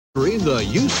The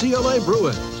UCLA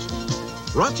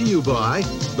Bruins. Brought to you by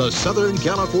the Southern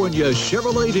California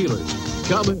Chevrolet dealers.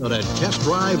 Come in and test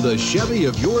drive the Chevy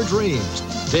of your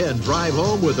dreams. Then drive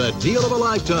home with a deal of a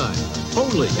lifetime.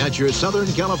 Only at your Southern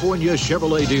California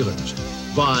Chevrolet dealers.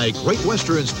 By Great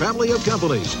Western's family of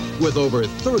companies with over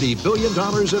 $30 billion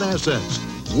in assets.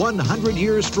 100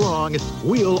 years strong,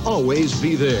 we'll always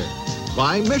be there.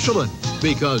 By Michelin,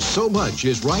 because so much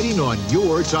is riding on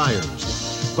your tires.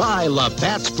 By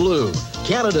Labatt's Blue,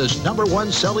 Canada's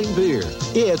 #1 selling beer.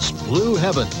 It's Blue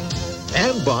Heaven.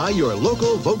 And by your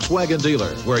local Volkswagen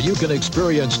dealer, where you can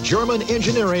experience German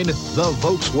engineering the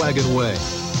Volkswagen way.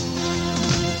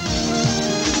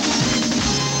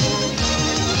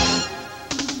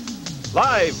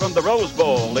 Live from the Rose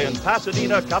Bowl in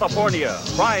Pasadena, California,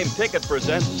 Prime Ticket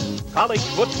presents College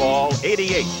Football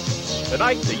 88.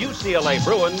 Tonight, the UCLA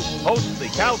Bruins host the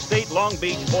Cal State Long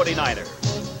Beach 49ers.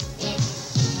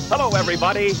 Hello,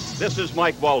 everybody. This is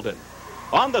Mike Walden.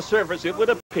 On the surface, it would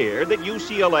appear that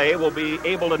UCLA will be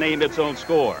able to name its own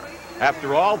score.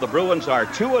 After all, the Bruins are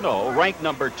 2-0, ranked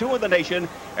number 2 in the nation,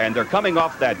 and they're coming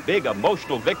off that big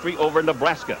emotional victory over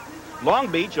Nebraska. Long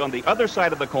Beach, on the other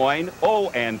side of the coin,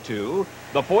 0-2.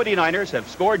 The 49ers have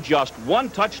scored just 1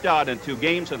 touchdown in 2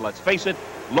 games, and let's face it,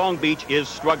 Long Beach is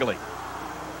struggling.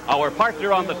 Our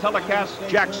partner on the telecast,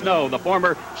 Jack Snow, the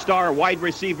former star wide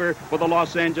receiver for the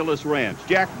Los Angeles Rams.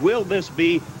 Jack, will this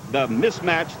be the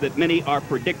mismatch that many are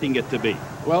predicting it to be?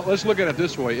 Well, let's look at it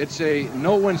this way. It's a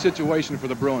no-win situation for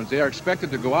the Bruins. They are expected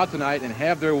to go out tonight and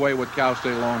have their way with Cal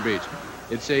State Long Beach.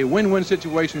 It's a win-win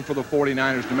situation for the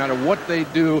 49ers. No matter what they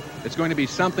do, it's going to be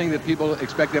something that people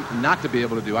expect them not to be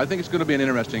able to do. I think it's going to be an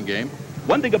interesting game.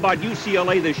 One thing about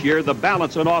UCLA this year, the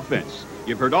balance on offense.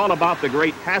 You've heard all about the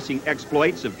great passing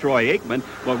exploits of Troy Aikman,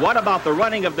 but what about the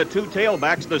running of the 2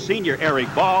 tailbacks, the senior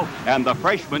Eric Ball and the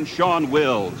freshman Sean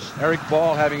Wills? Eric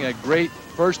Ball having a great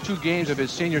first 2 games of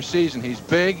his senior season. He's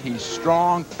big, he's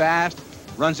strong, fast,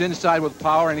 runs inside with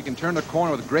power, and he can turn the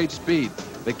corner with great speed.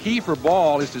 The key for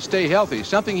Ball is to stay healthy,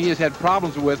 something he has had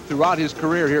problems with throughout his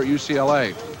career here at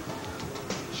UCLA.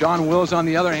 Sean Wills, on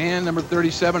the other hand, number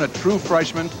 37, a true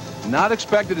freshman, not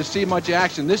expected to see much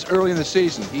action this early in the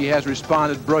season. He has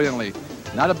responded brilliantly.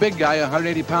 Not a big guy,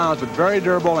 180 pounds, but very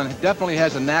durable and definitely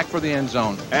has a knack for the end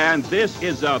zone. And this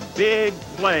is a big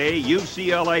play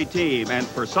UCLA team, and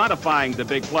personifying the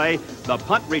big play, the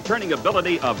punt returning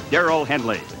ability of Darrell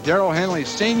Henley. Darrell Henley,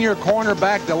 senior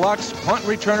cornerback deluxe, punt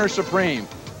returner supreme.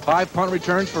 5 punt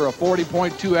returns for a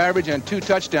 40.2 average and 2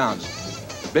 touchdowns.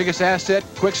 Biggest asset,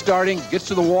 quick starting, gets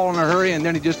to the wall in a hurry, and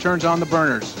then he just turns on the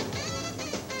burners.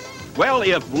 Well,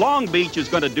 if Long Beach is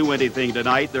going to do anything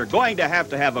tonight, they're going to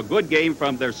have a good game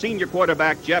from their senior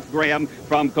quarterback, Jeff Graham,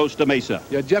 from Costa Mesa.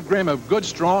 Yeah, Jeff Graham, a good,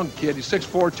 strong kid. He's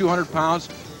 6'4", 200 pounds,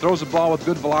 throws the ball with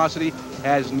good velocity,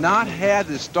 has not had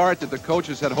the start that the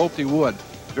coaches had hoped he would.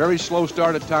 Very slow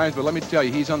start at times, but let me tell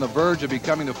you, he's on the verge of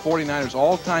becoming the 49ers'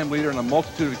 all-time leader in a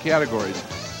multitude of categories.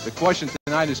 The question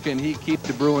tonight is, can he keep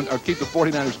the Bruins or keep the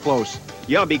 49ers close?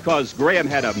 Yeah, because Graham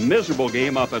had a miserable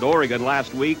game up at Oregon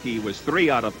last week. He was 3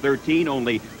 out of 13,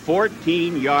 only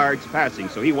 14 yards passing.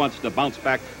 So he wants to bounce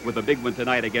back with a big one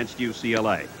tonight against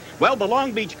UCLA. Well, the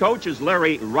Long Beach coach is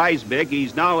Larry Reisbig.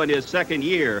 He's now in his 2nd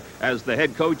year as the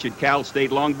head coach at Cal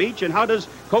State Long Beach. And how does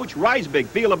Coach Reisbig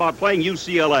feel about playing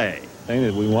UCLA? The thing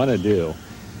that we want to do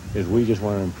is we just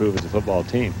want to improve as a football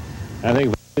team. I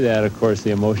think that, of course,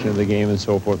 the emotion of the game and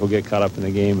so forth will get caught up in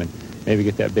the game and maybe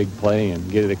get that big play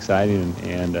and get it exciting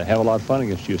and have a lot of fun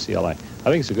against UCLA. I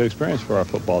think it's a good experience for our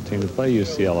football team to play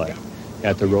UCLA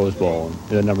at the Rose Bowl, and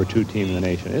the number 2 team in the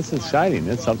nation. It's exciting.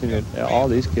 It's something that all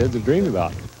these kids have dreamed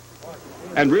about.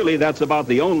 And really, that's about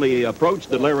the only approach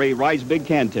that Larry Reisbig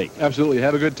can take. Absolutely.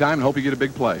 Have a good time and hope you get a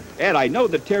big play. And I know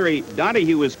that Terry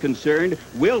Donahue is concerned.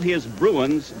 Will his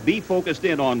Bruins be focused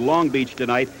in on Long Beach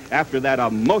tonight after that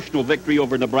emotional victory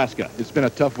over Nebraska? It's been a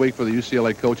tough week for the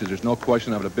UCLA coaches. There's no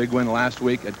question of it. A big win last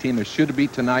week, a team that should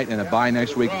beat tonight, and a bye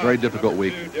next week. Very difficult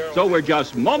week. So we're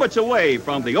just moments away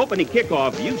from the opening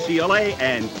kickoff, UCLA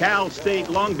and Cal State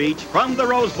Long Beach from the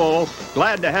Rose Bowl.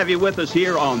 Glad to have you with us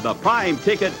here on the Prime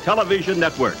Ticket Television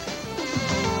Network.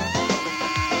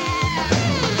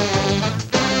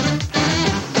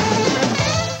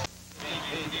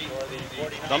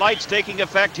 The lights taking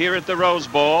effect here at the Rose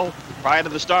Bowl prior to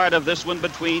the start of this one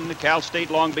between Cal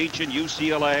State Long Beach and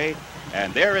UCLA.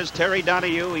 And there is Terry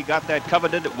Donahue. He got that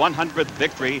coveted 100th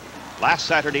victory last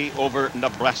Saturday over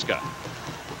Nebraska.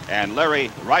 And Larry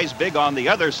Reisbig on the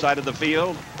other side of the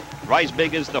field.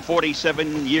 Reisbig is the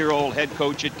 47-year-old head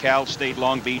coach at Cal State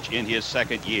Long Beach in his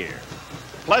 2nd year.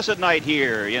 pleasant night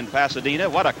here in Pasadena.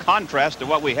 What a contrast to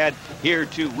what we had here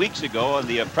 2 weeks ago in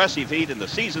the oppressive heat in the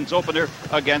season's opener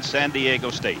against San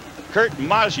Diego State. Kurt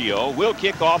Maggio will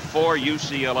kick off for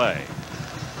UCLA.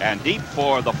 And deep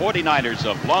for the 49ers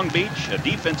of Long Beach, a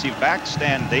defensive back,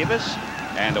 Stan Davis,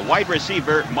 and a wide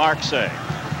receiver, Mark Say.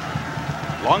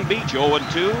 Long Beach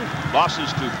 0-2,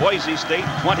 losses to Boise State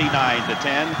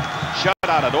 29-10, shut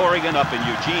out at Oregon up in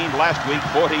Eugene last week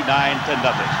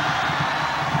 49-0.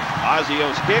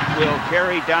 Maggio's kick will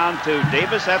carry down to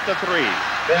Davis at the 3.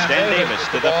 Stan Davis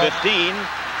to the 15,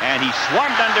 and he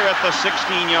swarmed under at the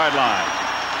 16-yard line.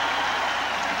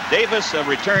 Davis a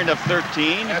return of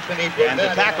 13, and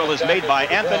the tackle is made by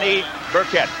Anthony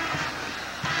Burkett.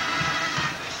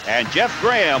 And Jeff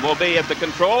Graham will be at the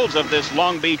controls of this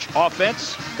Long Beach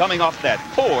offense, coming off that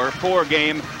poor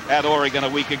game at Oregon a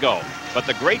week ago. But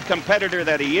the great competitor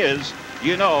that he is,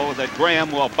 you know that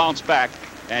Graham will bounce back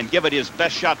and give it his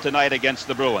best shot tonight against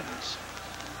the Bruins.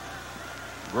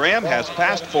 Graham has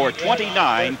passed for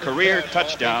 29 career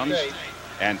touchdowns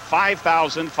and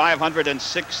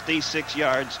 5,566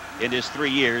 yards in his 3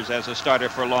 years as a starter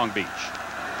for Long Beach.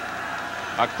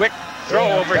 A quick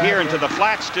throw over here into the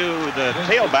flats to the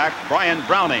tailback, Brian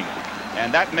Browning.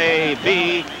 And that may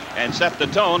be and set the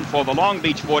tone for the Long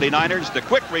Beach 49ers. The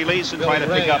quick release and try to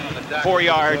pick up 4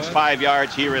 yards, 5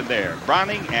 yards here and there.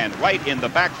 Browning and right in the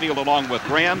backfield along with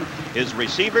Graham. His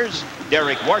receivers,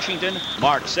 Derek Washington,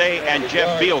 Mark Say, and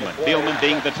Jeff Beelman. Beelman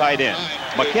being the tight end.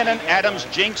 McKinnon, Adams,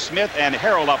 Jinks, Smith, and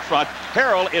Harrell up front.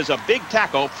 Harrell is a big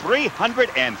tackle,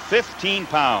 315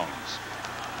 pounds.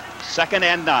 2nd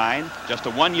and 9, just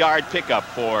a 1-yard pickup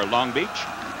for Long Beach,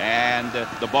 and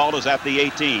the ball is at the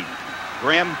 18.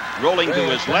 Graham rolling to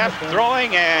his left,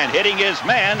 throwing and hitting his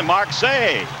man, Mark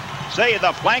Say. Say,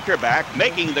 the flanker back,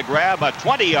 making the grab, a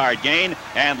 20-yard gain,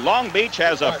 and Long Beach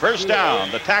has a first down.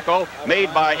 The tackle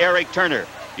made by Eric Turner.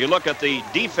 You look at the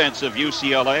defense of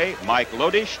UCLA, Mike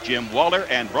Lodish, Jim Waller,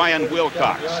 and Brian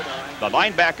Wilcox. The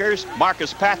linebackers,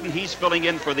 Marcus Patton, he's filling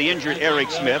in for the injured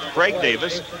Eric Smith, Craig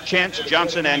Davis, Chance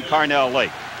Johnson, and Carnell Lake.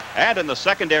 And in the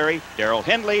secondary, Darrell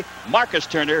Henley, Marcus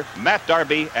Turner, Matt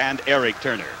Darby, and Eric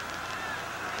Turner.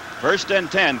 1st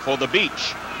and 10 for the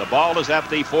Beach. The ball is at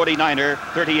the 49er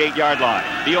 38-yard line.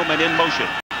 Beelman in motion.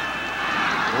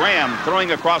 Graham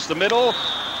throwing across the middle.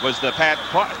 Was the pat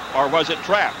caught or was it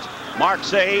trapped? Mark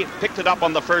Say picked it up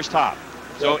on the first hop.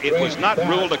 So it was not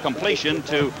ruled a completion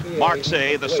to Mark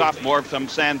Say, the sophomore from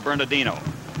San Bernardino.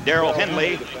 Darrell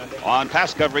Henley on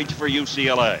pass coverage for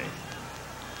UCLA.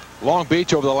 Long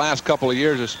Beach over the last couple of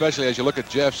years, especially as you look at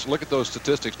Jeff's, look at those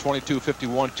statistics,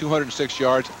 22-51, 206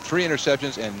 yards, 3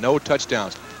 interceptions, and no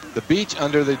touchdowns. The Beach,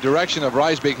 under the direction of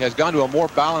Reisbeek, has gone to a more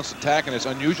balanced attack, and it's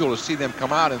unusual to see them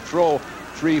come out and throw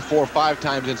 3, 4, 5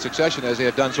 times in succession as they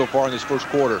have done so far in this first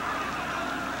quarter.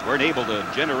 Weren't able to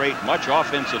generate much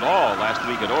offense at all last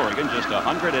week at Oregon, just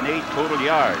 108 total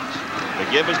yards. The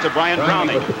give is to Brian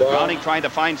Browning. Browning trying to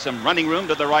find some running room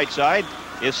to the right side.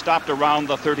 Is stopped around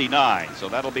the 39, so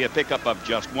that'll be a pickup of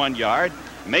just 1 yard.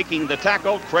 Making the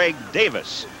tackle, Craig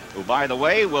Davis, who, by the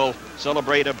way, will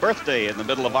celebrate a birthday in the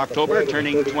middle of October,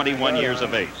 turning 21 years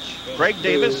of age. Craig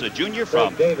Davis, a junior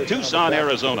from Tucson,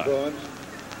 Arizona.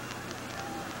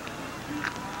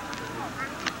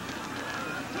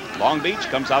 Long Beach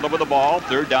comes out over the ball,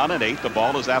 3rd down and 8. The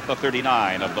ball is at the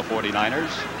 39 of the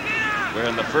 49ers. We're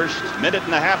in the first minute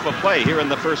and a half of play here in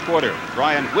the first quarter.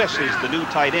 Brian Wiss is the new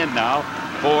tight end now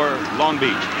for Long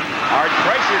Beach. Hard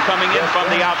pressure coming in from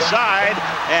the outside,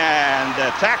 and the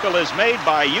tackle is made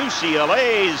by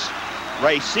UCLA's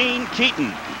Racine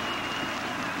Keaton.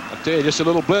 I'll tell you, just a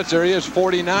little blitz. There he is,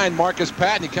 49, Marcus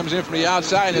Patton. He comes in from the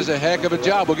outside and does a heck of a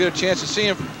job. We'll get a chance to see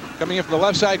him coming in from the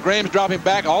left side. Graham's dropping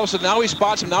back. All of a sudden, now he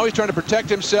spots him. Now he's trying to protect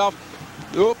himself.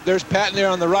 Oop, there's Patton there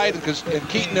on the right and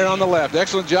Keaton there on the left.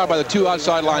 Excellent job by the 2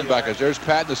 outside linebackers. There's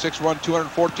Patton, the 6'1",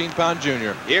 214-pound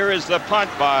junior. Here is the punt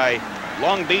by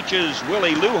Long Beach's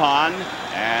Willie Lujan,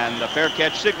 and the fair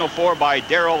catch signal for by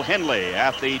Darrell Henley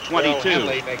at the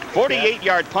 22.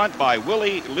 48-yard punt by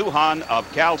Willie Lujan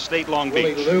of Cal State Long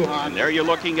Beach. And there you're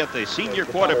looking at the senior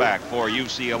quarterback for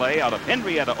UCLA out of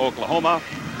Henrietta, Oklahoma,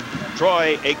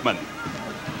 Troy Aikman.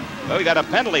 Well, we got a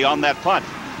penalty on that punt.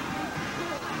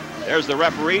 There's the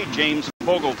referee, James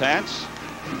Fogeltantz.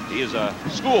 He is a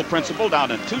school principal down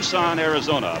in Tucson,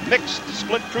 Arizona. Mixed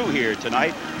split crew here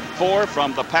tonight. 4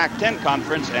 from the Pac-10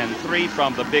 Conference and 3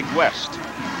 from the Big West.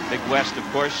 Big West, of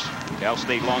course, Cal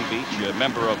State Long Beach, a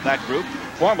member of that group,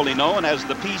 formerly known as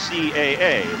the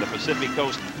PCAA, the Pacific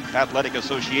Coast Athletic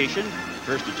Association.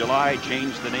 1st of July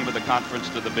changed the name of the conference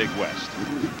to the Big West.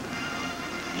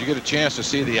 You get a chance to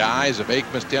see the eyes of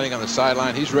Aikman standing on the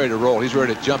sideline. He's ready to roll. He's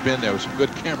ready to jump in there with some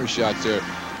good camera shots there.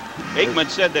 Aikman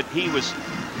said that he was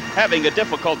having a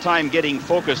difficult time getting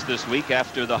focused this week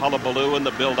after the hullabaloo and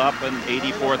the build-up and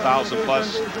 84,000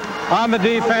 plus. On the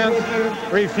defense,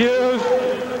 refuse,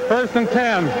 1st and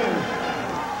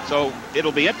 10. So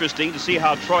it'll be interesting to see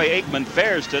how Troy Aikman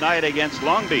fares tonight against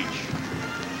Long Beach.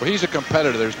 Well, he's a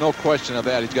competitor. There's no question of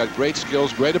that. He's got great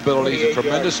skills, great ability. He's a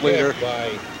tremendous leader.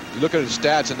 You look at his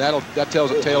stats, and that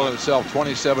tells a tale in itself.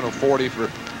 27 of 40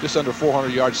 for just under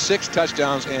 400 yards, 6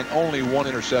 touchdowns, and only 1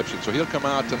 interception. So he'll come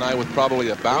out tonight with probably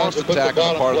a balanced attack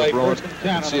on the part of the Bruins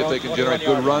and see if they can generate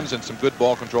good runs and some good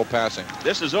ball control passing.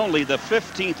 This is only the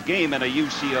 15th game in a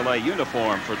UCLA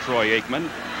uniform for Troy Aikman.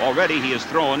 Already he has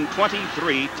thrown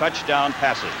 23 touchdown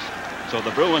passes. So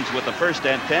the Bruins with the 1st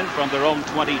and 10 from their own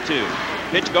 22.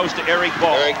 Pitch goes to Eric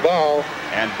Ball.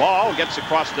 And Ball gets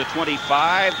across the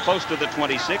 25, close to the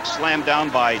 26, slammed down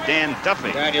by Dan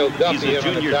Duffy. He's a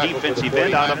junior defensive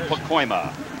end out of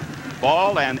Pacoima.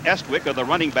 Ball and Estwick are the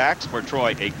running backs for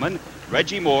Troy Aikman.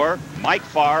 Reggie Moore, Mike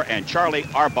Farr, and Charlie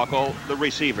Arbuckle, the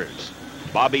receivers.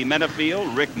 Bobby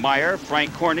Menefield, Rick Meyer,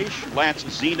 Frank Cornish, Lance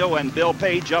Zeno, and Bill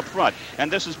Page up front. And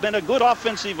this has been a good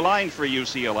offensive line for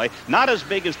UCLA. Not as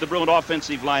big as the Bruin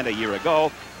offensive line a year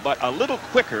ago, but a little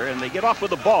quicker, and they get off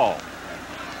with the ball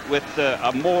with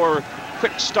a more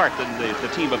quick start than the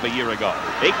team of a year ago.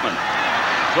 Aikman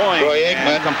throwing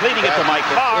and completing it to Mike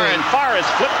Farr, and Farr is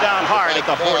flipped down hard at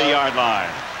the 40-yard line.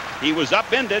 He was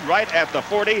upended right at the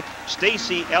 40.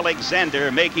 Stacy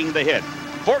Alexander making the hit.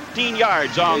 14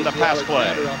 yards on the pass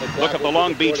play. Look at the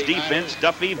Long Beach defense.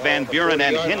 Duffy, Van Buren,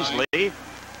 and Hensley.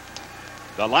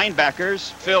 The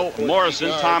linebackers, Phil Morrison,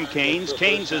 Tom Caines.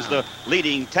 Caines is the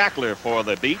leading tackler for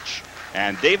the Beach.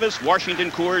 And Davis,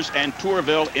 Washington Coors, and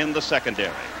Tourville in the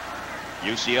secondary.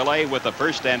 UCLA with the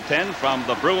 1st and 10 from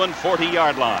the Bruin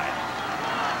 40-yard line.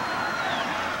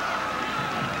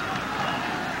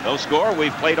 No score.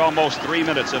 We've played almost 3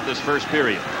 minutes of this first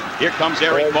period. Here comes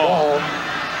Eric Ball.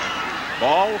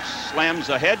 Ball slams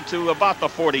ahead to about the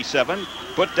 47,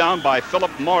 put down by Philip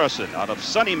Morrison out of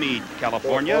Sunnymead,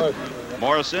 California.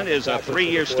 Morrison is a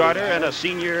 3-year starter and a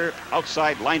senior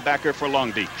outside linebacker for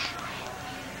Long Beach.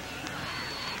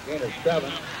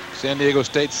 San Diego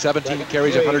State, 17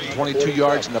 carries, 122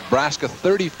 yards. Nebraska,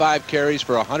 35 carries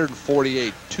for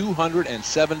 148,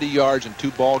 270 yards in 2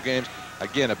 ball games.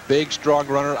 Again, a big, strong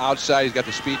runner outside. He's got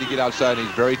the speed to get outside, and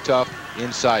he's very tough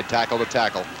inside, tackle to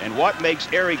tackle. And what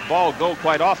makes Eric Ball go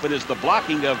quite often is the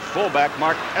blocking of fullback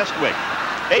Mark Estwick.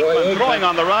 Aikman throwing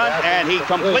on the run, and he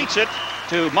completes it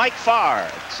to Mike Farr.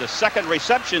 It's a 2nd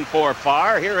reception for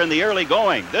Farr here in the early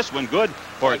going. This one good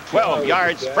for 12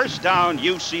 yards, 1st down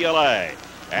UCLA.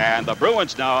 And the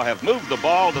Bruins now have moved the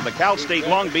ball to the Cal State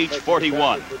Long Beach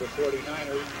 41.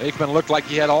 Aikman looked like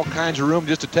he had all kinds of room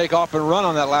just to take off and run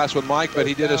on that last one, Mike, but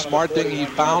he did a smart thing. He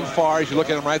found Farr. As you look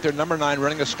at him right there, number 9,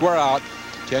 running a square out.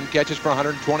 10 catches for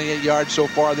 128 yards so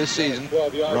far this season.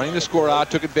 Running the square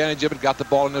out, took advantage of it, got the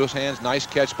ball into his hands. Nice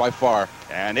catch by Farr.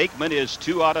 And Aikman is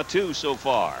 2 out of 2 so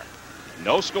far.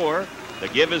 No score. The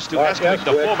give is to Estwick,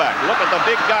 the fullback. Look at the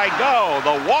big guy go.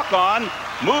 The walk-on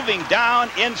moving down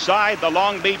inside the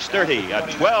Long Beach 30. A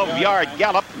 12-yard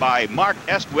gallop by Mark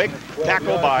Estwick,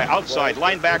 tackled by outside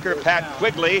linebacker Pat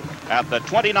Quigley at the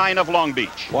 29 of Long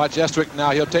Beach. Watch Estwick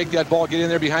now. He'll take that ball, get in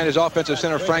there behind his offensive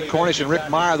center, Frank Cornish, and Rick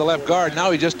Meyer, the left guard.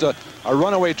 Now he's just a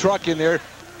runaway truck in there,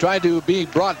 tried to be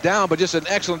brought down, but just an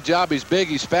excellent job. He's big,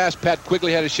 he's fast. Pat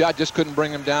Quigley had a shot, just couldn't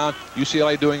bring him down.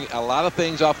 UCLA doing a lot of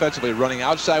things offensively, running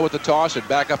outside with the toss and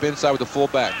back up inside with the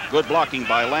fullback. Good blocking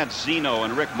by Lance Zeno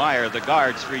and Rick Meyer, the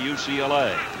guards for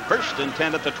UCLA. 1st and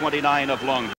 10 at the 29 of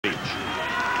Long Beach.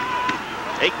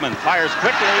 Aikman fires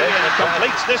quickly and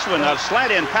completes this one. A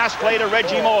slant-in pass play to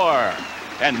Reggie Moore.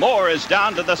 And Moore is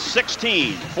down to the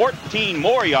 16. 14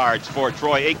 more yards for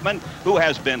Troy Aikman, who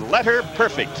has been letter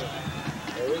perfect.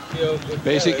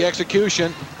 Basic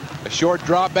execution. A short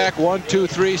drop back, 1, 2,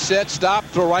 3, set, stop,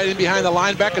 throw right in behind the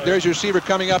linebacker. There's your receiver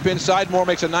coming up inside. Moore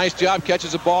makes a nice job,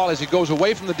 catches the ball as he goes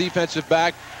away from the defensive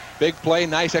back. Big play,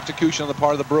 nice execution on the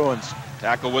part of the Bruins.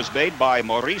 Tackle was made by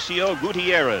Mauricio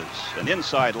Gutierrez, an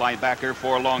inside linebacker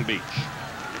for Long Beach.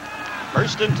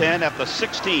 1st and 10 at the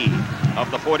 16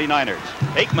 of the 49ers.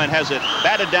 Aikman has it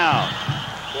batted down.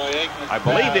 I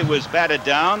believe it was batted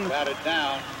down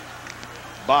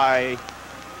by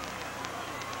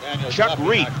Chuck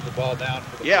Reek.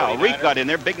 Yeah, Reek got in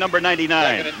there. Big number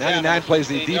 99. 99 plays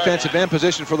the defensive end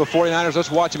position for the 49ers.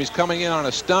 Let's watch him. He's coming in on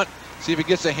a stunt. See if he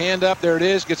gets a hand up. There it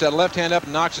is. Gets that left hand up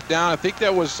and knocks it down. I think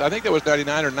that was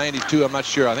 99 or 92. I'm not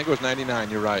sure. I think it was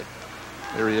 99. You're right.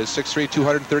 There he is. 6'3",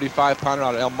 235-pounder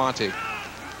out of El Monte.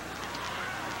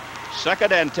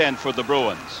 2nd and 10 for the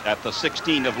Bruins at the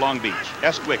 16 of Long Beach.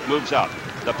 Estwick moves out.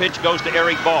 The pitch goes to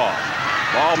Eric Ball.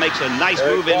 Ball makes a nice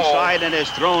move inside and is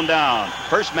thrown down.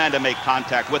 First man to make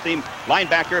contact with him,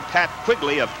 linebacker Pat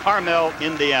Quigley of Carmel,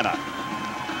 Indiana.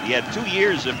 He had 2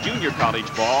 years of junior college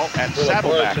ball at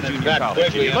Saddleback Junior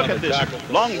College. And you look at this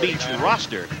Long Beach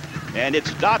roster, and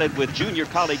it's dotted with junior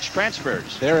college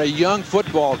transfers. They're a young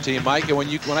football team, Mike. And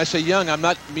when I say young,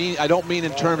 I don't mean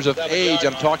in terms of age.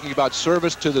 I'm talking about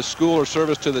service to the school or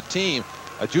service to the team.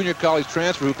 A junior college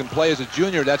transfer who can play as a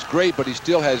junior, that's great, but he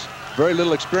still has very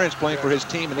little experience playing for his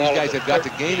team, and these guys have got to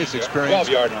gain this experience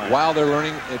while they're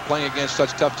learning and playing against such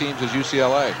tough teams as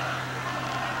UCLA.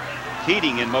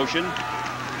 Keating in motion.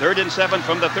 3rd and 7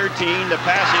 from the 13. The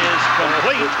pass is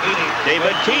complete.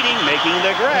 David Keating making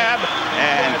the grab,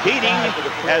 and Keating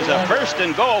has a 1st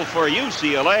and goal for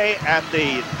UCLA at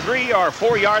the 3 or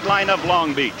 4 yard line of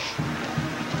Long Beach.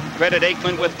 Credit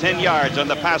Aikman with 10 yards on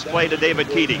the pass play to David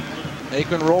Keating.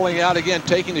 Aikman rolling out again,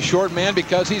 taking the short man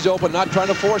because he's open, not trying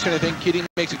to force anything. Keating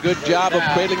makes a good job of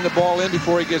cradling the ball in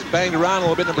before he gets banged around a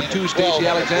little bit. Number 2, Stacey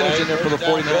Alexander's in there for the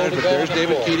 49ers, but there's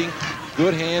David Keating.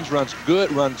 Good hands, runs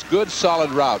good,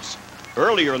 solid routes.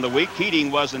 Earlier in the week, Keating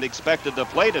wasn't expected to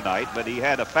play tonight, but he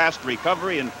had a fast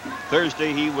recovery, and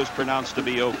Thursday he was pronounced to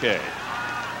be okay.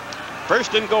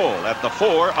 1st and goal at the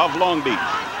 4 of Long Beach.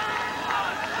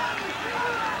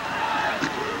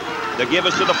 The give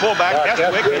is to the fullback,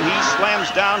 Estwick, and he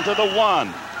slams down to the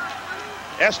 1.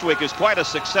 Estwick is quite a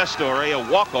success story, a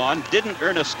walk-on, didn't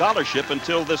earn a scholarship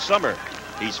until this summer.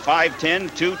 He's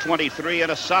 5'10", 223,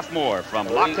 and a sophomore from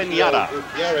La Cañada.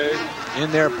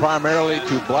 In there primarily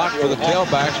to block for the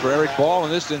tailbacks for Eric Ball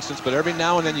in this instance, but every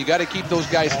now and then you got to keep those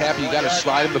guys happy. You got to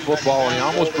slide him the football, and he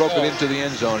almost broke it into the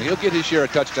end zone. He'll get his share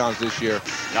of touchdowns this year.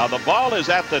 Now the ball is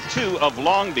at the 2 of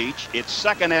Long Beach. It's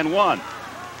 2nd and 1.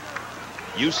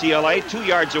 UCLA 2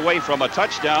 yards away from a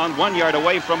touchdown, 1 yard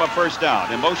away from a 1st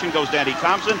down. In motion goes Danny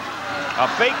Thompson. A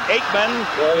fake, Aikman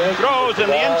throws in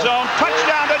the end zone.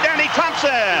 Touchdown to Danny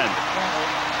Thompson.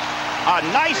 A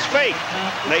nice fake.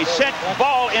 They sent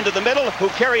Ball into the middle, who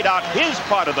carried out his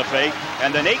part of the fake,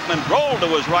 and then Aikman rolled to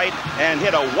his right and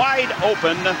hit a wide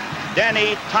open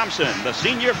Danny Thompson, the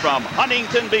senior from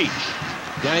Huntington Beach.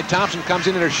 Danny Thompson comes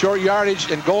in a short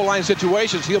yardage and goal line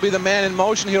situations. He'll be the man in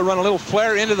motion. He'll run a little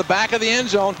flare into the back of the end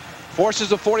zone, forces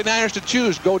the 49ers to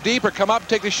choose, go deep or come up and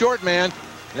take the short man.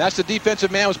 And that's the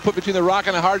defensive man was put between the rock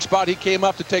and a hard spot. He came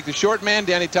up to take the short man.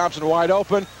 Danny Thompson wide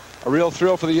open. A real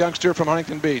thrill for the youngster from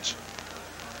Huntington Beach.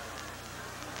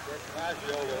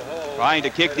 Trying to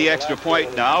kick the extra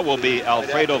point now will be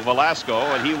Alfredo Velasco,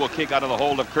 and he will kick out of the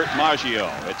hold of Kurt Maggio.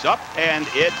 It's up, and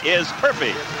it is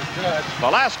perfect.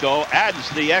 Velasco adds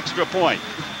the extra point.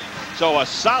 So a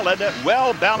solid,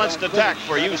 well-balanced attack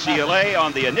for UCLA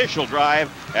on the initial drive,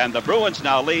 and the Bruins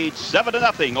now lead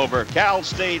 7-0 over Cal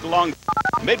State Long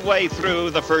midway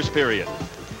through the 1st period.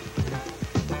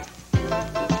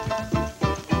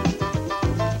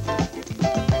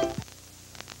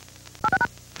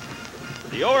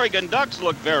 The Oregon Ducks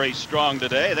look very strong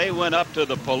today. They went up to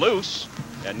the Palouse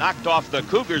and knocked off the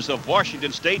Cougars of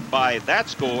Washington State by that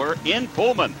score in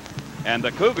Pullman. And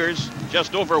the Cougars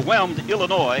just overwhelmed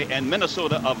Illinois and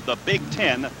Minnesota of the Big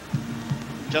Ten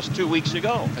just 2 weeks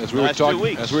ago. As we were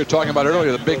talking about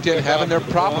earlier, the Big Ten having their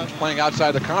problems playing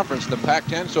outside the conference. The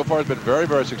Pac-10 so far has been very,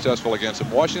 very successful against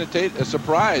them. Washington State, a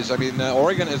surprise. I mean,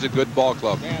 Oregon is a good ball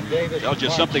club. Tells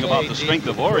you something about the strength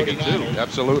of Oregon, too.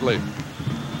 Absolutely.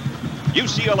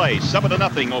 UCLA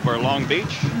 7-0 over Long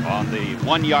Beach on the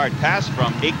 1 yard pass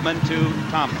from Aikman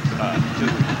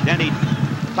to Danny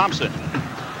Thompson.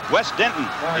 Wes Denton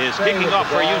is kicking off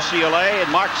for UCLA, and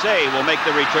Marksay will make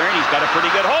the return. He's got a pretty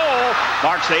good hole.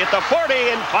 Marksay at the 40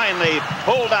 and finally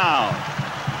pulled down.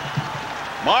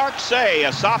 Marksay,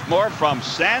 a sophomore from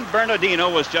San Bernardino,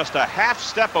 was just a half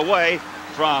step away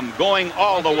from going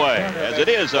all the way, as it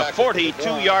is a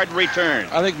 42-yard return.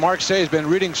 I think Marksay has been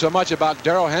reading so much about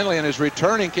Darrell Henley and his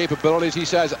returning capabilities. He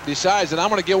decides that I'm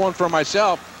going to get one for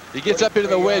myself. He gets up into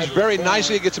the wedge very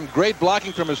nicely, gets some great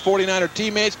blocking from his 49er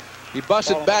teammates. He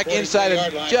busts it back inside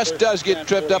and just does get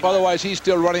tripped up. Otherwise, he's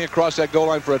still running across that goal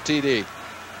line for a TD.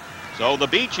 So the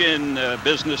Beach in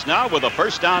business now with a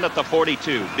 1st down at the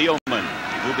 42. Beelman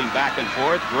moving back and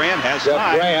forth. Graham has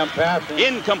time.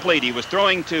 Incomplete. He was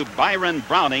throwing to Byron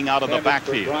Browning out of the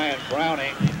backfield.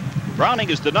 Browning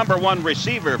is the #1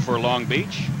 receiver for Long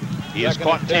Beach. He has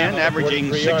caught 10,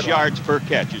 averaging 6 yards per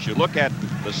catch. As you look at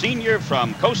the senior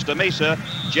from Costa Mesa,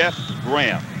 Jeff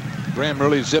Graham. Graham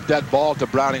really zipped that ball to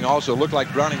Browning also. Looked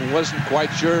like Browning wasn't quite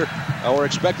sure or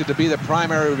expected to be the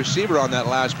primary receiver on that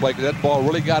last play, because that ball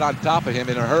really got on top of him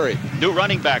in a hurry. New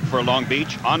running back for Long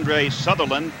Beach, Andre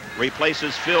Sutherland,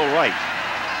 replaces Phil Wright.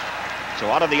 So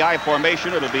out of the I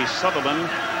formation, it'll be Sutherland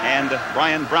and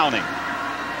Brian Browning.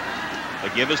 The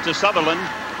give is to Sutherland.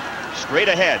 Straight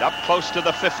ahead, up close to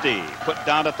the 50. Put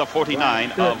down at the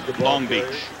 49 of Long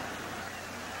Beach.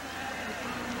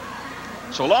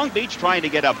 So Long Beach trying to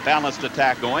get a balanced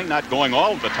attack going, not going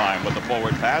all the time with the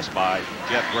forward pass by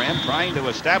Jeff Graham, trying to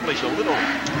establish a little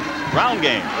ground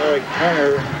game.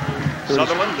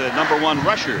 Sutherland, the #1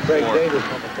 rusher for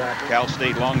Cal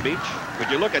State Long Beach.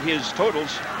 But you look at his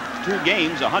totals, 2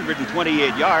 games,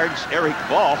 128 yards. Eric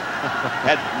Ball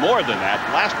had more than that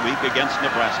last week against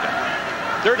Nebraska.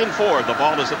 3rd and 4, the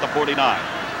ball is at the 49.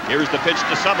 Here's the pitch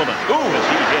to Sutherland. Ooh, as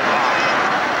he hit off.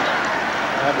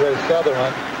 Andre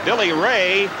Sutherland. Billy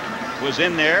Ray was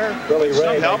in there.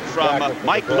 Some help from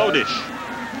Mike Lodish.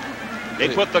 They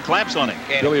put the clamps on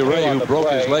him. Billy Ray, who broke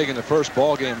his leg in the first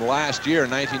ball game last year in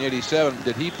 1987,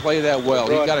 did he play that well?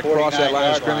 He got across that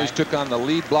line of scrimmage, took on the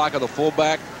lead block of the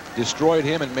fullback, destroyed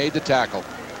him, and made the tackle.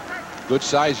 Good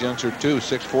size youngster, too,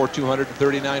 6'4",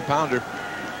 239-pounder.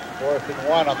 4th and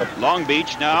 1 on the Long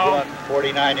Beach now.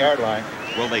 49-yard line.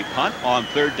 Will they punt on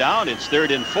 3rd down? It's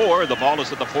 3rd and 4. The ball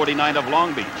is at the 49 of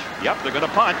Long Beach. Yep, they're going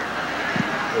to punt.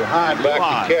 Lujan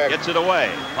back to kick. Gets it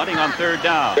away. Punting on 3rd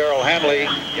down. Darrell Henley.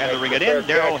 Gathering it in,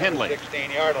 Darrell Henley.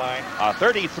 16-yard line. A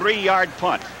 33-yard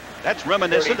punt. That's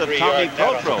reminiscent of Tommy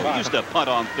Peltro. He used to punt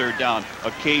on 3rd down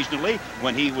occasionally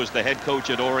when he was the head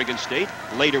coach at Oregon State,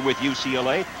 later with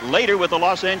UCLA, later with the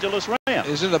Los Angeles Rams.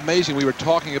 Isn't it amazing? We were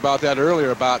talking about that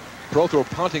earlier, about Prothro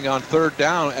punting on 3rd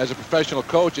down as a professional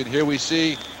coach, and here we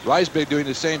see Reisbig doing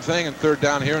the same thing in 3rd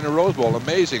down here in the Rose Bowl.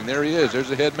 Amazing. There he is. There's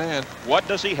the head man. What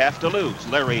does he have to lose?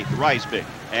 Larry Reisbig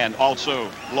and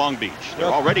also Long Beach. They're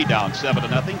already down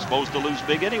 7-0, supposed to lose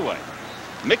big anyway.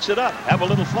 Mix it up. Have a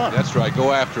little fun. That's right.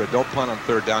 Go after it. Don't punt on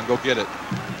 3rd down. Go get it.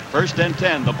 1st and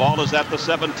 10. The ball is at the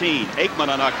 17. Aikman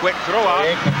on a quick throw out.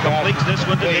 Completes this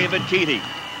one to David Keating.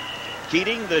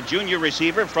 Keating, the junior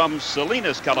receiver from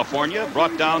Salinas, California,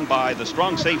 brought down by the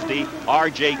strong safety,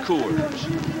 R.J.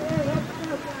 Coors.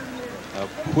 A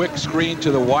quick screen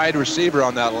to the wide receiver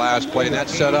on that last play, and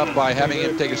that's set up by having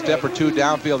him take a step or 2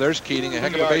 downfield. There's Keating, a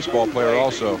heck of a baseball player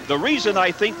also. The reason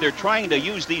I think they're trying to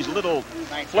use these little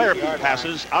flare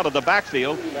passes out of the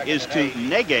backfield is to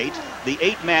negate the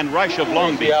 8-man rush of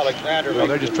Long Beach. Well,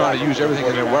 they're just trying to use everything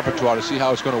in their repertoire to see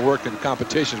how it's going to work in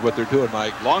competitions, what they're doing,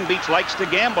 Mike. Long Beach likes to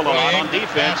gamble a lot on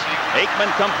defense.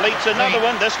 Aikman completes another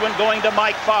one. This one going to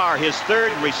Mike Farr, his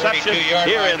 3rd reception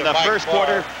here in the first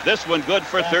quarter. This one good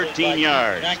for 13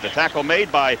 yards. The tackle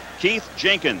made by Keith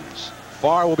Jenkins.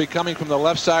 Farr will be coming from the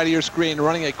left side of your screen,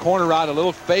 running a corner route, a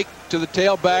little fake to the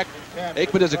tailback.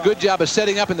 Aikman does a good job of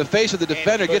setting up in the face of the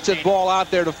defender, gets that ball out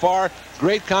there to Farr.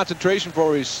 Great concentration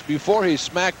before he's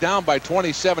smacked down by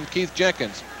 27, Keith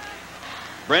Jenkins.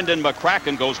 Brendan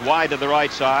McCracken goes wide to the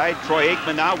right side. Troy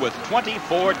Aikman now with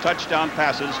 24 touchdown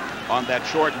passes on that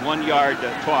short 1-yard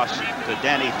toss to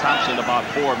Danny Thompson about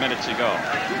 4 minutes ago.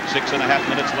 6.5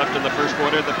 minutes left in the first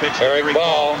quarter. The pitch to Eric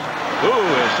Ball. Ooh,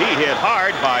 as he hit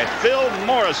hard by Phil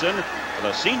Morrison,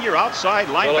 the senior outside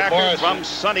linebacker from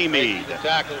Sunnymead.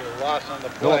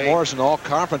 Philip Morrison, all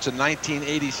conference in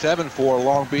 1987 for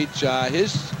Long Beach.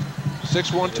 His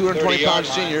 6'1", 220-pound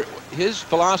senior. His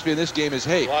philosophy in this game is,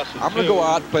 hey, I'm going to go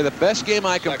out, play the best game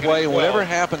I can play, and whatever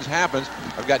happens, happens.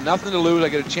 I've got nothing to lose. I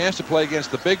get a chance to play against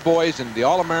the big boys and the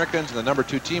All-Americans and the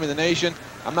 #2 team in the nation.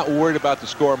 I'm not worried about the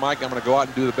score, Mike. I'm going to go out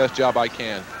and do the best job I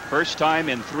can. First time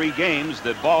in 3 games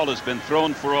that ball has been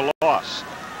thrown for a loss.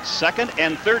 2nd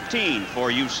and 13 for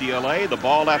UCLA. The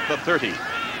ball at the 30.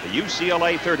 The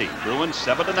UCLA 30. Bruins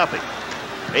 7-0.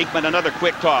 Aikman another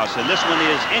quick toss, and this one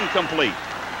is incomplete.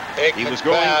 He was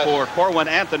going for Corwin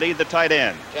Anthony, the tight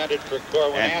end.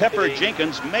 And Pepper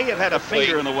Jenkins may have had a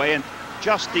finger in the way and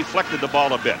just deflected the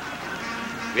ball a bit.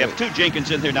 We have 2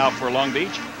 Jenkins in there now for Long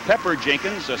Beach. Pepper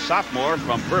Jenkins, a sophomore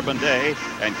from Bourbon Day,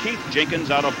 and Keith Jenkins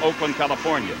out of Oakland,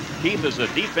 California. Keith is a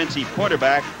defensive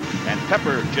quarterback, and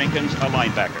Pepper Jenkins a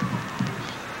linebacker.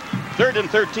 3rd and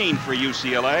 13 for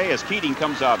UCLA as Keating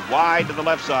comes out wide to the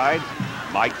left side.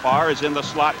 Mike Farr is in the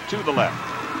slot to the left.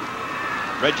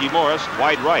 Reggie Morris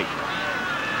wide right.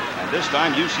 And this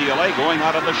time UCLA going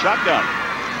out of the shotgun.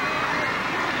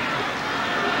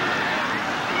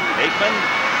 Aikman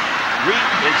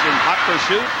is in hot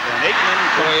pursuit, and Aikman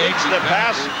completes the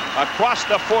pass across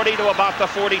the 40 to about the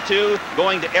 42,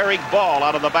 going to Eric Ball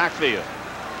out of the backfield.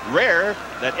 rare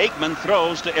that Aikman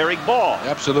throws to Eric Ball.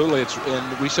 Absolutely.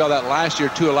 And we saw that last year,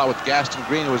 too, a lot with Gaston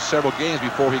Green. It was several games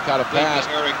before he caught a pass.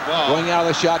 Going out of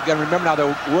the shotgun. Remember, now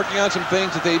they're working on some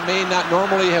things that they may not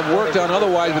normally have worked on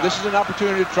otherwise, but this is an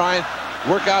opportunity to try and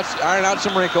iron out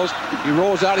some wrinkles. He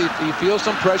rolls out, he feels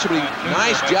some pressure, but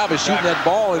nice job of shooting that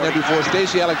ball in there before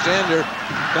Stacey Alexander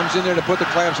comes in there to put the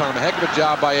clamps on him. A heck of a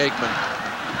job by Aikman.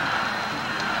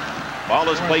 Ball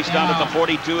is placed down at the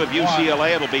 42 of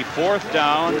UCLA. It'll be 4th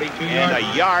down and a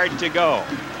yard to go.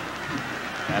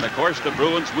 And of course the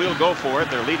Bruins will go for it.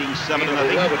 They're leading 7-0.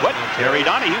 But Terry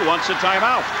Donahue wants a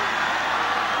timeout.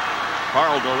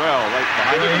 Carl Dorrell right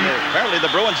behind him. Apparently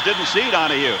the Bruins didn't see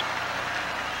Donahue.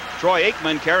 Troy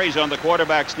Aikman carries on the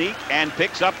quarterback sneak and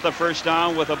picks up the first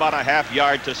down with about a half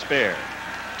yard to spare.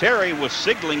 Terry was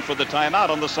signaling for the timeout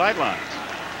on the sidelines.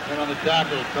 There's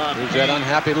that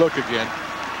unhappy look again.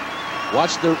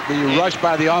 Watch the rush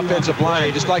by the offensive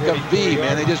line, just like a V,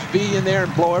 man. They just V in there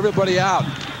and blow everybody out.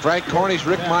 Frank Cornish,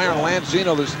 Rick Meyer, and Lance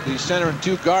Zeno, the center and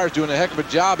 2 guards, doing a heck of a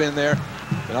job in there.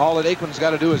 And all that Aikman's got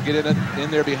to do is get in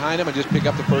there behind him and just pick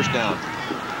up the first down.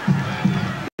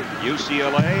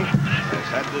 UCLA has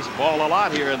had this ball a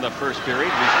lot here in the first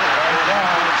period. We still have 4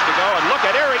 minutes to go, and look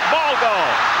at Eric Ball go.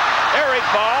 Eric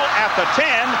Ball at the 10.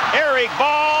 Eric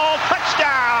Ball,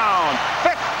 touchdown!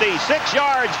 56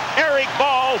 yards. Eric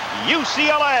Ball,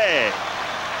 UCLA.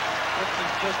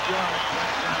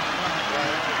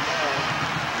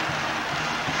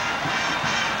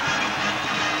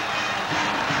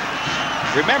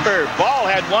 Remember, Ball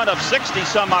had one of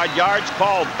 60-some-odd yards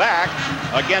called back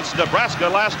against Nebraska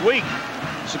last week.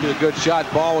 This will be a good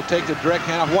shot. Ball will take the direct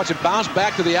handoff. Watch it bounce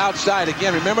back to the outside.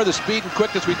 Again, remember the speed and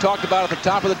quickness we talked about at the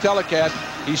top of the telecast.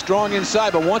 He's strong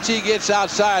inside, but once he gets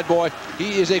outside, boy,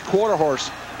 he is a quarter horse.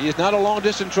 He is not a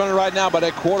long-distance runner right now, but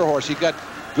a quarter horse. He got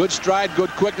good stride, good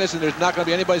quickness, and there's not going to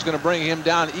be anybody's going to bring him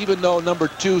down, even though number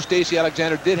 2, Stacey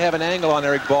Alexander, did have an angle on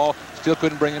Eric Ball. Still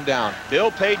couldn't bring him down. Bill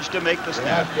Page to make the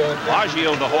snap.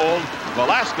 Baggio to hold.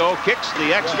 Velasco kicks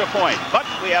the extra point, but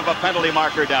we have a penalty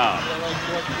marker down.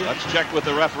 Let's check with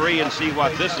the referee and see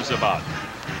what this is about.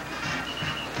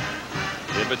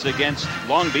 If it's against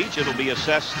Long Beach, it'll be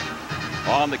assessed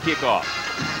on the kickoff.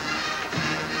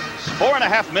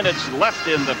 4.5 minutes left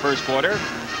in the first quarter.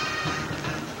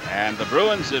 And the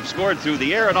Bruins have scored through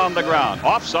the air and on the ground.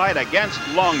 Offside against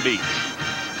Long Beach.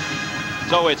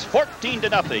 So it's 14-0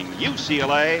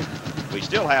 UCLA. We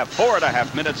still have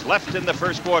 4.5 minutes left in the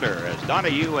first quarter as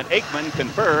Donahue and Aikman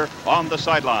confer on the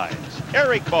sidelines.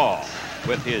 Eric Ball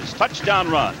with his touchdown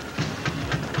run.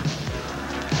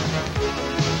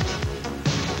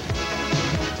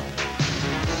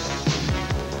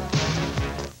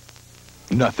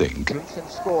 Nothing.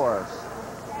 Scores.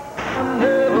 I'm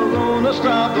never gonna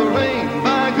stop the rain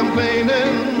by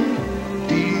complaining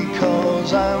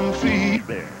because I'm free.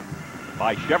 There.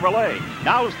 By Chevrolet.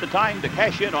 Now's the time to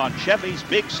cash in on Chevy's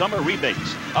big summer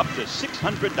rebates. Up to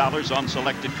 $600 on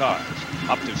selected cars.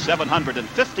 Up to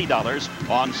 $750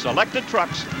 on selected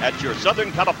trucks at your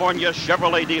Southern California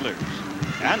Chevrolet dealers.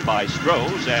 And by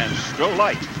Stroh's and Stroh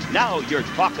Light. Now you're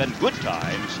talking good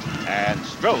times, and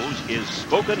Stroh's is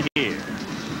spoken here.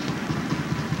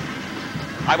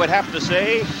 I would have to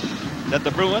say that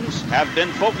the Bruins have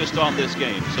been focused on this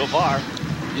game so far.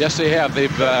 Yes, they have.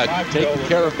 They've taken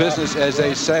care of business, as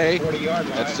they say.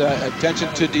 That's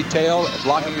attention to detail,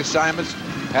 blocking assignments,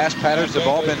 pass patterns have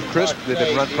all been crisp. They've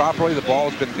been run properly. The ball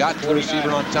has been gotten to the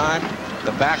receiver on time.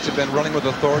 The backs have been running with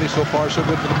authority. So far, so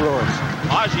good for the Bruins.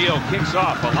 Baggio kicks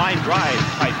off a line drive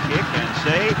type kick, and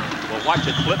Say will watch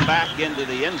it flip back into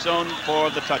the end zone for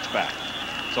the touchback.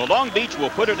 So Long Beach will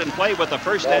put it in play with the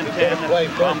first and 10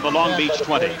 from the Long Beach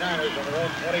 20.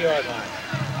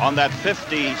 On that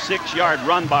 56-yard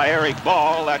run by Eric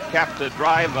Ball, that capped a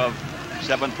drive of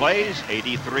 7 plays,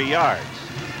 83 yards.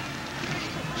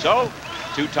 So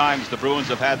 2 times the Bruins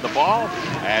have had the ball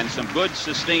and some good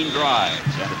sustained drives.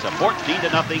 And it's a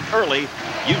 14-0 early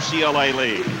UCLA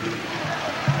lead.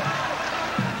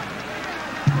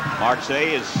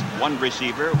 Marseille is one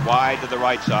receiver wide to the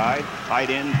right side.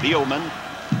 Tight end Beelman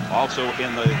also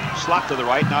in the slot to the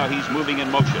right. Now he's moving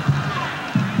in motion.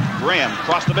 Graham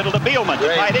across the middle to Beelman,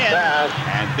 the tight end.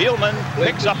 And Beelman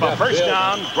picks up a first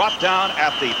down, brought down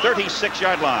at the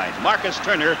 36-yard line. Marcus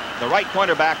Turner, the right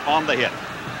cornerback, on the hit.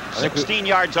 16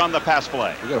 yards on the pass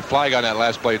play. We got a flag on that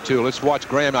last play, too. Let's watch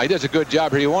Graham. Now, he does a good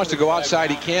job here. He wants to go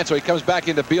outside. He can't, so he comes back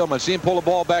into Beelman. See him pull the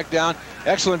ball back down.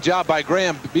 Excellent job by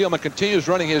Graham. Beelman continues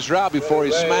running his route before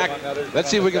he's smacked. Let's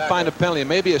see if we can find a penalty.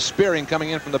 Maybe a spearing coming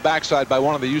in from the backside by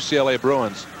one of the UCLA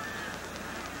Bruins.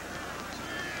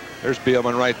 There's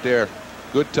Beelman right there.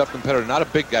 Good, tough competitor. Not a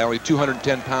big guy, only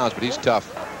 210 pounds, but he's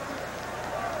tough.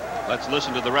 Let's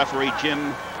listen to the referee,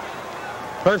 Jim.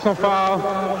 Personal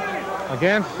foul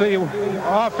against the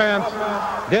offense.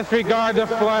 Disregard the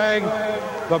flag.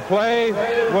 The play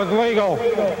was legal.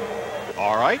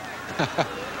 All right.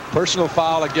 Personal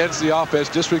foul against the offense.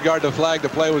 Disregard the flag. The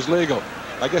play was legal.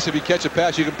 I guess if you catch a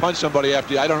pass, you can punch somebody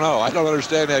after you. I don't know. I don't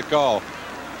understand that call.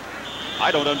 I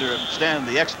don't understand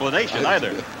the explanation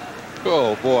either.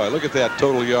 Oh, boy. Look at that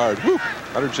total yard. Woo.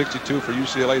 162 for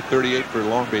UCLA, 38 for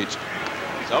Long Beach.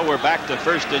 So we're back to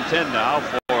 1st and 10 now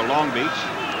for Long Beach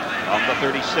on the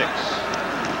 36.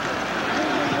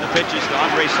 The pitch is to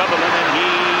Andre Sutherland, and he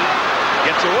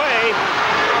gets away.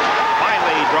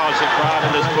 Finally, he draws the crowd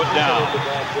and is put down.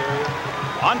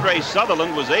 Andre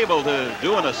Sutherland was able to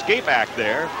do an escape act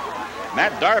there.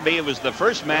 Matt Darby was the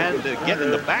first man to get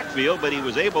in the backfield, but he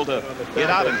was able to get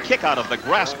out and kick out of the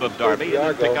grasp of Darby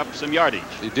and pick up some yardage.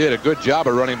 He did a good job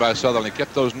of running by Sutherland. He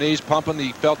kept those knees pumping.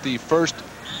 He felt the first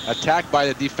attack by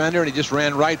the defender, and he just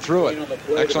ran right through it.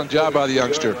 Excellent job by the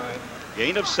youngster.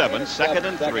 Gain of 7, 2nd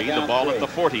and 3, the ball at the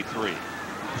 43.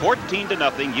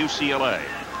 14-0 UCLA.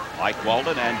 Mike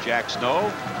Walden and Jack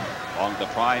Snow on the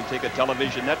Prime Ticket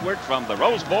Television Network from the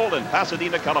Rose Bowl in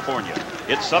Pasadena, California.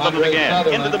 It's Sutherland again,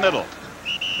 into the middle,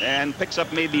 and picks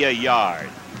up maybe a yard.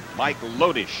 Mike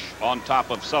Lodish on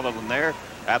top of Sutherland there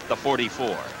at the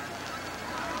 44.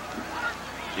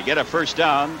 To get a first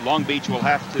down, Long Beach will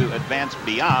have to advance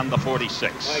beyond the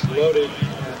 46. Mike Lodish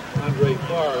and Andre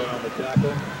Farr on the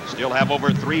tackle. Still have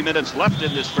over 3 minutes left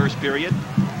in this first period.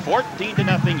 14-0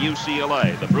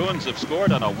 UCLA. The Bruins have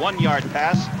scored on a 1-yard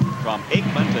pass from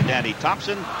Aikman to Danny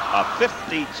Thompson. A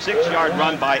 56-yard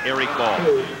run by Eric Ball.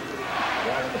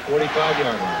 Right on the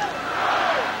 45-yard line.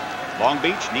 Long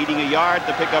Beach needing a yard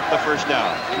to pick up the first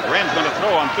down. Duran's going to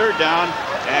throw on 3rd down,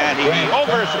 and he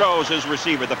overthrows his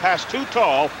receiver. The pass too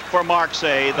tall for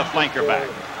Marksay, the flanker back.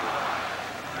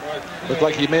 Looked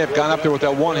like he may have gone up there with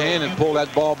that one hand and pulled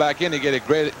that ball back in to get a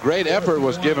great effort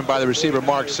was given by the receiver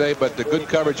Marksay, but the good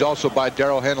coverage also by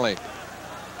Darrell Henley.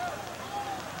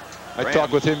 I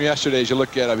talked with him yesterday. As you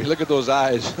look at him, you look at those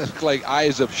eyes, look like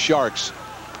eyes of sharks.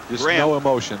 Just no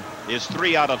emotion. Is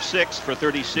 3 out of 6 for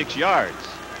 36 yards,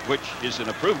 which is an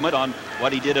improvement on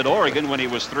what he did at Oregon when he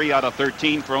was 3 out of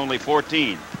 13 for only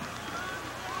 14.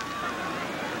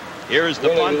 Here is the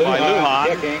punt by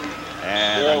Lujan,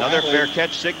 and another fair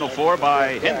catch signaled for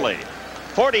by Hindley.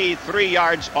 43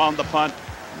 yards on the punt,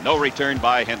 no return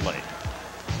by Hindley.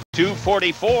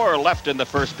 2:44 left in the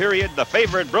first period. The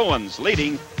favorite Bruins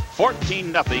leading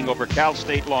 14-0 over Cal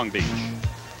State Long Beach.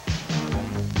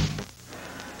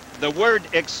 The word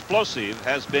explosive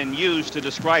has been used to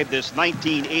describe this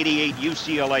 1988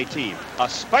 UCLA team,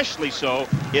 especially so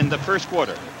in the first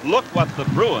quarter. Look what the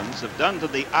Bruins have done to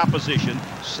the opposition,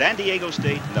 San Diego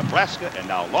State, Nebraska, and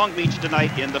now Long Beach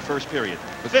tonight in the first period.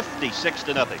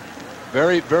 56-0.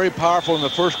 Very, very powerful in the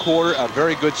first quarter, a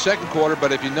very good second quarter,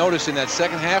 but if you notice in that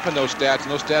second half in those stats,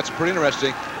 and those stats are pretty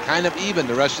interesting, kind of even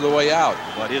the rest of the way out.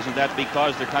 But isn't that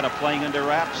because they're kind of playing under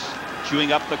wraps,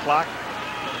 chewing up the clock?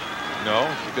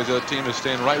 No, because the other team is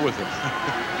staying right with them.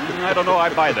 I don't know. I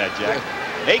buy that, Jack.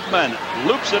 Aikman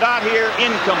loops it out here,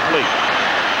 incomplete.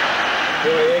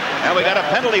 And we got a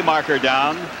penalty marker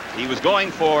down. He was going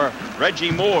for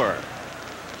Reggie Moore.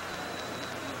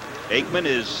 Aikman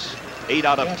is 8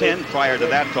 out of 10 prior to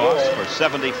that toss for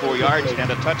 74 yards and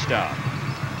a touchdown.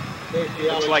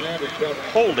 Looks like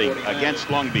holding against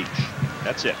Long Beach.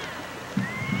 That's it.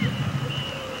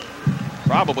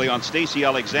 Probably on Stacey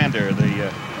Alexander,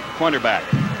 the cornerback.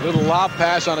 Little lob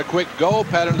pass on a quick go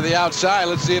pattern to the outside.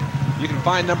 Let's see if you can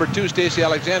find number 2, Stacey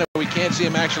Alexander. We can't see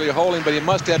him actually holding, but he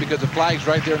must have because the flag's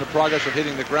right there in the progress of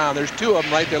hitting the ground. There's 2 of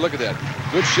them right there. Look at that.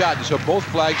 Good shot. So both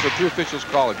flags, so 2 officials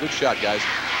call it. Good shot, guys.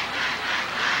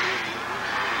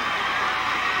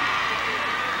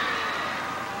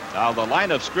 Now the line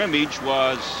of scrimmage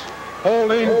was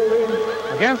Holding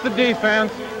against the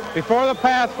defense before the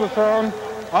pass was thrown.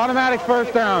 Automatic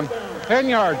first down. 10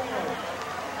 yards.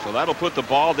 So that'll put the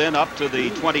ball then up to the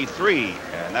 23,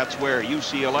 and that's where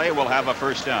UCLA will have a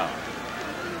first down.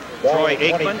 Troy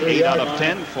Aikman, 8 out of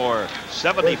 10 for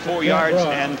 74 yards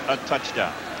and a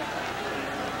touchdown.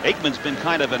 Aikman's been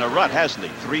kind of in a rut, hasn't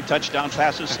he? 3 touchdown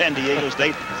passes, San Diego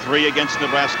State, 3 against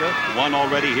Nebraska, 1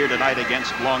 already here tonight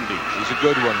against Long Beach. He's a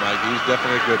good one, Mike. He's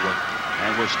definitely a good one.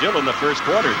 And we're still in the first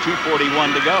quarter,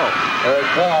 2:41 to go.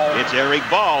 It's Eric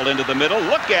Ball into the middle.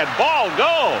 Look at Ball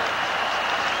go!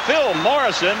 Phil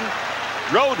Morrison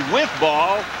rode with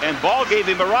Ball, and Ball gave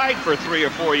him a ride for 3 or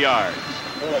 4 yards.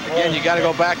 Again, you got to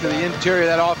go back to the interior of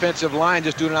that offensive line,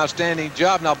 just doing an outstanding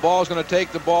job. Now Ball's going to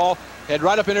take the ball, head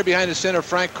right up in there behind the center,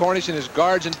 Frank Cornish and his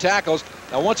guards and tackles.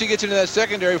 Now, once he gets into that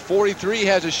secondary, 43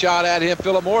 has a shot at him.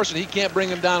 Philip Morrison, he can't bring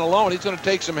him down alone. He's going to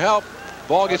take some help.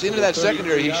 Ball gets into that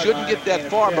secondary. He shouldn't get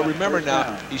that far, but remember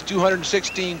now, he's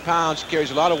 216 pounds,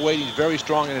 carries a lot of weight. He's very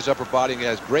strong in his upper body and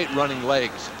has great running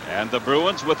legs. And the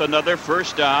Bruins with another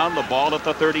first down. The ball at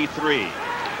the 33.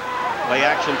 Play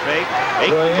action fake.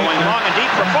 Aikman going long and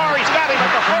deep for Farr. He's got him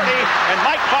at the 40, and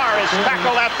Mike Farr is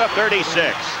tackled at the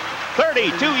 36.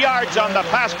 32 yards on the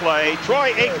pass play.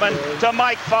 Troy Aikman to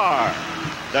Mike Farr.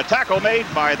 The tackle made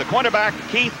by the cornerback,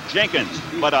 Keith Jenkins,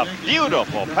 but a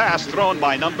beautiful pass thrown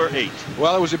by number 8.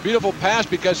 Well, it was a beautiful pass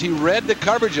because he read the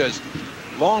coverages.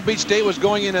 Long Beach State was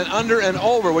going in and under and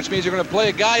over, which means they're going to play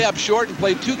a guy up short and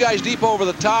play 2 guys deep over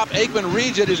the top. Aikman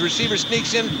reads it. His receiver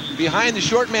sneaks in behind the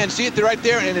short man. See it right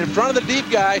there, and in front of the deep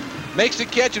guy, makes the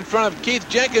catch in front of Keith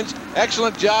Jenkins.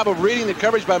 Excellent job of reading the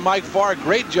coverage by Mike Farr.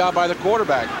 Great job by the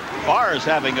quarterback. Farr is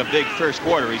having a big first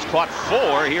quarter. He's caught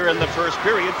 4 here in the first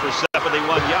period for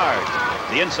 71 yards.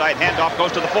 The inside handoff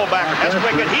goes to the fullback,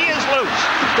 Estwick, and he is loose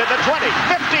to the 20,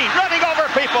 15, running over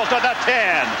people to the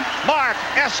 10. Mark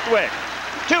Estwick,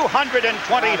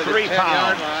 223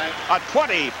 pounds. A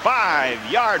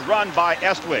 25-yard run by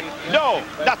Estwick. No,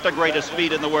 not the greatest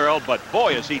speed in the world, but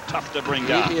boy, is he tough to bring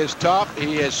down. He is tough.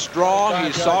 He is strong.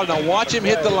 He's solid. Now watch him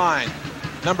hit the line.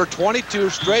 Number 22,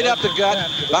 straight up the gut,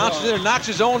 bounces in and knocks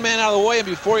his own man out of the way, and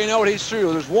before you know it, he's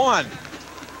through. There's 1.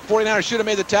 49ers should have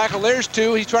made the tackle. There's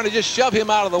 2. He's trying to just shove him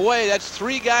out of the way. That's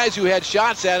 3 guys who had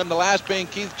shots at him, the last being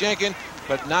Keith Jenkins,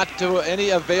 but not to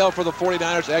any avail for the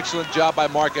 49ers. Excellent job by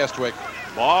Mark Estwick.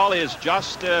 Ball is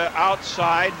just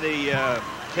outside the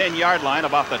 10-yard line,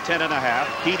 about the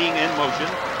 10.5. Keating in motion.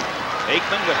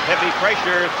 Aikman with heavy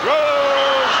pressure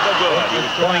throws the good. He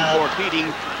was going for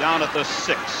Keating down at the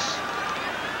 6.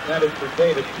 That is for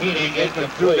David Keating. Aikman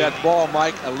threw that ball,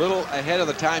 Mike, a little ahead of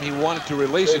the time he wanted to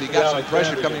release it. He got some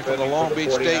pressure coming from the Long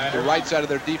Beach State, the right side of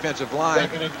their defensive line,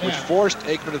 which forced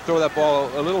Aikman to throw that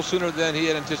ball a little sooner than he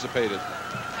had anticipated.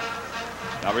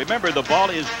 Now remember, the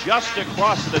ball is just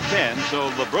across the 10,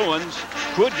 so the Bruins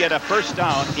could get a first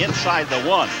down inside the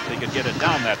 1. They could get it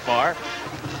down that far.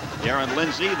 Darren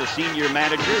Lindsay, the senior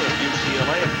manager of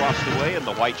UCLA, across the way in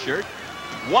the white shirt.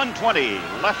 1:20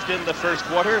 left in the first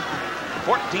quarter.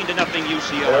 14-0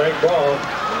 UCLA.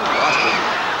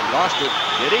 Lost it.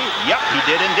 Did he? Yep, he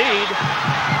did indeed.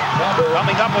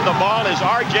 Coming up with the ball is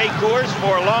R.J. Coors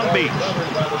for Long Beach.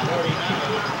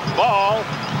 Ball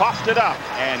coughed it up,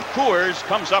 and Coors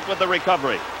comes up with the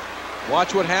recovery.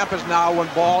 Watch what happens now when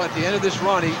Ball, at the end of this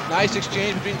run, nice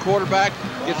exchange between quarterback,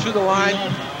 gets through the line,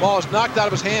 ball is knocked out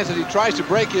of his hands as he tries to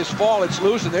break his fall. It's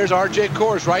loose, and there's R.J.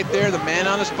 Coors right there, the man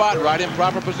on the spot, right in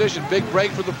proper position. Big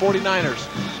break for the 49ers.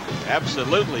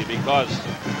 Absolutely, because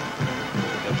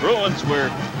the Bruins were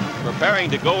preparing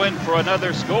to go in for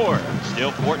another score.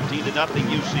 Still 14-0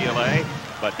 UCLA,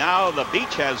 but now the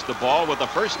Beach has the ball with the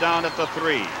first down at the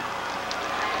 3.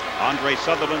 Andre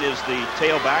Sutherland is the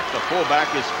tailback. The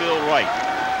fullback is Phil Wright.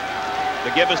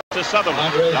 The give is to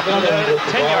Sutherland. Up to the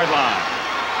 10-yard line.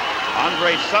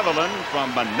 Andre Sutherland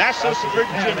from Manassas,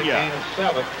 Virginia.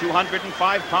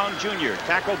 205-pound junior,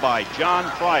 tackled by John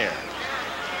Pryor.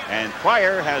 And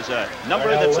Pryor has a number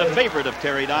that's a favorite of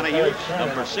Terry Donahue,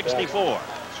 number 64.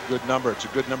 It's a good number. It's a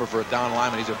good number for a down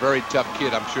lineman. He's a very tough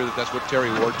kid. I'm sure that's what Terry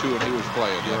wore too when he was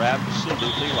playing. You're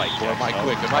absolutely right. Or am I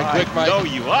quick? Am I quick, Mike? No,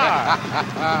 you are.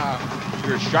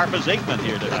 You're as sharp as Aikman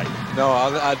here tonight. No,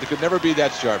 I could never be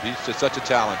that sharp. He's just such a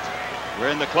talent. We're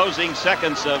in the closing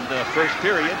seconds of the first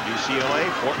period. UCLA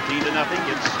 14-0.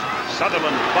 It's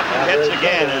Sutherland butting heads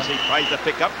again as he tries to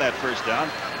pick up that first down.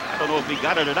 I don't know if he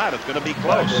got it or not. It's going to be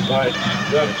close.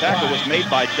 The tackle was made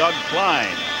by Doug Klein.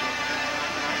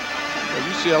 Well,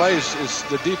 UCLA is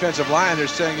the defensive line. They're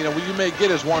saying, you know, well, you may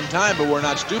get us one time, but we're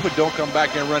not stupid. Don't come back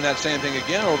here and run that same thing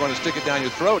again, or we're going to stick it down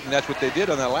your throat. And that's what they did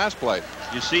on that last play.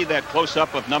 You see that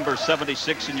close-up of number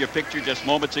 76 in your picture just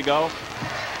moments ago?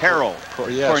 Harrell.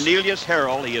 Yes. Cornelius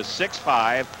Harrell. He is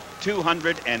 6'5",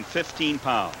 215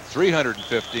 pounds.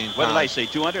 315 pounds. What did I say,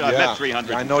 200? I meant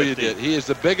 300. I know you did. He is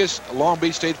the biggest Long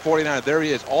Beach State 49er. There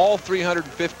he is, all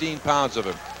 315 pounds of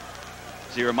him.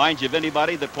 Does he remind you of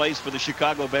anybody that plays for the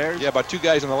Chicago Bears? Yeah, about 2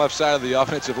 guys on the left side of the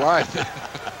offensive line.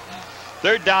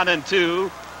 3rd down and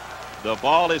 2. The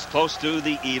ball is close to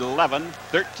the 11.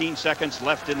 13 seconds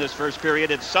left in this first period.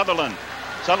 It's Sutherland.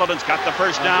 Sutherland's got the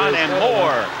first down and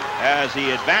more as he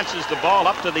advances the ball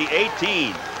up to the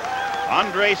 18.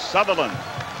 Andre Sutherland.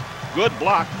 Good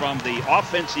block from the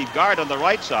offensive guard on the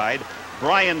right side,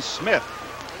 Brian Smith,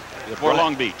 for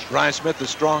Long Beach. Brian Smith, the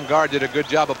strong guard, did a good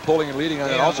job of pulling and leading on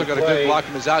it. Also got a good block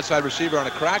from his outside receiver on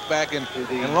a crackback.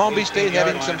 And Long Beach State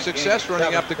having some success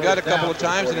running up the gut a couple of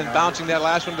times and then bouncing that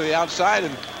last one to the outside.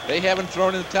 And they haven't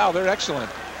thrown in the towel. They're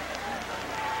excellent.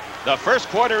 The first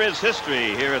quarter is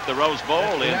history here at the Rose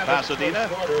Bowl in Pasadena.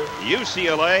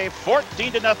 UCLA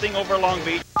 14-0 over Long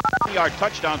Beach. 50-yard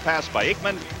touchdown pass by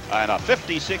Aikman and a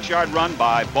 56-yard run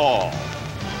by Ball.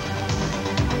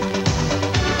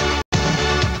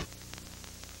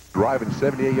 Driving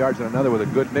 78 yards and another with a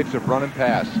good mix of run and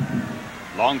pass.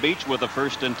 Long Beach with a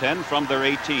 1st and 10 from their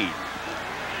 18.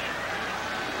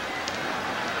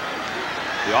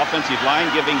 The offensive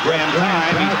line giving Graham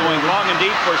time. He's going long and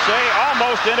deep for Say.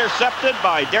 Almost intercepted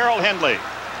by Darrell Henley.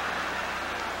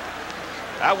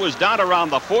 That was down around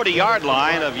the 40-yard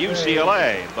line of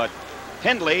UCLA, but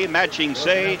Henley matching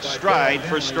Say stride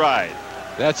for stride.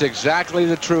 That's exactly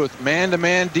the truth.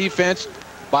 Man-to-man defense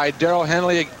by Darrell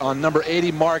Henley on number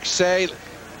 80, Mark Say.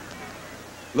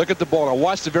 Look at the ball. Now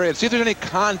watch the very end. See if there's any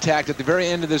contact at the very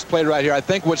end of this play right here. I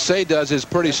think what Say does is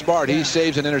pretty smart. He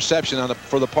saves an interception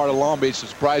for the part of Long Beach.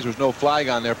 Surprised there was no flag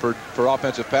on there for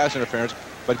offensive pass interference.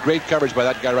 But great coverage by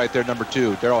that guy right there, number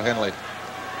 2, Darrell Henley.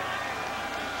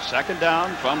 2nd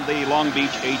down from the Long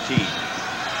Beach 18.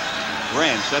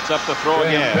 Grant sets up the throw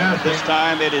again. But this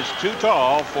time it is too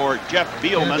tall for Jeff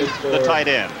Beelman, the tight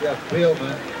end. Jeff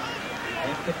Beelman.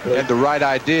 Had the right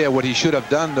idea. What he should have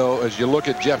done, though, as you look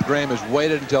at Jeff Graham, is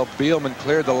waited until Beelman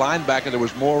cleared the linebacker. There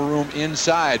was more room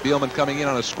inside. Beelman coming in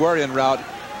on a square-in route.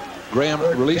 Graham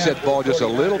released that ball just a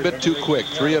little bit too quick.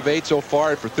 3 of 8 so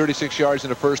far for 36 yards in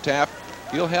the first half.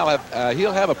 He'll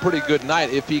have a pretty good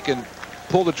night if he can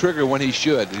pull the trigger when he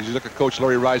should. You look at Coach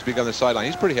Larry Risebig on the sideline.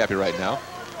 He's pretty happy right now.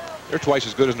 They're twice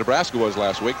as good as Nebraska was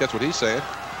last week. That's what he's saying.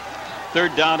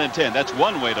 3rd down and 10. That's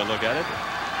one way to look at it.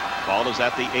 Ball is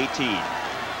at the 18.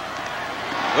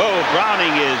 Oh,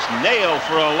 Browning is nailed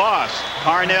for a loss.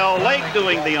 Carnell Lake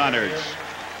doing the honors.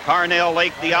 Carnell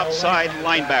Lake, the outside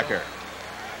linebacker.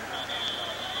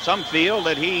 Some feel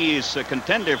that he's a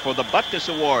contender for the Butkus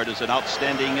Award as an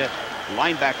outstanding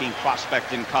linebacking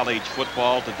prospect in college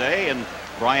football today. And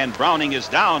Brian Browning is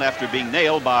down after being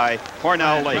nailed by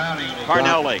Carnell Lake.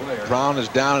 Brown is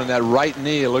down in that right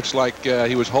knee. It looks like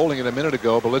he was holding it a minute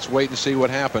ago, but let's wait and see what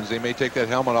happens. They may take that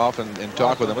helmet off and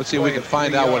talk with him. Let's see if we can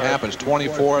find out what happens.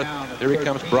 24th. There he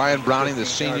comes, Brian Browning, the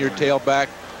senior tailback.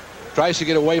 Tries to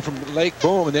get away from Lake.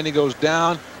 Boom, and then he goes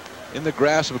down in the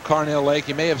grasp of Carnell Lake.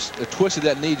 He may have twisted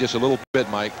that knee just a little bit,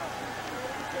 Mike.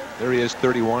 There he is,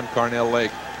 31, Carnell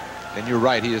Lake. And you're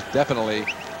right, he is definitely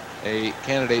a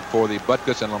candidate for the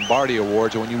Butkus and Lombardi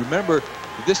Awards. And when you remember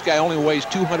that this guy only weighs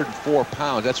 204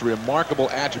 pounds, that's a remarkable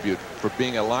attribute for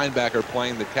being a linebacker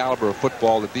playing the caliber of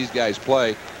football that these guys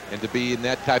play, and to be in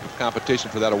that type of competition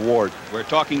for that award. We're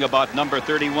talking about number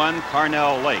 31,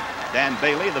 Carnell Lake. Dan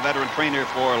Bailey, the veteran trainer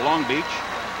for Long Beach.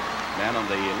 Man on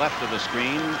the left of the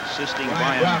screen, assisting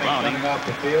Brian Browning off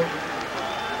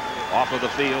of the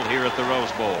field here at the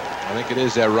Rose Bowl. I think it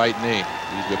is that right knee.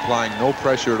 He's applying no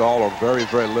pressure at all, or very,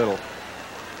 very little.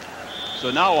 So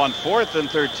now on 4th and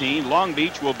 13, Long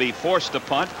Beach will be forced to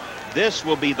punt. This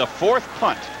will be the 4th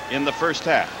punt in the first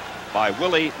half by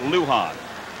Willie Lujan.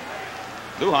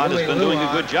 Lujan has been doing a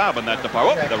good job in that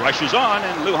department. Oh, the rush is on,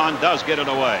 and Lujan does get it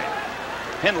away.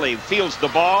 Henley fields the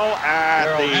ball at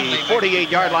the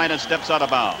 48-yard line and steps out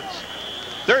of bounds.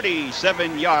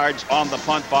 37 yards on the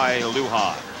punt by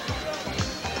Lujan.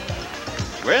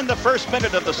 We're in the first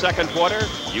minute of the second quarter.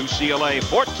 UCLA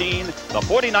 14, the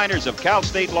 49ers of Cal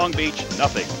State Long Beach,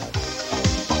 nothing.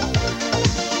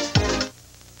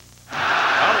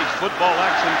 College football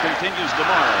action continues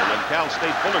tomorrow when Cal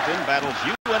State Fullerton battles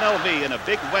UNLV in a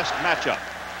Big West matchup.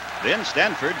 Then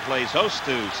Stanford plays host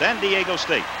to San Diego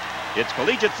State. It's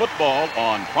collegiate football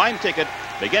on Prime Ticket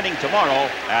beginning tomorrow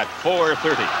at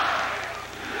 4:30.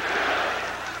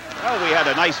 Well, we had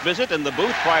a nice visit in the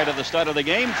booth prior to the start of the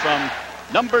game from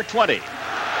number 20,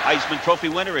 Heisman Trophy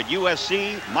winner at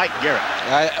USC, Mike Garrett.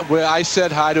 I said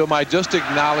hi to him. I just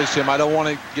acknowledged him. I don't want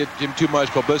to get him too much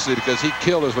publicity because he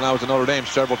killed us when I was at Notre Dame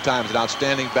several times. An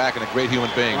outstanding back and a great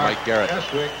human being, Mike Garrett.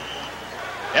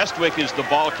 Estwick is the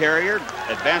ball carrier,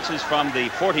 advances from the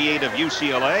 48 of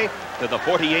UCLA to the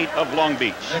 48 of Long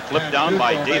Beach. Flipped down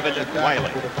by David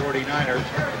Wiley.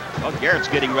 Well, Garrett's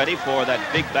getting ready for that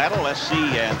big battle, SC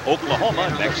and Oklahoma,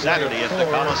 next Saturday at the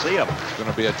Coliseum. It's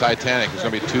going to be a Titanic. It's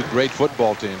going to be two great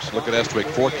football teams. Look at Estwick,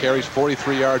 4 carries,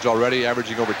 43 yards already,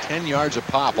 averaging over 10 yards a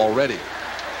pop already.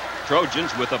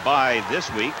 Trojans with a bye this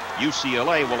week.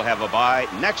 UCLA will have a bye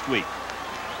next week.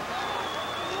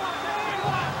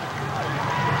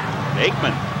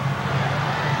 Aikman.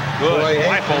 Good.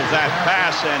 Rifles that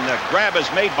pass, and the grab is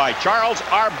made by Charles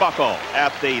Arbuckle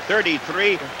at the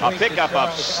 33. A pickup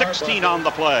of 16 on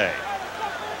the play.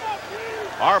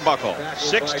 Arbuckle,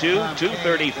 6'2",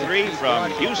 233 from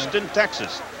Houston,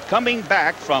 Texas. coming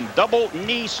back from double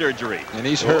knee surgery. And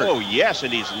he's hurt. Oh, yes,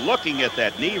 and he's looking at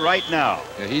that knee right now.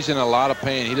 Yeah, he's in a lot of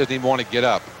pain. He doesn't even want to get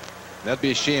up. That'd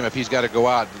be a shame if he's got to go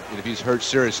out, if he's hurt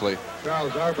seriously.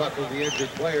 Charles Arbuckle, the injured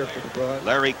player for the Bruins.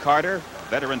 Larry Carter,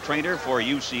 veteran trainer for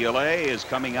UCLA, is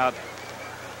coming out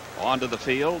onto the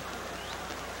field.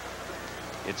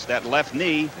 It's that left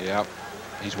knee. Yeah.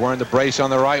 He's wearing the brace on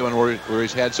the right one where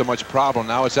he's had so much problem.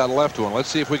 Now it's that left one. Let's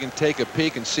see if we can take a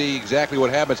peek and see exactly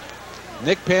what happens.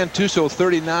 Nick Pantuso,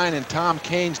 39, and Tom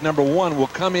Kane's number 1 will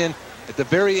come in at the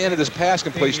very end of this pass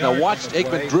completion. Now watch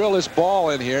Aikman drill this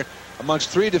ball in here amongst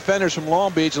 3 defenders from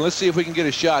Long Beach, and let's see if we can get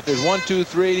a shot. There's 1, 2,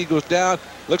 3. He goes down.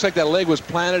 Looks like that leg was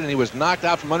planted, and he was knocked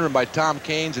out from under him by Tom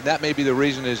Kane's, and that may be the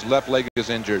reason his left leg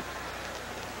is injured.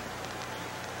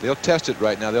 They'll test it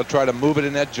right now. They'll try to move it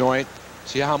in that joint,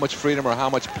 see how much freedom or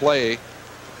how much play.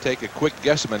 Take a quick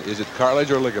guesstimate. Is it cartilage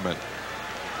or ligament?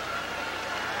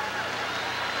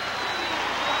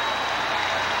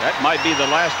 That might be the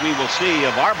last we will see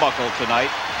of Arbuckle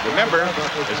tonight. Remember,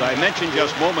 as I mentioned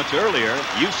just moments earlier,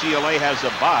 UCLA has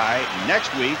a bye next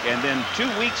week, and then 2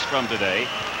 weeks from today,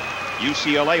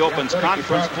 UCLA opens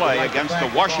conference play against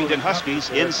the Washington Huskies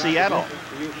in Seattle.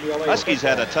 Huskies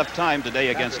had a tough time today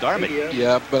against Army.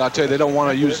 Yeah, but I'll tell you, they don't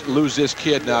want to lose this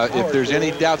kid. Now, if there's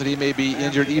any doubt that he may be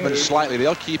injured even slightly,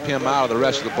 they'll keep him out of the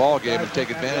rest of the ball game and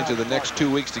take advantage of the next 2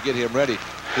 weeks to get him ready.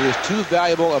 He is too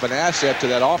valuable of an asset to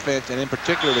that offense, and in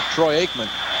particular to Troy Aikman.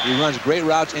 He runs great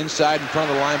routes inside in front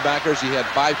of the linebackers. He had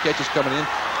 5 catches coming in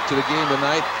to the game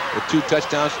tonight with 2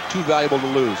 touchdowns. Too valuable to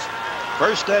lose.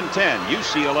 1st and 10,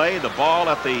 UCLA, the ball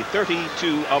at the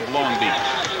 32 of Long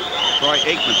Beach. Troy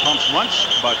Aikman pumps once,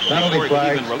 but before he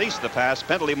can even release the pass,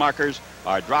 penalty markers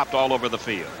are dropped all over the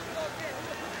field.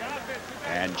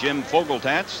 And Jim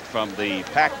Fogeltantz from the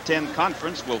Pac-10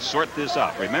 Conference will sort this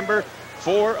up. Remember,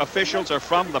 4 officials are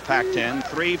from the Pac-10,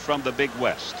 3 from the Big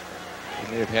West.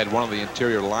 He may have had one of the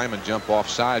interior linemen jump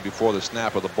offside before the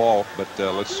snap of the ball, but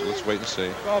let's wait and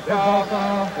see.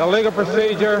 Illegal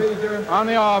procedure on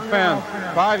the offense.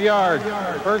 5 yards.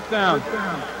 1st down.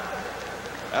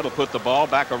 That'll put the ball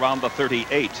back around the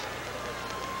 38.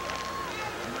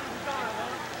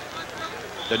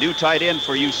 The new tight end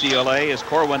for UCLA is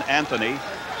Corwin Anthony.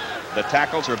 The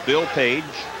tackles are Bill Page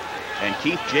and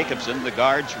Keith Jacobson. The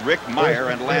guards Rick Meyer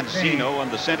and Lance Zeno,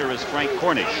 and the center is Frank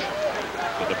Cornish.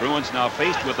 So the Bruins now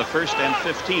faced with the 1st and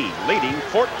 15, leading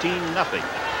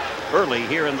 14-0 early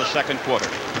here in the 2nd quarter.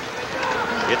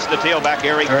 It's the tailback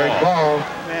Eric Ball,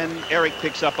 and Eric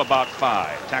picks up about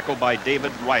 5, tackled by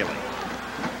David Riley.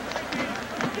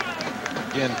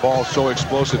 Again, Ball so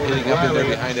explosive, hitting up in there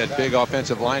behind that big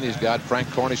offensive line he's got, Frank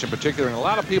Cornish in particular. And a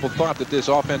lot of people thought that this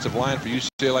offensive line for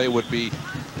UCLA would be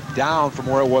down from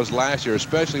where it was last year,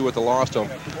 especially with the loss of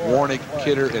Warnick,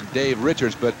 Kidder, and Dave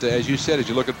Richards. But as you said, as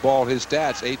you look at Ball, his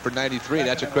stats, 8 for 93.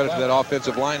 That's a credit to that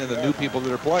offensive line and the new people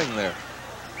that are playing there.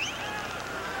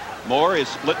 Moore is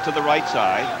split to the right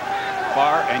side.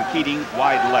 Farr and Keating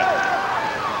wide left.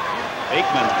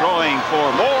 Aikman throwing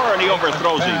for Moore, and he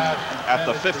overthrows him at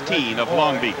the 15 of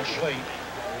Long Beach.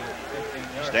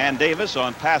 Stan Davis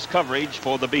on pass coverage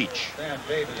for the Beach.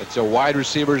 It's a wide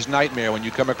receiver's nightmare when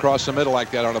you come across the middle like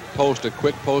that on a post, a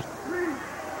quick post.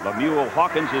 Lemuel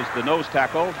Hawkins is the nose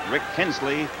tackle. Rick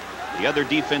Hensley, the other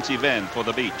defensive end for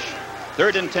the Beach.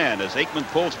 3rd and 10 as Aikman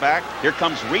pulls back. Here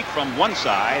comes Reed from one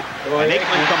side, and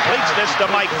Aikman completes this to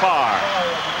Mike Farr.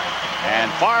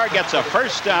 And Farr gets a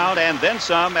 1st down and then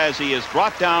some as he is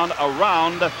brought down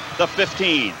around the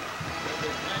 15.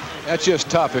 That's just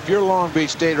tough. If you're Long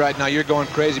Beach State right now, you're going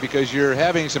crazy because you're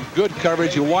having some good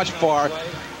coverage. You watch Farr.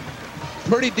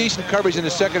 Pretty decent coverage in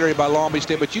the secondary by Long Beach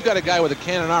State, but you got a guy with a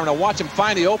cannon arm. Now watch him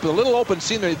find the open, a little open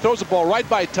seam there. He throws the ball right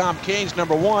by Tom Kane's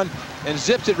number 1 and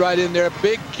zips it right in there.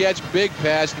 Big catch, big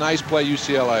pass. Nice play,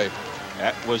 UCLA.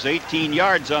 That was 18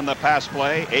 yards on the pass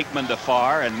play. Aikman to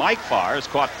Farr, and Mike Farr has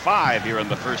caught 5 here in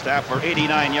the 1st half for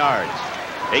 89 yards.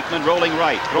 Aikman rolling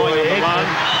right, throwing on the run,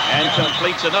 and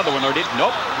completes another one. Or did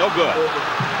nope, no good.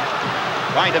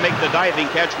 Trying to make the diving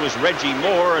catch was Reggie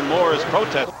Moore, and Moore is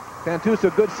protesting.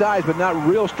 Pantuso, good size, but not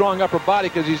real strong upper body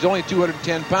because he's only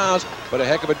 210 pounds, but a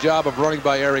heck of a job of running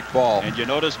by Eric Ball. And you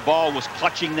notice Ball was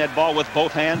clutching that ball with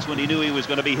both hands when he knew he was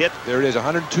going to be hit. There it is,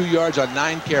 102 yards on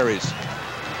 9 carries.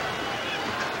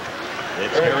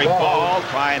 It's Eric Ball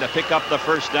trying to pick up the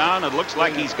 1st down. It looks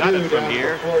like he's got it from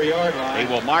here. They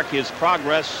will mark his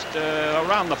progress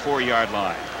around the 4-yard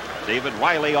line. David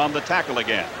Riley on the tackle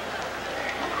again.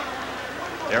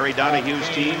 Terry Donahue's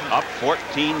team up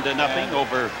 14-0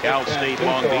 over Cal State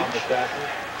Long Beach.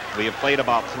 We have played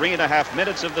about 3.5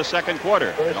 minutes of the 2nd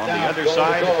quarter. And on the other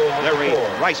side, Larry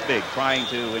Riceberg trying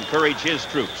to encourage his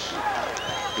troops.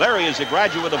 Larry is a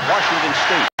graduate of Washington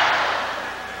State.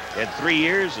 Had 3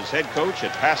 years as head coach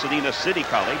at Pasadena City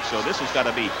College, so this has got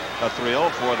to be a thrill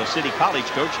for the City College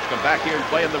coach to come back here and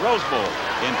play in the Rose Bowl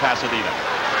in Pasadena.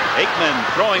 Aikman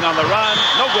throwing on the run,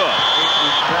 no good.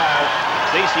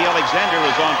 Stacey Alexander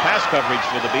was on pass coverage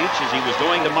for the Beach as he was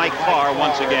going to Mike Farr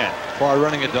once again. Farr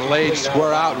running a delayed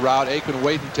square out route. Aikman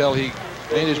waited until he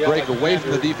made his break away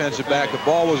from the defensive back. The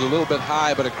ball was a little bit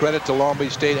high, but a credit to Long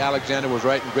Beach State. Alexander was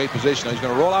right in great position. Now he's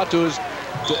going to roll out to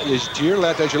your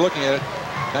left as you're looking at it.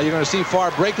 Now you're going to see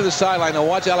Farr break to the sideline. Now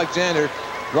watch Alexander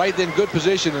right in good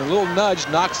position, and a little nudge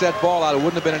knocks that ball out. It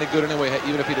wouldn't have been any good anyway,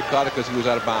 even if he'd have caught it, because he was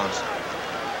out of bounds.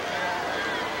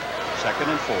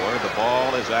 2nd and 4. The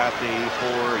ball is at the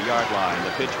 4-yard line.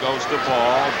 The pitch goes to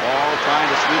Ball. Ball trying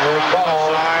to sweep around the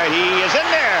left side. He is in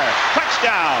there.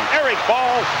 Touchdown. Eric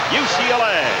Ball,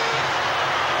 UCLA.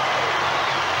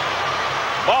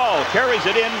 Ball carries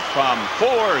it in from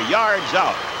 4 yards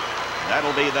out.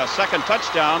 That'll be the 2nd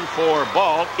touchdown for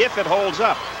Ball if it holds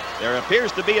up. There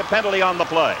appears to be a penalty on the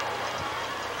play.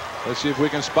 Let's see if we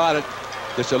can spot it.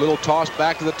 Just a little toss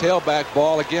back to the tailback.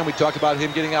 Ball again. We talked about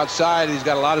him getting outside. He's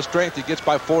got a lot of strength. He gets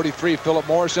by 43. Philip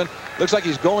Morrison looks like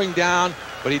he's going down,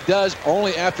 but he does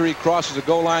only after he crosses the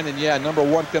goal line. And yeah, number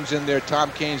 1 comes in there.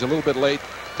 Tom Kane's a little bit late,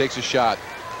 takes a shot.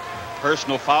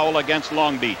 Personal foul against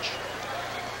Long Beach.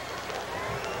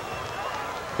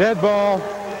 Dead ball.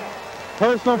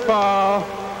 Personal foul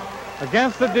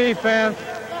against the defense.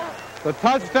 The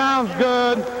touchdown's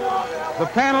good. The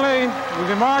penalty will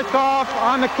be marked off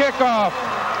on the kickoff.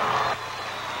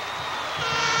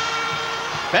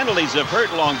 Penalties have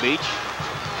hurt Long Beach.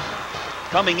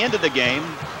 Coming into the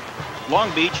game,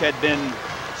 Long Beach had been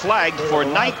flagged for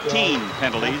 19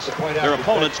 penalties. Their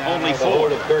opponents only 4.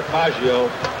 Maggio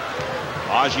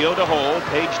to hold,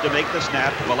 Page to make the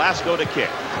snap, Velasco to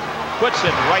kick. Puts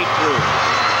it right through.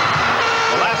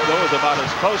 Velasco is about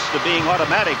as close to being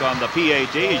automatic on the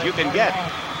PAT as you can get.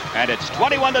 And it's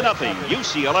 21-0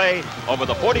 UCLA over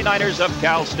the 49ers of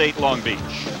Cal State Long Beach.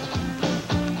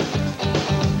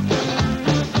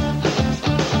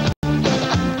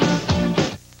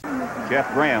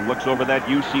 Jeff Graham looks over that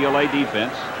UCLA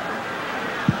defense.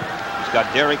 He's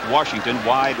got Derek Washington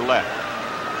wide left.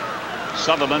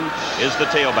 Sutherland is the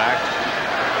tailback.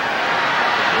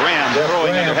 Graham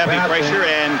throwing under heavy pressure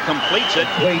and completes it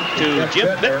to Jim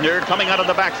Bittner coming out of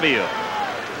the backfield.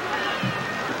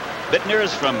 Bittner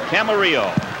is from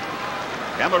Camarillo,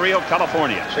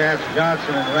 California. Chance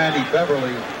Johnson and Randy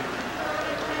Beverly.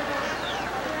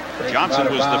 Johnson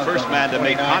was the first man to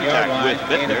make contact with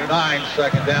Bittner.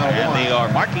 2nd down. And they are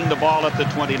marking the ball at the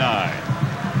 29.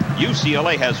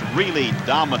 UCLA has really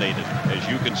dominated, as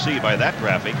you can see by that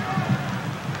graphic.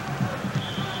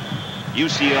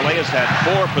 UCLA has had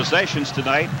 4 possessions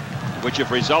tonight, which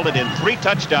have resulted in 3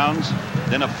 touchdowns,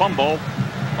 then a fumble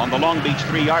on the Long Beach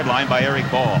 3-yard line by Eric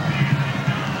Ball.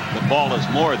 The ball is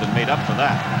more than made up for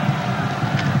that.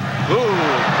 Ooh,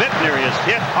 Bittner is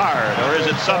hit hard, or is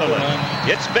it Sutherland?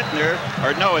 It's Bittner,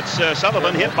 or no, it's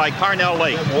Sutherland hit by Carnell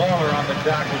Lake. Waller on the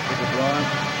tackle for the run.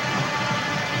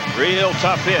 Real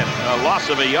tough hit, a loss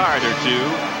of a yard or 2.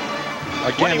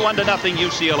 21-0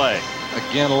 UCLA.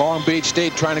 Again, Long Beach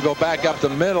State trying to go back up the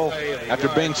middle after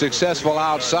being successful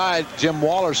outside. Jim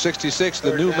Waller, 66,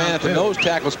 the new man at the nose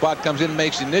tackle spot, comes in,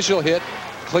 makes the initial hit.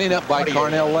 Clean up by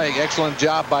Carnell Lake. Excellent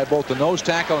job by both the nose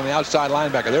tackle and the outside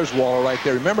linebacker. There's Waller right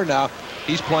there. Remember now,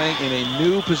 he's playing in a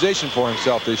new position for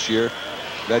himself this year.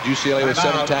 That UCLA with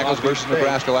 7 tackles versus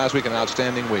Nebraska last week, an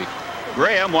outstanding week.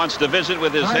 Graham wants to visit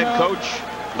with his head coach,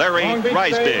 Larry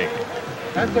Reisbig.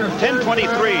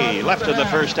 10:23 left in the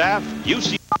first half.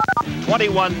 UCLA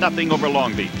 21-0 over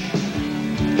Long Beach.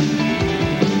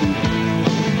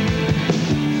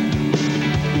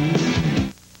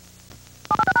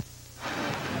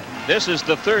 This is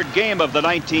the 3rd game of the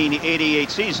 1988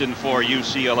 season for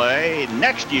UCLA.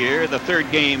 Next year, the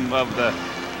 3rd game of the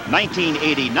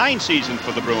 1989 season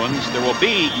for the Bruins. There will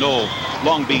be no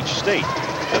Long Beach State.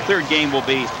 The 3rd game will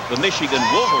be the Michigan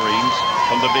Wolverines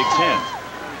from the Big Ten.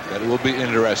 That will be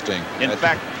interesting. In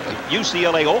fact,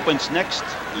 UCLA opens next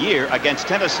year against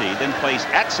Tennessee, then plays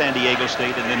at San Diego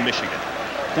State and then Michigan.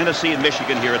 Tennessee and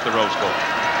Michigan here at the Rose Bowl.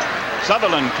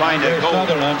 Sutherland trying to go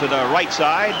to the right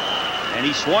side, and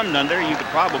he swarmed under. You could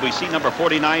probably see number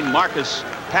 49, Marcus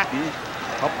Patton,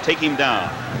 help take him down.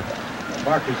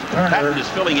 Patton is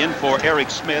filling in for Eric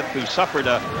Smith, who suffered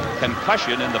a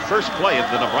concussion in the first play of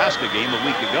the Nebraska game a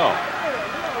week ago.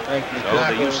 So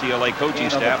the UCLA coaching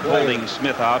staff holding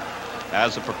Smith out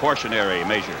as a precautionary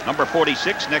measure. Number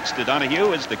 46 next to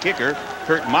Donahue is the kicker,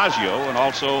 Kurt Maggio, and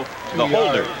also the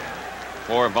holder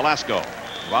for Velasco.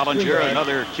 Rollinger,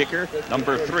 another kicker,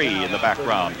 number 3 in the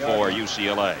background for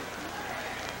UCLA.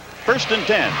 1st and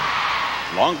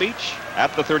 10. Long Beach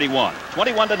at the 31.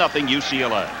 21-0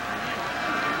 UCLA.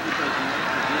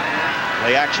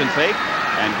 Play action fake.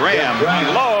 And Graham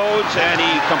loads, and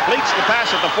he completes the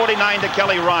pass at the 49 to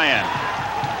Kelly Ryan.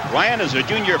 Ryan is a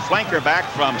junior flanker back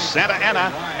from Santa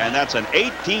Ana, and that's an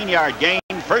 18-yard gain.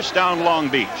 1st down, Long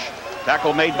Beach.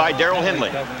 Tackle made by Darrell Henley.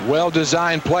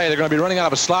 Well-designed play. They're going to be running out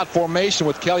of a slot formation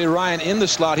with Kelly Ryan in the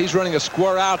slot. He's running a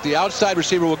square out. The outside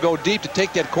receiver will go deep to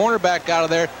take that cornerback out of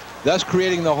there, thus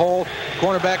creating the hole.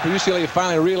 Cornerback for UCLA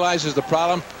finally realizes the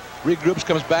problem, regroups,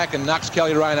 comes back, and knocks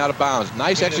Kelly Ryan out of bounds.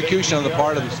 Nice execution on the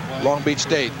part of Long Beach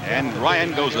State. And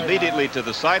Ryan goes immediately to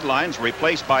the sidelines,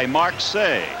 replaced by Mark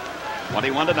Say.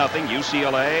 21-0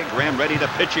 UCLA. Graham ready to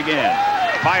pitch again.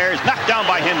 Fires, knocked down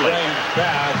by Henley.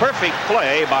 Perfect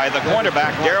play by the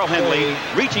cornerback, Darrell Henley,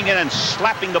 reaching in and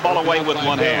slapping the ball away with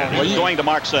one hand. He's going to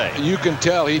Mark Say. You can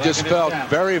tell he just felt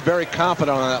very, very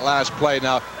confident on that last play.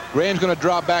 Now, Graham's going to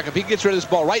drop back. If he gets rid of this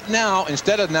ball right now,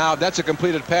 instead of now, that's a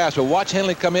completed pass. But watch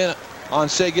Henley come in on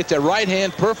Say, get that right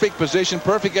hand, perfect position,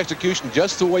 perfect execution,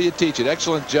 just the way you teach it.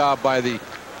 Excellent job by the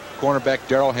cornerback,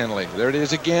 Darrell Henley. There it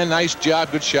is again. Nice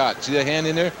job, good shot. See the hand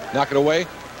in there? Knock it away.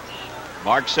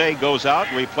 Mark Say goes out,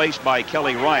 replaced by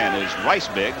Kelly Ryan, as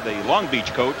Rice-Big, the Long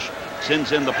Beach coach,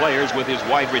 sends in the players with his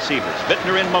wide receivers.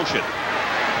 Bittner in motion.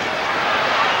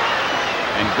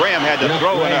 And Graham had to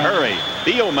throw in a hurry.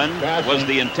 Beelman was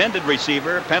the intended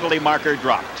receiver. Penalty marker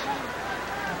dropped.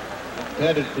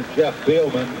 Intended to Jeff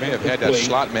Beelman. May have had that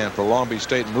slot man for Long Beach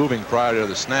State moving prior to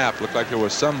the snap. Looked like there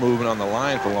was some movement on the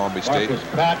line for Long Beach State. Marcus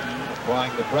Patton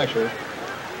applying the pressure.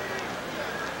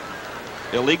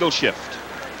 Illegal shift.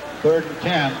 3rd and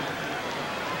 10.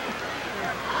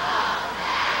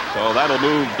 So that'll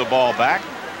move the ball back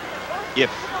if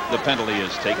the penalty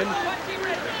is taken.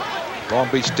 Long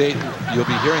Beach State, you'll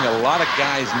be hearing a lot of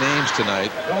guys' names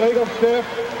tonight. Illegal shift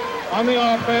on the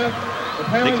offense. The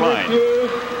penalty Decline.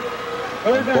 refused.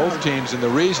 On both teams, and the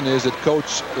reason is that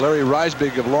Coach Larry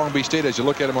Rice-Big of Long Beach State, as you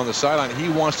look at him on the sideline, he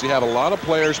wants to have a lot of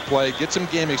players play, get some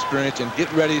game experience, and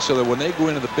get ready so that when they go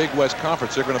into the Big West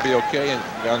Conference, they're going to be okay.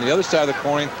 And on the other side of the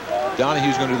coin,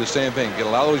 Donahue's going to do the same thing. Get a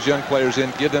lot of those young players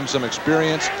in, give them some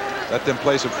experience, let them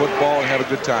play some football, and have a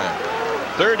good time.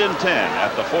 3rd and 10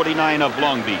 at the 49 of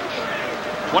Long Beach.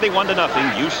 21-0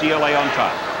 UCLA on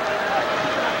top.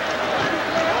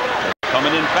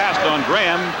 Coming in fast on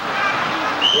Graham.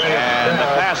 And the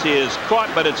pass is caught,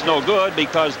 but it's no good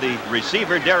because the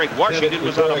receiver, Derek Washington,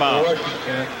 was out of bounds.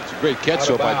 It's a great catch,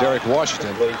 though, by Derek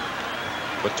Washington.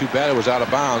 But too bad it was out of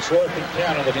bounds.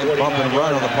 Again, bump and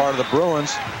run on the part of the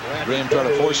Bruins. Graham trying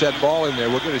to force that ball in there.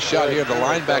 We'll get a shot here of the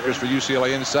linebackers for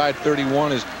UCLA. Inside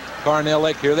 31 is Carnell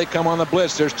Lake. Here they come on the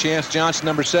blitz. There's Chance Johnson,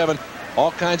 number 7.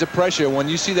 All kinds of pressure. When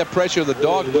you see that pressure of the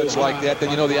dog blitz like that, then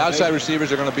you know the outside receivers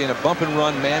are going to be in a bump and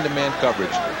run, man-to-man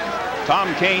coverage.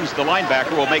 Tom Kanes, the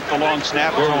linebacker, will make the long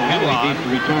snap to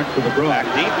Lujan. Back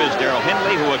deep is Darrell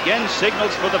Henley, who again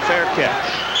signals for the fair catch.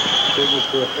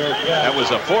 That was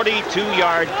a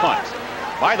 42-yard punt.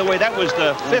 By the way, that was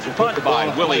the 5th punt by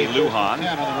Willie Lujan,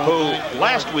 who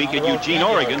last week at Eugene,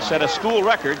 Oregon, set a school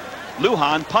record.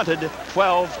 Lujan punted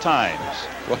 12 times.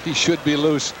 Well, he should be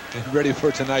loose and ready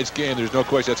for tonight's game. There's no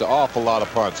question. That's an awful lot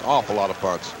of punts. Awful lot of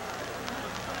punts.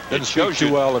 Doesn't speak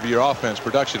too well of your offense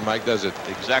production, Mike, does it?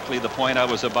 Exactly the point I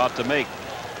was about to make,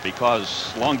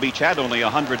 because Long Beach had only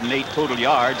 108 total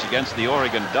yards against the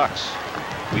Oregon Ducks.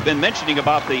 We've been mentioning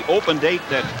about the open date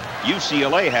that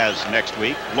UCLA has next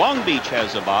week. Long Beach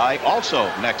has a bye also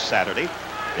next Saturday.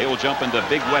 They will jump into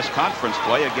Big West Conference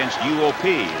play against UOP,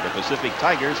 the Pacific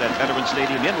Tigers, at Veterans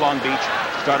Stadium in Long Beach,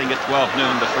 starting at 12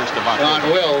 noon the 1st of October.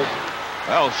 Sean Wills.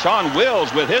 Well, Sean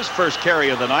Wills with his first carry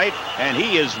of the night, and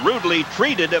he is rudely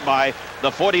treated by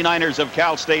the 49ers of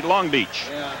Cal State Long Beach.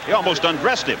 He almost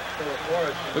undressed him.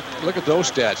 Look at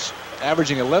those stats.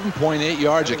 Averaging 11.8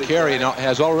 yards a carry and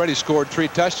has already scored 3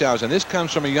 touchdowns. And this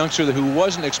comes from a youngster who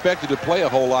wasn't expected to play a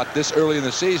whole lot this early in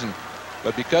the season.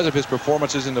 But because of his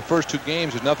performances in the first 2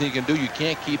 games, there's nothing you can do. You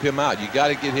can't keep him out. You got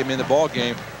to get him in the ball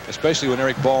game, especially when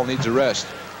Eric Ball needs a rest.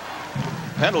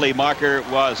 Penalty marker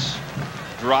was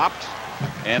dropped.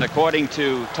 And according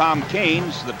to Tom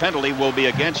Kanes, the penalty will be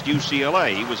against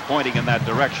UCLA. He was pointing in that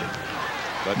direction.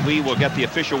 But we will get the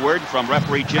official word from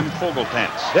referee Jim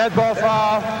Fogelpants. Dead ball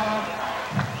foul.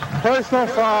 Personal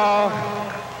foul.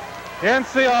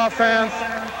 Against the offense.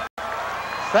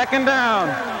 2nd down.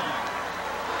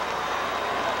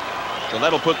 So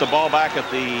that'll put the ball back at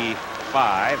the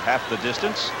 5, half the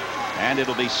distance. And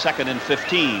it'll be 2nd and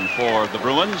 15 for the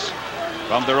Bruins.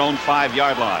 from their own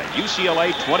 5-yard line.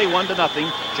 UCLA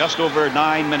 21-0. Just over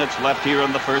 9 minutes left here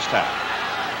in the first half.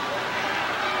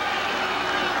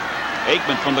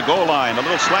 Aikman from the goal line, a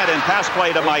little slant and pass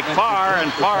play to Mike Farr,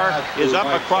 and Farr is up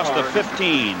across the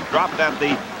 15, dropped at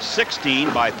the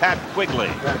 16 by Pat Quigley.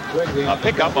 A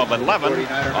pickup of 11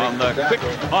 on the quick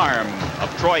arm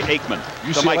of Troy Aikman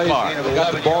to Mike Farr.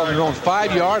 Got the ball on their own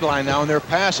 5-yard line now, and they're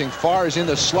passing. Farr is in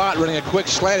the slot running a quick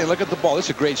slant, and look at the ball. This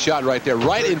is a great shot right there,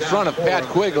 right in front of Pat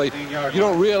Quigley. You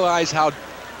don't realize how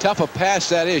tough a pass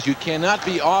that is. You cannot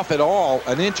be off at all,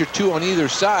 an inch or two on either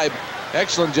side.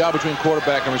 Excellent job between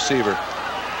quarterback and receiver.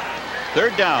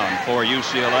 3rd down for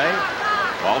UCLA.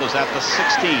 Ball is at the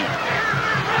 16.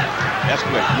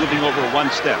 Estwick moving over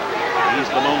 1 step. He's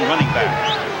the lone running back.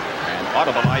 And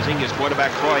audibilizing his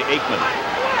quarterback, Troy Aikman.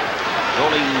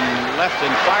 Rolling left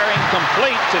and firing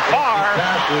complete to Farr.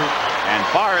 And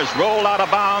Farr is rolled out of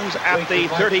bounds at the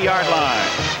 30-yard line.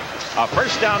 A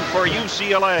first down for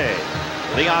UCLA.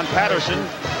 Leon Patterson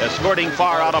escorting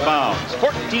Farr out of bounds.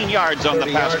 14 yards on the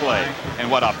pass play. And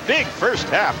what a big first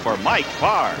half for Mike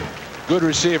Farr. Good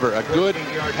receiver, a good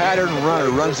pattern runner,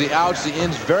 runs the outs, the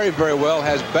ins very, very well,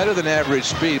 has better than average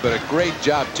speed, but a great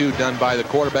job, too, done by the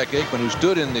quarterback, Aikman, who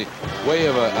stood in the way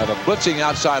of a blitzing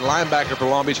outside linebacker for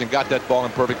Long Beach and got that ball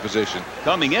in perfect position.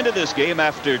 Coming into this game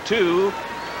after 2,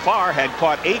 Farr had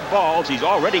caught 8 balls. He's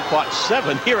already caught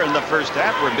 7 here in the first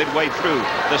half. We're midway through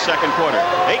the second quarter.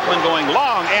 Aikman going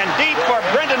long and deep for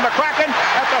Brendan McCracken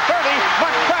at the 30.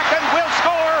 McCracken will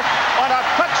score on a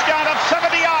touchdown of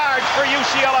 70 yards for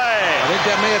UCLA. I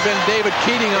think that may have been David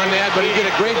Keating on that, but he did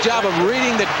a great job of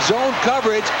reading the zone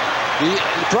coverage. The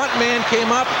front man came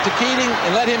up to Keating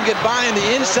and let him get by, and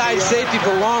the inside safety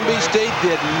for Long Beach State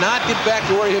did not get back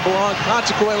to where he belonged.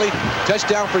 Consequently,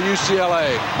 touchdown for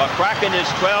UCLA. McCracken is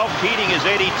 12. Keating is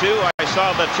 82. I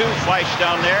saw the 2 flash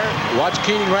down there. Watch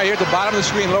Keating right here at the bottom of the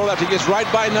screen, lower left. He gets right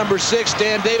by number 6,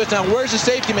 Stan Davis. Now, where's the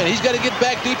safety man? He's got to get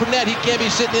back deeper than that. He can't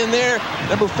be sitting in there.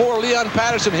 Number 4, Leon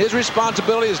Patterson. His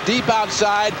responsibility is deep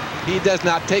outside. He does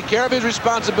not take care of his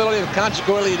responsibility, and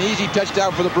consequently, an easy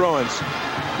touchdown for the Bruins.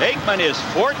 Aikman is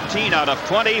 14 out of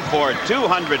 20 for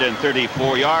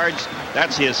 234 yards.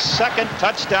 That's his 2nd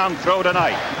touchdown throw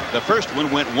tonight. The first one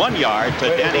went 1 yard to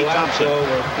Danny Thompson.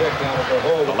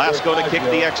 Velasco to kick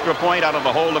the extra point out of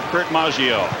the hold of Kurt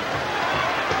Maggio.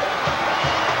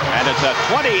 And it's a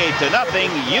 28-0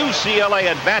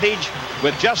 UCLA advantage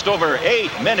with just over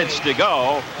 8 minutes to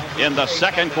go in the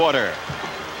second quarter.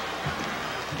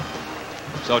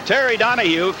 So Terry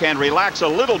Donahue can relax a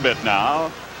little bit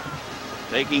now.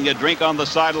 Taking a drink on the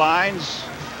sidelines.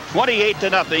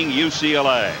 28-0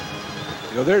 UCLA.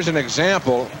 You know, there's an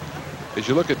example as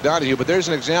you look at Donahue, but there's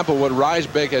an example of what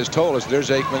Reisbeck has told us. There's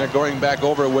Aikman. They're going back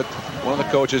over with one of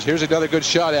the coaches. Here's another good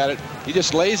shot at it. He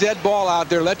just lays that ball out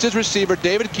there, lets his receiver,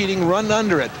 David Keating, run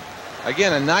under it.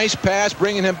 Again, a nice pass,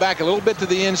 bringing him back a little bit to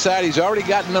the inside. He's already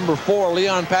got number 4,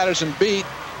 Leon Patterson, beat,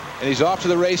 and he's off to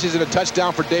the races, and a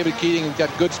touchdown for David Keating. He's got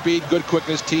good speed, good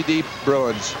quickness, TD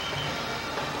Bruins.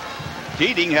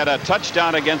 Keating had a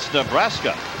touchdown against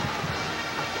Nebraska.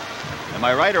 Am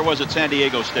I right, or was it San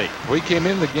Diego State? We came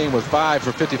in the game with 5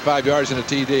 for 55 yards and a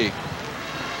TD.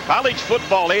 College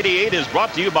Football 88 is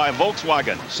brought to you by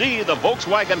Volkswagen. See the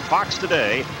Volkswagen Fox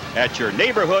today at your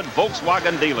neighborhood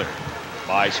Volkswagen dealer.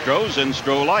 By Stroh's and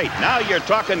Stroh Light. Now you're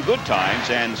talking good times,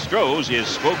 and Stroh's is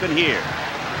spoken here.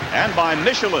 And by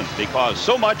Michelin, because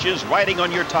so much is riding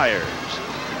on your tires.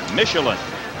 Michelin.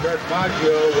 Kurt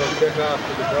Maggio will kick off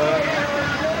to the Bruins.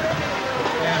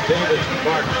 And Davis and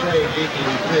Mark Shea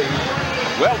equally pleased.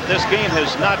 Well, this game has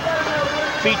not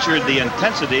featured the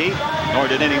intensity, nor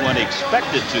did anyone expect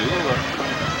it to,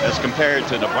 as compared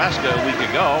to Nebraska a week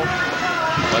ago.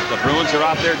 But the Bruins are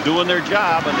out there doing their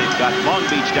job, and they've got Long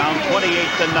Beach down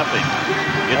 28-0.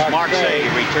 It's Mark Shea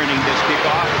returning this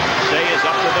kickoff. Shea is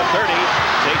up to the 30.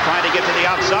 Shea trying to get to the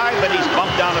outside, but he's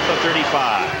bumped down at the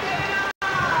 35.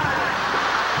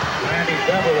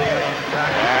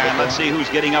 And let's see who's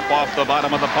getting up off the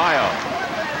bottom of the pile.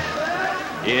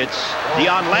 It's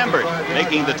Dion Lambert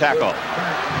making the tackle.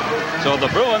 So the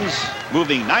Bruins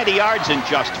moving 90 yards in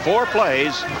just 4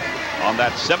 plays on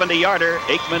that 70-yarder,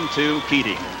 Aikman to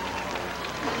Keating.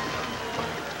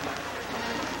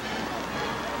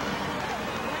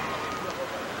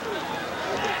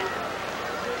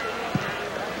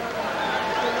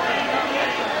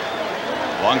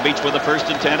 Long Beach with the 1st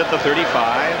and 10 at the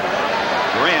 35.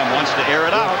 Graham wants to air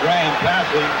it out. Graham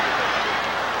passing.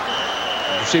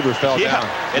 The receiver fell down.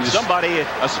 And somebody,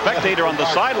 a spectator on the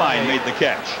sideline, made the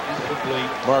catch.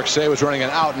 Mark Shea was running an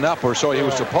out and up, or so he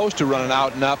was supposed to run an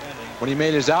out and up. When he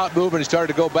made his out move and he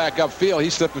started to go back upfield, he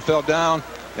slipped and fell down.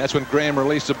 That's when Graham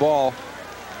released the ball.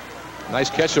 Nice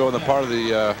catch on the part of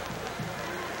the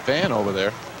fan over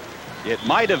there. It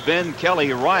might have been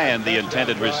Kelly Ryan, the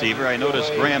intended receiver. I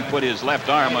noticed Graham put his left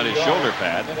arm on his shoulder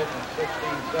pad.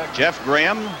 Jeff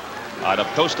Graham out of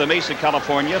Costa Mesa,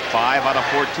 California, 5 out of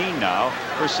 14 now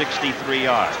for 63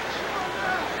 yards.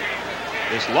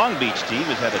 This Long Beach team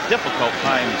has had a difficult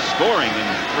time scoring in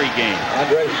 3 games.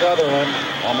 Andre Sutherland.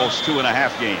 Almost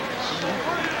 2.5 games.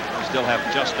 We still have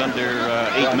just under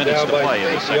 8 minutes to play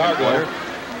in the second quarter.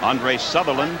 Andre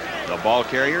Sutherland, the ball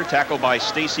carrier, tackled by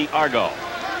Stacy Argo.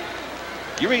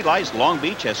 You realize Long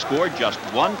Beach has scored just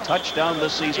 1 touchdown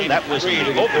this season. That was in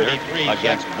the opener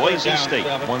against Boise State.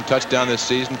 1 touchdown this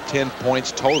season, 10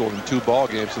 points total in 2 ball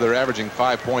games. So they're averaging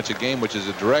 5 points a game, which is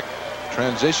a direct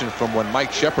transition from when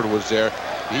Mike Shepard was there.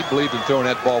 He believed in throwing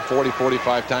that ball 40,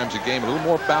 45 times a game. A little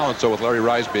more balance, though, with Larry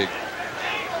Risebig.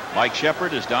 Mike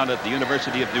Shepard is down at the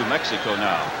University of New Mexico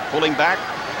now. Pulling back,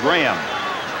 Graham.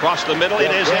 Across the middle, it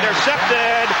is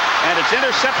intercepted. And it's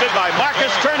intercepted by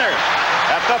Marcus Turner.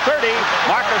 At the 30,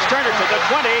 Marcus Turner to the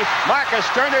 20. Marcus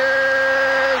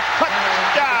Turner,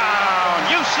 touchdown,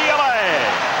 UCLA.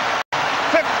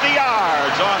 50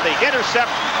 yards on the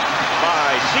intercept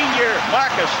by senior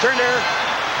Marcus Turner.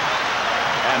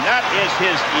 And that is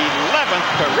his 11th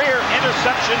career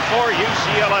interception for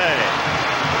UCLA.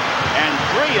 And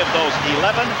 3 of those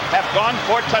 11 have gone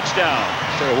for touchdowns.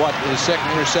 Tell you what, his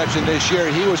second interception this year,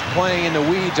 he was playing in the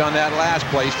weeds on that last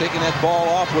play. He's taking that ball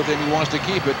off with him. He wants to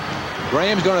keep it.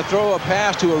 Graham's going to throw a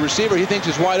pass to a receiver he thinks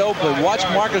is wide open. Watch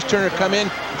Marcus Turner come in,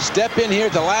 step in here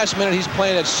at the last minute. He's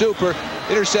playing it super.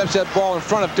 Intercepts that ball in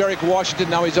front of Derek Washington.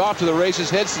 Now he's off to the races,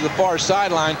 heads to the far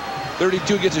sideline.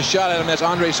 32 gets a shot at him. That's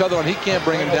Andre Sutherland. He can't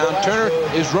bring him down. Turner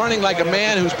is running like a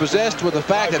man who's possessed with the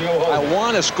fact that I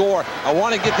want to score. I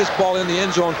want to get this ball in the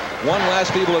end zone. One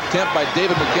last feeble attempt by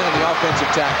David McKinnon, the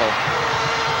offensive tackle.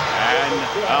 And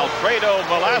Alfredo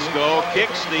Velasco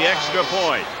kicks the extra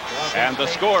point. And the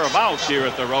score amounts here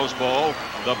at the Rose Bowl.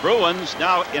 The Bruins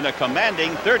now in a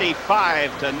commanding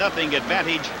 35-0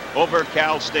 advantage over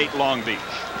Cal State Long Beach.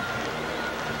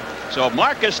 So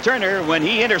Marcus Turner, when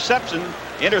he intercepts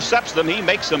them, he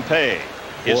makes them pay.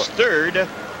 His 3rd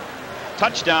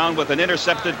touchdown with an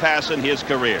intercepted pass in his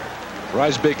career.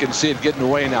 Risebig can see it getting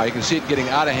away now. You can see it getting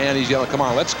out of hand. He's yelling, come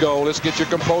on, let's go. Let's get your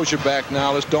composure back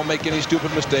now. Let's don't make any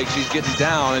stupid mistakes. He's getting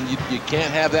down, and you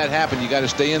can't have that happen. You got to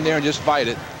stay in there and just fight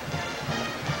it.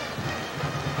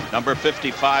 Number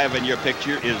 55 in your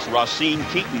picture is Racine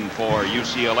Keaton for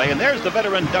UCLA. And there's the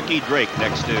veteran Ducky Drake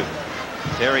next to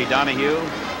Terry Donahue.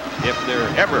 If there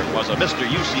ever was a Mr.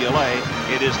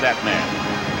 UCLA, it is that man,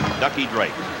 Ducky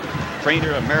Drake.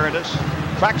 Trainer emeritus.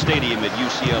 Track stadium at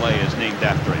UCLA is named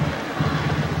after him.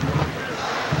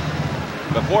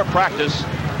 Before practice,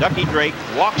 Ducky Drake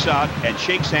walks out and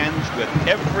shakes hands with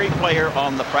every player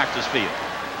on the practice field.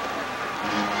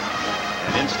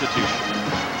 An institution.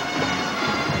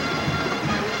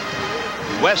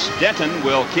 Wes Denton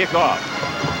will kick off.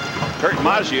 Kurt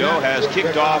Maggio has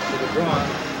kicked off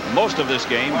most of this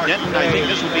game. Denton, I think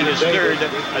this will be his 3rd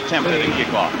attempt at a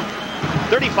kickoff.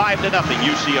 35-0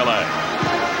 UCLA.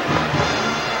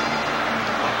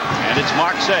 And it's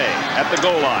Mark Say at the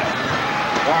goal line.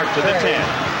 Mark to the 10.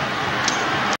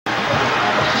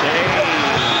 Say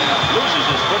loses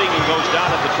his footing and goes down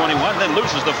at the 21, then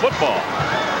loses the football.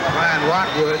 Ryan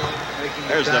Rockwood.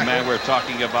 There's the man we're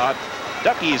talking about.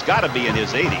 Ducky's got to be in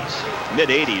his 80s,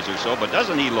 mid-80s or so, but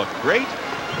doesn't he look great?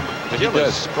 He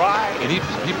does. Spry, and he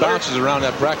bounces around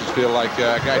that practice field like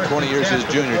a guy 20 years his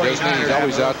junior, doesn't he? He's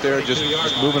always out there just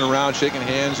moving around, shaking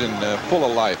hands, and full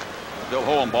of life. Bill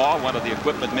Hohenbaugh, one of the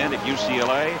equipment men at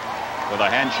UCLA, with a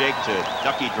handshake to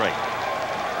Ducky Drake.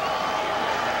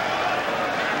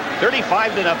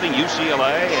 35-0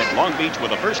 UCLA, and Long Beach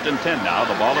with a 1st and 10 now.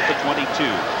 The ball at the 22.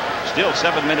 Still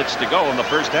 7 minutes to go in the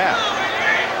first half.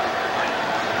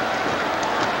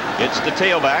 It's the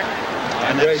tailback,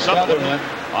 and then Sutherland.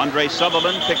 Andre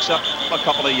Sutherland picks up a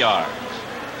couple of yards.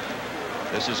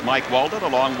 This is Mike Walden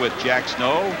along with Jack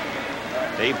Snow,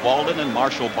 Dave Walden and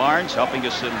Marshall Barnes helping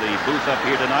us in the booth up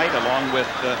here tonight, along with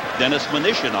Dennis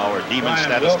Mnuchin, our demon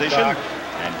statistician,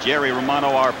 and Jerry Romano,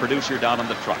 our producer down in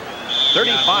the truck.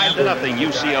 35-0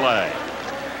 UCLA.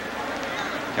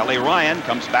 Kelly Ryan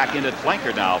comes back in at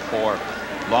flanker now for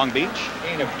Long Beach.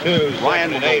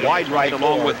 Ryan will go wide right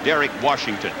along with Derek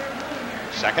Washington.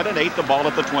 2nd and 8, the ball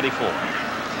at the 24.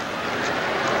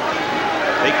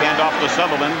 Fake handoff to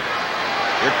Sutherland.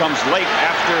 Here comes Lake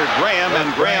after Graham,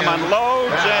 and Graham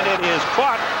unloads, and it is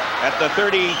caught at the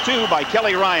 32 by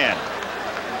Kelly Ryan.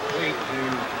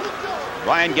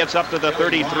 Ryan gets up to the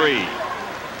 33.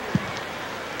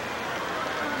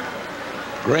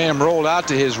 Graham rolled out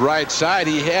to his right side.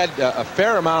 He had a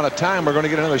fair amount of time. We're going to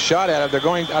get another shot at it. They're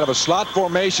going out of a slot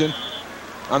formation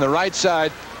on the right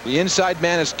side. The inside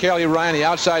man is Kelly Ryan. The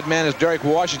outside man is Derek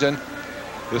Washington.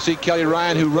 You'll see Kelly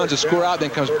Ryan, who runs a square out, then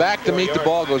comes back to meet the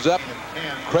ball, goes up,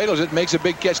 cradles it, makes a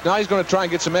big catch. Now he's going to try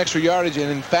and get some extra yardage,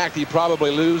 and in fact, he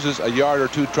probably loses a yard or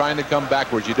two trying to come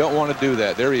backwards. You don't want to do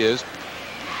that. There he is.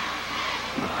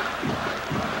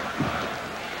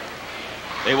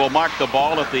 They will mark the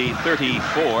ball at the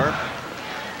 34.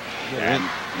 And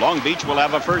Long Beach will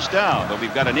have a first down, but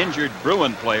we've got an injured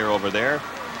Bruin player over there.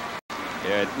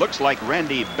 It looks like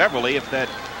Randy Beverly, if that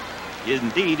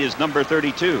indeed is number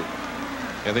 32.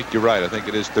 I think you're right. I think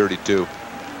it is 32.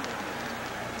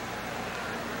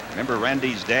 Remember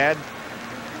Randy's dad?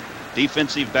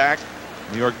 Defensive back.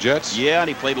 New York Jets? Yeah, and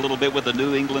he played a little bit with the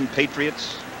New England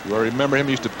Patriots. You remember him?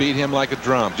 He used to beat him like a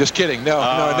drum. Just kidding. No,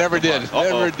 never did.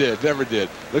 Never did.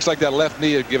 Looks like that left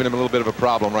knee had given him a little bit of a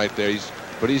problem right there.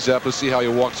 But he's up. Let's see how he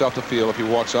walks off the field. If he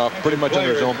walks off pretty much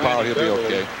under his own power, he'll be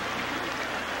okay.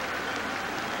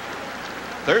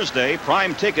 Thursday,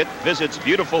 Prime Ticket visits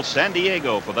beautiful San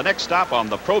Diego for the next stop on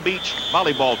the Pro Beach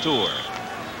Volleyball Tour.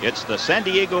 It's the San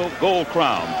Diego Gold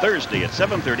Crown, Thursday at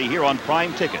 7:30 here on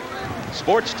Prime Ticket.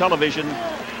 Sports television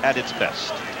at its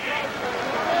best.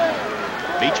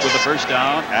 Beach with the first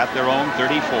down at their own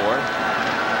 34. Graham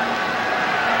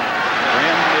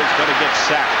is going to get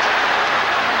sacked.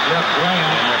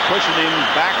 And they're pushing him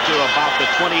back to about the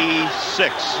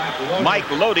 26. Mike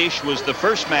Lodish was the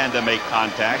first man to make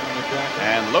contact.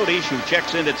 And Lodish, who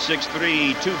checks in at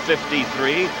 6'3",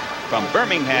 253 from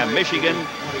Birmingham, Michigan,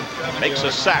 makes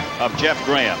a sack of Jeff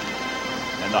Graham.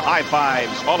 And the high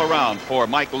fives all around for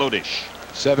Mike Lodish.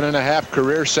 7.5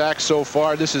 career sacks so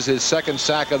far. This is his second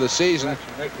sack of the season.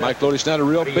 Mike Lodish, not a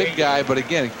real big guy, but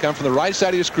again, he comes from the right side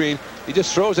of your screen. He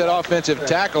just throws that offensive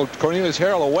tackle, Cornelius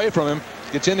Harrell, away from him.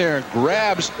 Gets in there and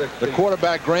grabs the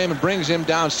quarterback Graham and brings him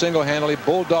down single-handedly.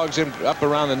 Bulldogs him up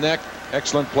around the neck.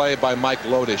 Excellent play by Mike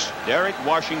Lodish. Derek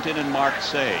Washington and Mark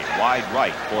Say wide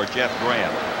right for Jeff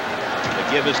Graham.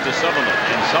 The give is to Sutherland,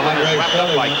 and Sutherland is wrapped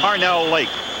up by Carnell Lake.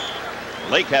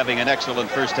 Lake having an excellent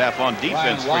first half on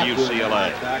defense for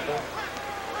UCLA.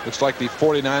 Looks like the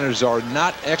 49ers are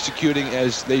not executing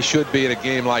as they should be in a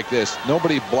game like this.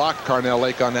 Nobody blocked Carnell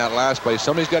Lake on that last play.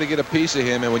 Somebody's got to get a piece of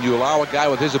him, and when you allow a guy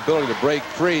with his ability to break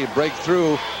free, break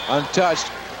through untouched,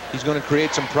 he's going to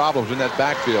create some problems in that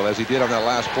backfield as he did on that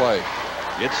last play.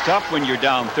 It's tough when you're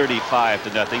down 35-0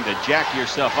 to jack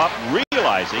yourself up,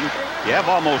 realizing you have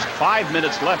almost 5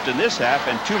 minutes left in this half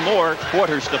and 2 more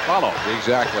quarters to follow.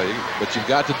 Exactly, but you've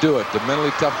got to do it. The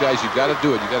mentally tough guys, you've got to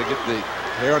do it. You've got to get the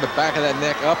hair on the back of that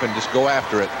neck up and just go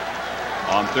after it.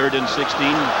 On 3rd and 16,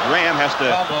 Graham has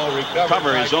to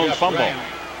cover his own fumble.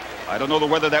 I don't know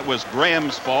whether that was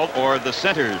Graham's fault or the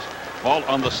center's fault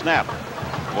on the snap.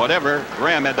 Whatever,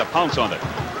 Graham had to pounce on it.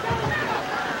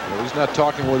 Well, he's not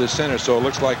talking with his center, so it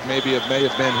looks like maybe it may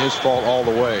have been his fault all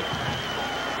the way.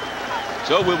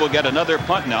 So we will get another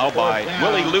punt now by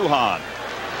Willie Lujan.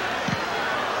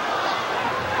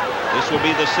 This will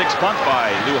be the 6th punt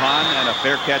by Lujan, and a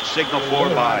fair catch signal for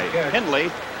by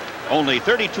Henley. Only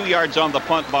 32 yards on the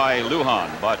punt by Lujan,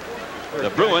 but the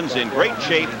Bruins in great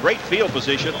shape, great field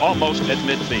position, almost at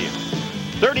midfield.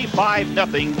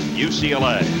 35-0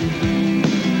 UCLA.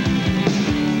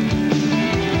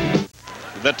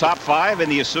 The top 5 in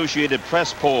the Associated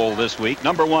Press poll this week.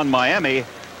 Number 1, Miami,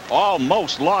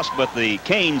 almost lost, but the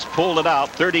Canes pulled it out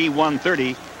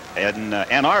 31-30 in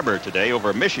Ann Arbor today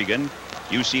over Michigan.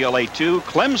 UCLA 2.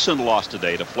 Clemson lost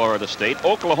today to Florida State.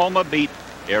 Oklahoma beat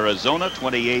Arizona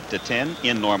 28-10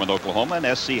 in Norman, Oklahoma,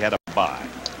 and SC had a bye.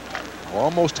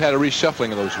 Almost had a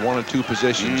reshuffling of those 1 and 2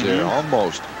 positions there.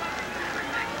 Almost.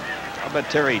 I bet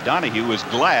Terry Donahue was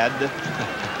glad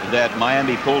that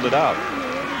Miami pulled it out.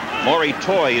 Maury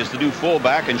Toy is the new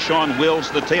fullback, and Sean Wills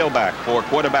the tailback for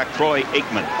quarterback Troy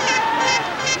Aikman.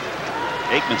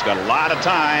 Aikman's got a lot of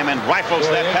time and rifles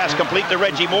that pass complete to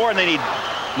Reggie Moore, and then he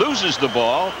loses the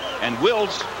ball, and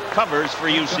Wills covers for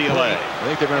UCLA. I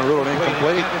think they're going to rule it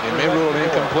incomplete. They may rule it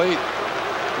incomplete.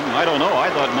 I don't know. I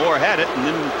thought Moore had it and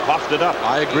then coughed it up.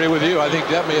 I agree with you. I think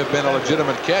that may have been a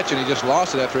legitimate catch, and he just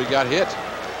lost it after he got hit.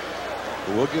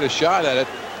 But we'll get a shot at it.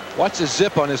 Watch the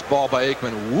zip on this ball by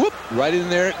Aikman. Whoop! Right in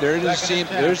there. There it is.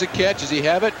 There's the catch. Does he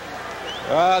have it?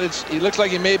 He looks like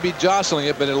he may be jostling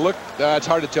it, but it looked. It's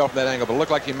hard to tell from that angle, but it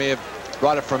looked like he may have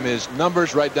brought it from his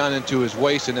numbers right down into his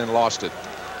waist and then lost it.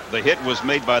 The hit was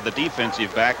made by the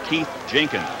defensive back, Keith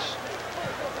Jenkins.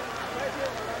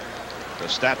 The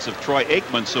stats of Troy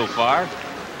Aikman so far.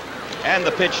 And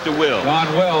the pitch to Wills.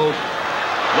 John Wills.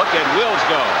 Look at Wills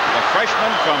go. The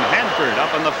freshman from Hanford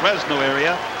up in the Fresno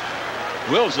area.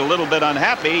 Will's a little bit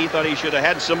unhappy. He thought he should have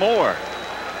had some more.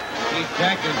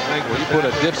 Well, he put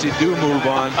a dipsy-do move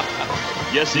on.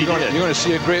 Yes, he did. You're going to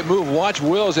see a great move. Watch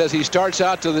Wills as he starts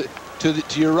out to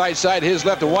your right side, his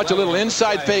left, and watch a little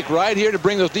inside fake right here to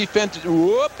bring those defense,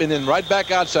 whoop, and then right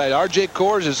back outside. R.J.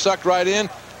 Coors is sucked right in.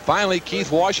 Finally,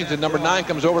 Keith Washington, number 9,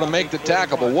 comes over to make the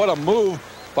tackle. But what a move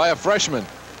by a freshman.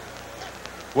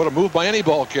 What a move by any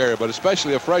ball carrier, but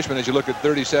especially a freshman as you look at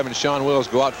 37, Sean Wills,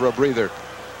 go out for a breather.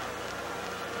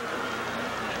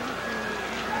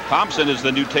 Thompson is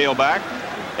the new tailback.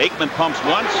 Aikman pumps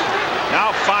once,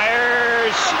 now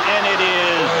fires, and it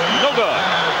is no good.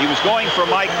 He was going for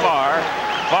Mike Farr.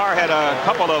 Farr had a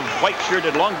couple of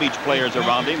white-shirted Long Beach players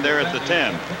around him there at the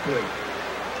 10.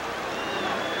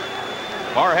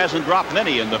 Farr hasn't dropped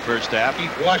many in the first half.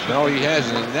 No, he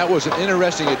hasn't. And that was an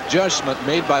interesting adjustment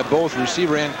made by both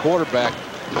receiver and quarterback.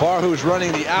 Farr, who's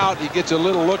running the out, he gets a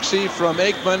little look-see from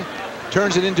Aikman,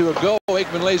 turns it into a go.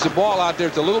 Aikman lays the ball out there.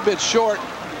 It's a little bit short.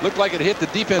 Looked like it hit the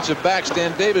defensive back.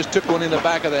 Stan Davis took one in the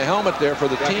back of the helmet there for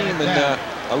the team, and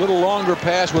a little longer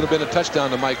pass would have been a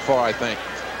touchdown to Mike Farr, I think.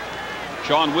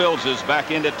 Sean Wills is back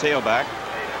in at tailback.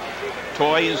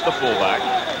 Toy is the fullback.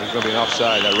 There's going to be an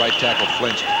offside. That right tackle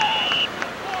flinched.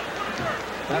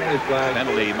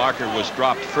 Penalty marker was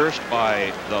dropped first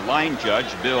by the line judge,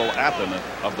 Bill Athen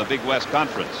of the Big West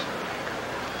Conference.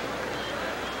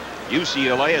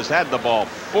 UCLA has had the ball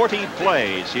 40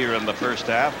 plays here in the first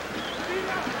half.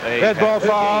 Dead ball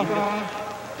foul.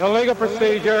 Illegal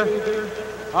procedure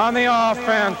on the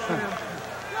offense.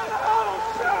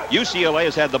 UCLA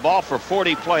has had the ball for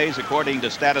 40 plays, according to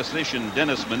statistician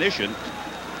Dennis Mnuchin,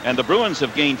 and the Bruins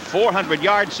have gained 400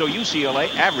 yards, so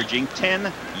UCLA averaging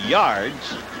 10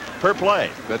 yards per play.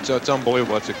 It's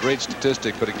unbelievable. It's a great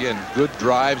statistic, but again, good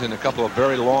drives and a couple of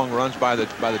very long runs by the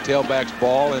tailback's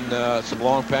ball, and some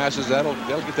long passes. That'll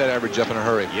get that average up in a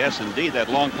hurry. Yes, indeed. That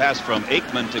long pass from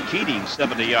Aikman to Keating,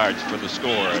 70 yards for the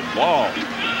score. And Wall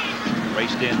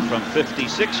raced in from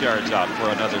 56 yards out for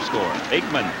another score.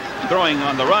 Aikman throwing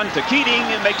on the run to Keating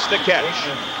and makes the catch.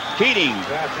 Keating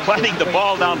planting the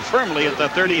ball down firmly at the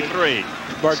 33.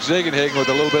 Mark Zagenhagen with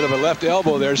a little bit of a left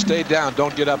elbow there. Stay down.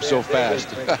 Don't get up so fast.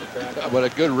 What a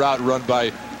good route run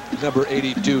by number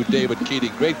 82, David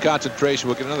Keating. Great concentration.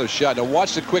 We'll get another shot. Now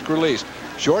watch the quick release.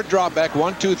 Short drop back.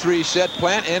 1, 2, 3. Set,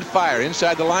 plant, and fire.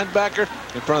 Inside the linebacker.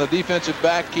 In front of the defensive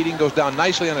back. Keating goes down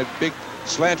nicely on a big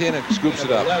slant in and scoops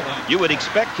it up. You would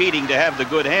expect Keating to have the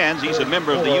good hands. He's a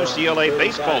member of the UCLA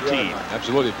baseball team.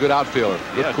 Absolutely. Good outfielder.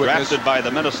 Good quickness. Drafted by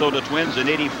the Minnesota Twins in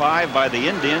 '85, by the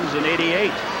Indians in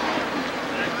 '88.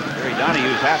 Jerry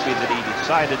Donahue's happy that he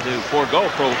decided to forego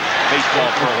pro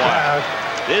baseball for a while.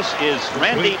 This is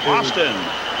Randy Austin,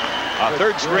 a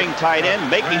third-string tight end,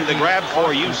 making the grab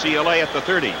for UCLA at the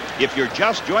 30. If you're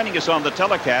just joining us on the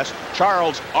telecast,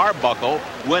 Charles Arbuckle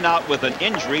went out with an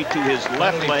injury to his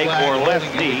left leg or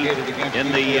left knee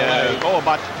in the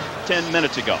about 10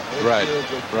 minutes ago. Right.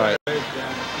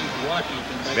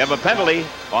 We have a penalty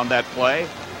on that play,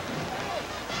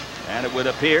 and it would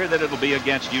appear that it'll be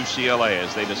against UCLA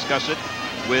as they discuss it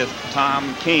with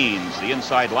Tom Keynes, the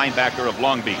inside linebacker of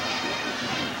Long Beach.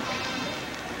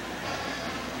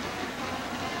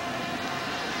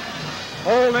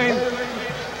 Holding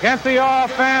against the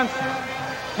offense.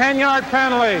 10-yard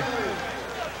penalty.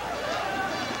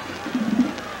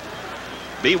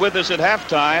 Be with us at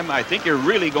halftime. I think you're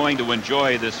really going to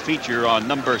enjoy this feature on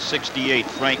number 68,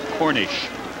 Frank Cornish.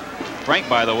 Frank,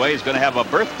 by the way, is going to have a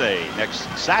birthday next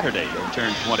Saturday. He'll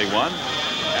turn 21.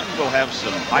 And we'll have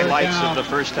some highlights of the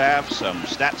first half, some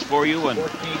stats for you, and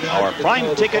our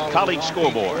prime ticket college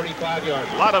scoreboard.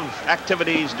 A lot of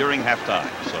activities during halftime,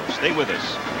 so stay with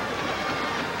us.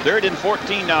 3rd and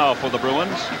 14 now for the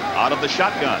Bruins out of the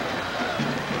shotgun.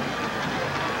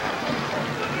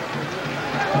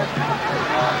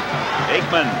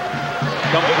 Aikman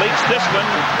completes this one,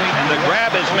 and the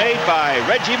grab is made by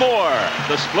Reggie Moore.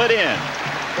 The split in.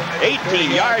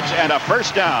 18 yards and a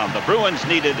first down. The Bruins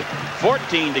needed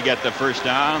 14 to get the first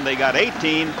down. They got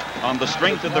 18 on the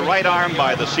strength of the right arm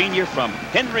by the senior from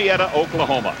Henrietta,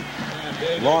 Oklahoma.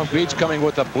 Long Beach coming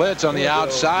with a blitz on the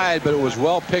outside, but it was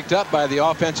well picked up by the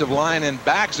offensive line and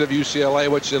backs of UCLA,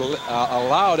 which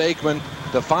allowed Aikman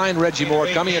to find Reggie Moore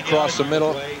coming across the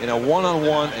middle in a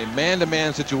one-on-one, a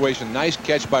man-to-man situation. Nice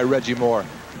catch by Reggie Moore.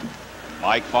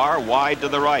 Mike Farr wide to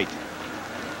the right.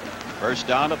 First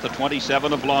down at the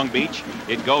 27 of Long Beach.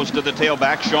 It goes to the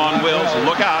tailback, Sean Wills.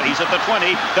 Look out, he's at the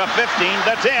 20, the 15,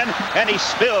 the 10, and he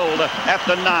spilled at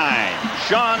the 9.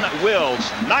 Sean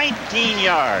Wills, 19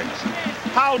 yards.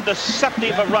 How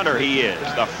deceptive a runner he is.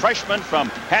 The freshman from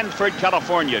Hanford,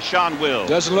 California, Sean Wills.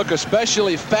 Doesn't look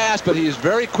especially fast, but he is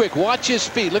very quick. Watch his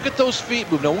feet. Look at those feet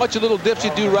move. Now watch a little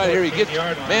dipsy do right here. He gets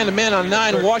man-to-man on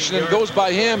 9. Washington goes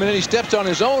by him, and then he steps on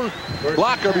his own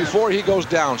blocker before he goes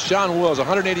down. Sean Wills,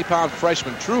 180-pound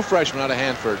freshman, true freshman out of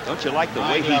Hanford. Don't you like the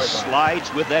way he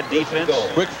slides with that defense?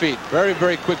 Quick feet. Very,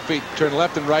 very quick feet. Turn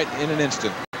left and right in an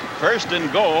instant. First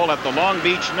and goal at the Long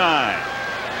Beach 9.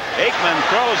 Aikman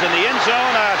throws in the end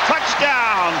zone. A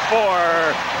touchdown for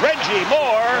Reggie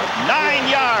Moore. 9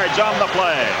 yards on the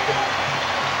play.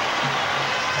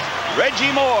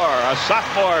 Reggie Moore, a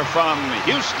sophomore from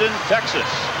Houston, Texas.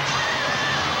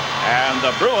 And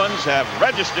the Bruins have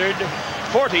registered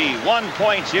 41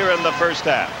 points here in the first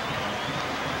half.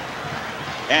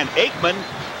 And Aikman,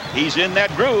 he's in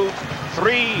that groove.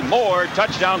 3 more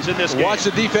touchdowns in this game. Watch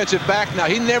the defensive back now.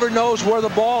 He never knows where the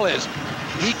ball is.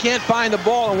 He can't find the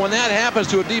ball, and when that happens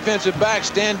to a defensive back,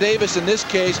 Stan Davis in this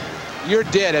case, you're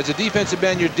dead. As a defensive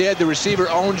end, you're dead. The receiver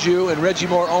owns you, and Reggie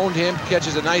Moore owned him.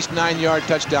 Catches a nice 9-yard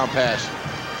touchdown pass.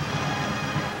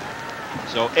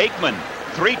 So Aikman,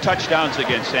 3 touchdowns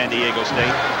against San Diego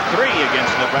State, 3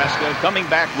 against Nebraska, coming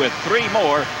back with 3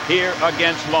 more here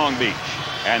against Long Beach.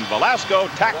 And Velasco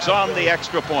tacks on the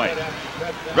extra point.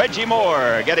 Reggie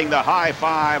Moore getting the high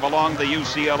five along the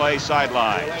UCLA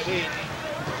sideline.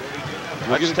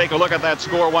 Let's take a look at that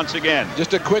score once again.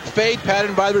 Just a quick fade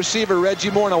pattern by the receiver, Reggie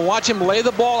Moore. Now watch him lay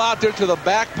the ball out there to the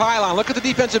back pylon. Look at the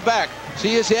defensive back. See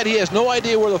his head? He has no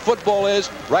idea where the football is.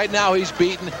 Right now he's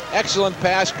beaten. Excellent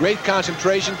pass, great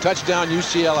concentration, touchdown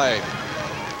UCLA.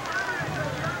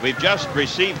 We've just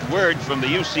received word from the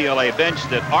UCLA bench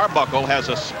that Arbuckle has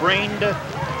a sprained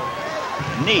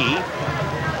knee,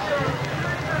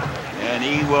 and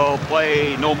he will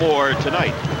play no more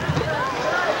tonight.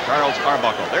 Charles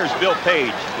Arbuckle. There's Bill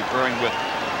Page conferring with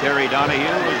Terry Donahue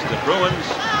as the Bruins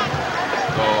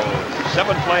go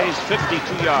 7 plays, 52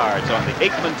 yards on the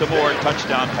Aikman to Moore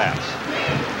touchdown pass.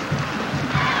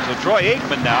 So Troy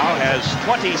Aikman now has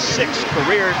 26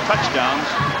 career touchdowns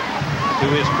to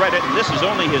his credit, and this is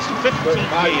only his 15th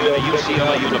game in a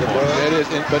UCLA uniform. It is,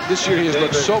 but this year he has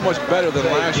looked so much better than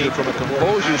last year from a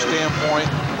composure standpoint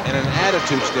and an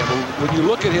attitude standpoint. When you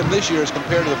look at him this year as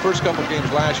compared to the first couple games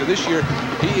last year, this year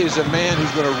he is a man who's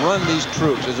going to run these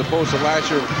troops, as opposed to last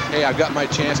year, hey, I've got my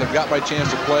chance to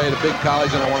play at a big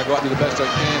college and I want to go out and do the best I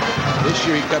can. This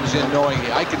year he comes in knowing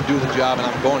I can do the job and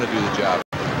I'm going to do the job.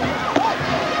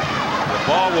 The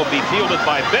ball will be fielded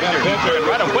by Bittner. He turned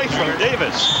right away from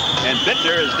Davis. And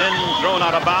Bittner is then thrown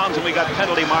out of bounds, and we got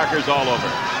penalty markers all over.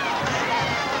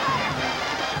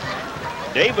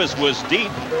 Davis was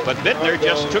deep, but Bittner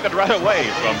just took it right away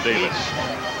from Davis.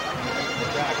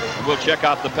 And we'll check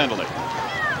out the penalty.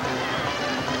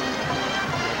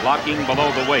 Blocking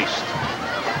below the waist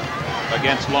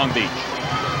against Long Beach.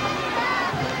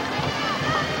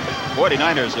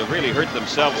 49ers have really hurt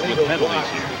themselves with penalties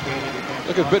here.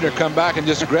 Look at Bittner come back and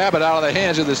just grab it out of the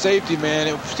hands of the safety man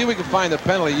and see if we can find the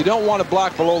penalty. You don't want to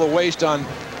block below the waist on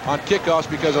kickoffs,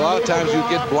 because a lot of times you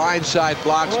get blindside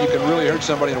blocks and you can really hurt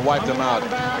somebody and wipe them out.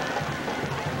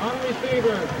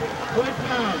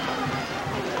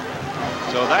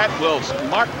 So that will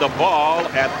mark the ball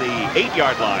at the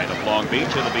 8-yard line of Long Beach.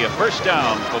 It'll be a first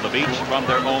down for the Beach from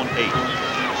their own 8.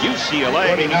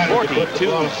 UCLA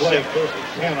 42-6.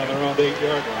 10 on their own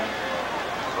 8-yard line.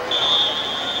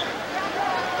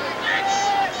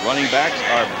 Running backs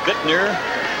are Bittner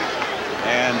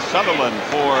and Sutherland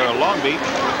for Long Beach.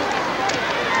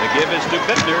 The give is to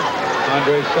Bittner.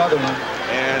 Andre Sutherland.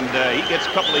 And he gets a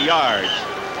couple of yards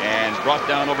and brought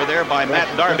down over there by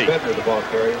Matt Darby.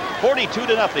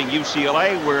 42-0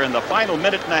 UCLA. We're in the final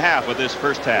minute and a half of this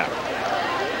first half.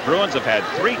 Bruins have had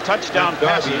 3 touchdown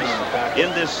passes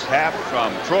in this half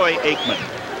from Troy Aikman.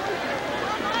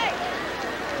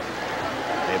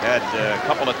 They've had a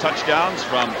couple of touchdowns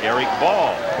from Eric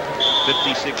Ball,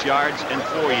 56 yards and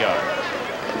 4 yards.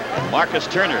 Marcus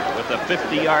Turner with a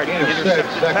 50-yard intercepted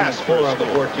pass for on the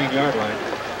 14-yard line.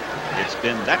 It's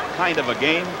been that kind of a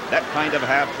game, that kind of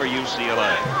half for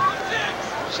UCLA.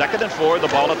 2nd and 4, the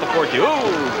ball at the 14.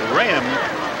 Ooh, Graham.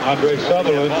 Andre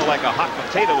Sutherland. The ball like a hot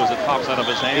potato as it pops out of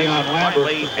his hand.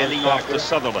 Finally ending off to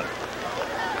Sutherland.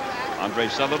 Andre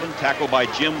Sutherland tackled by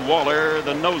Jim Waller,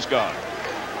 the nose guard.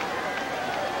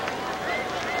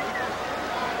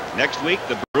 Next week,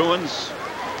 the Bruins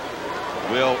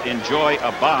will enjoy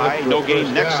a bye. No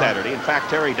game next Saturday. In fact,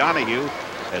 Terry Donahue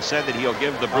has said that he'll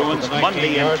give the Bruins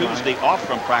Monday and Tuesday off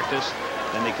from practice.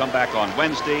 Then they come back on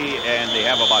Wednesday, and they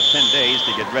have about 10 days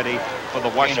to get ready for the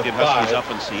Washington Huskies up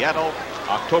in Seattle,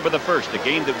 October the 1st. A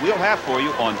game that we'll have for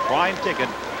you on Prime Ticket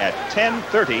at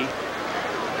 10:30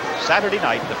 Saturday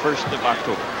night, the 1st of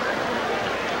October.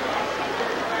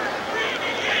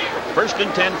 1st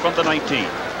and 10 from the 19.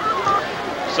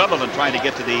 Sutherland trying to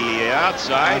get to the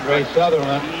outside. Andre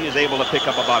Sutherland. He is able to pick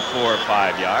up about 4 or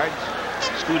 5 yards,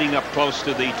 scooting up close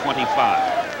to the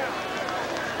 25.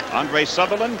 Andre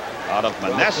Sutherland out of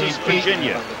Manassas,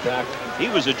 Virginia. He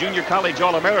was a junior college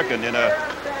All-American in a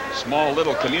small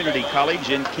little community college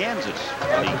in Kansas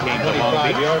when he came to Long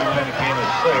Beach.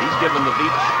 He's given the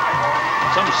Beach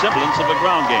some semblance of a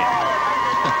ground game.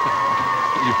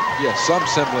 Yeah, some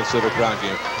semblance of a ground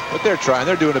game. But they're trying.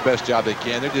 They're doing the best job they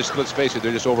can. They're just, let's face it,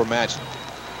 they're just overmatched.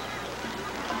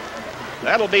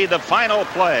 That'll be the final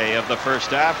play of the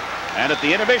first half. And at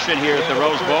the intermission here at the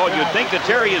Rose Bowl, you'd think that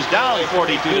Terry is down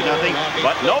 42-0,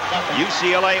 but nope,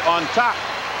 UCLA on top,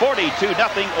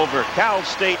 42-0 over Cal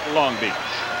State Long Beach.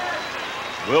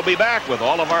 We'll be back with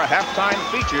all of our halftime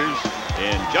features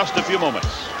in just a few moments.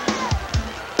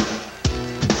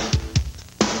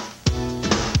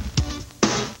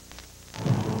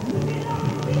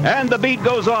 And the beat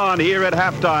goes on here at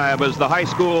halftime as the high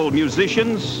school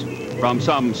musicians from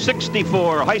some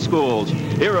 64 high schools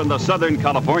here in the Southern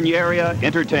California area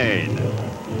entertain.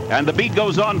 And the beat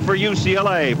goes on for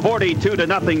UCLA,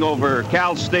 42-0 over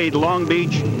Cal State Long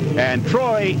Beach. And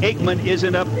Troy Aikman is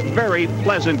in a very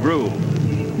pleasant groove.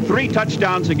 3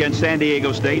 touchdowns against San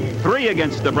Diego State, 3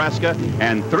 against Nebraska,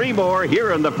 and 3 more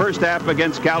here in the first half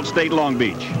against Cal State Long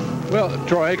Beach. Well,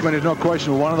 Troy Aikman is no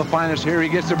question one of the finest here. He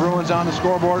gets the Bruins on the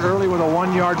scoreboard early with a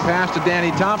 1-yard pass to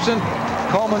Danny Thompson,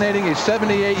 culminating a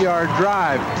 78-yard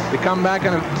drive. They come back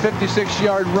on a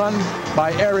 56-yard run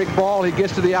by Eric Ball. He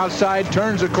gets to the outside,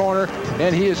 turns the corner,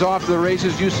 and he is off to the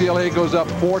races. UCLA goes up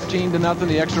 14-0.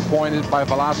 The extra point by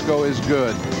Velasco is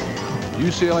good.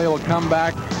 UCLA will come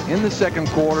back in the second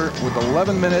quarter with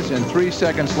 11 minutes and 3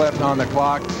 seconds left on the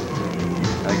clock.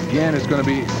 Again, it's going to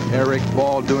be Eric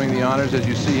Ball doing the honors as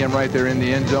you see him right there in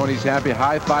the end zone. He's happy,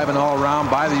 high-fiving all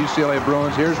around by the UCLA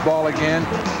Bruins. Here's Ball again.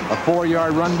 A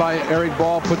 4-yard run by Eric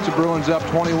Ball puts the Bruins up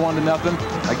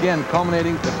 21-0. Again,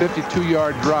 culminating the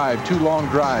 52-yard drive, 2 long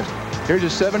drives. Here's a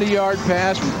 70-yard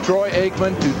pass from Troy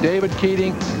Aikman to David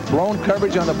Keating. Blown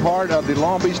coverage on the part of the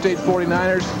Long Beach State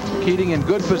 49ers. Keating in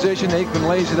good position. Aikman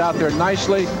lays it out there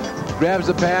nicely. Grabs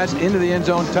the pass into the end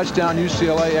zone. Touchdown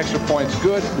UCLA. Extra points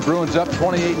good. The Bruins up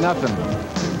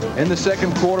 28-0. In the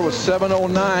second quarter with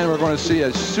 7:09, we're going to see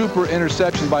a super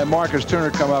interception by Marcus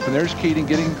Turner come up. And there's Keating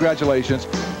getting congratulations.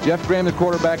 Jeff Graham, the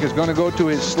quarterback, is going to go to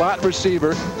his slot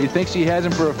receiver. He thinks he has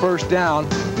him for a first down.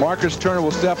 Marcus Turner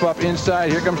will step up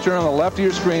inside. Here comes Turner on the left of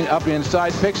your screen. Up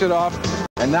inside. Picks it off.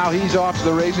 And now he's off to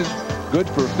the races. Good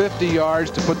for 50 yards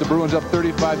to put the Bruins up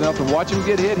 35-0. Watch him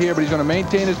get hit here, but he's going to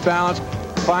maintain his balance.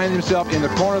 Find himself in the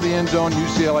corner of the end zone.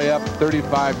 UCLA up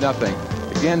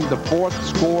 35-0. Again, the 4th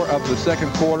score of the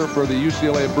second quarter for the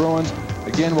UCLA Bruins.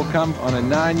 Again, will come on a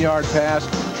 9-yard pass.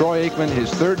 Troy Aikman, his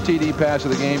 3rd TD pass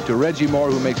of the game to Reggie Moore,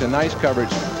 who makes a nice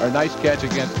coverage, or a nice catch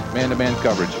against man-to-man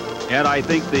coverage. And I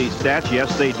think the stats,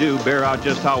 yes, they do bear out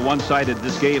just how one-sided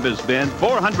this game has been.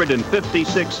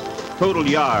 456 total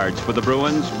yards for the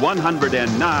Bruins,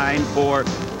 109 for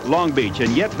Long Beach.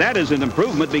 And yet that is an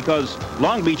improvement because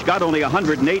Long Beach got only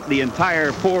 108 the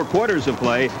entire 4 quarters of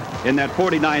play in that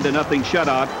 49-0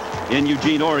 shutout in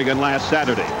Eugene, Oregon last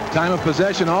Saturday. Time of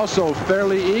possession also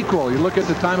fairly equal. You look at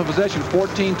the time of possession,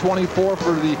 14-24 for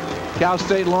the Cal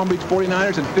State Long Beach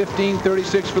 49ers and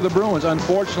 15-36 for the Bruins.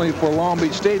 Unfortunately for Long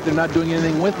Beach State, they're not doing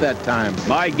anything with that time.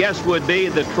 My guess would be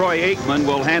that Troy Aikman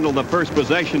will handle the first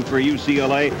possession for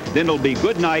UCLA. Then it'll be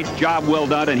good night, job well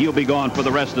done, and he'll be gone for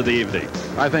the rest of the evening.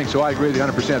 I think so. I agree with you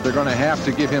 100%. They're going to have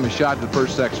to give him a shot at the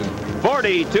first section.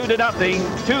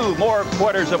 42-0. 2 more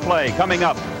quarters of play coming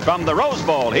up from the Rose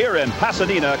Bowl here in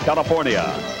Pasadena,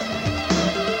 California.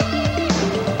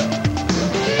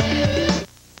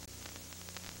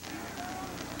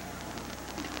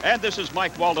 And this is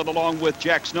Mike Walden along with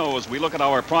Jack Snow as we look at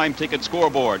our prime ticket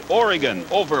scoreboard. Oregon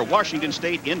over Washington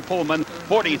State in Pullman,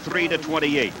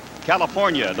 43-28.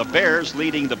 California, the Bears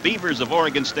leading the Beavers of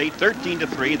Oregon State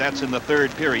 13-3. That's in the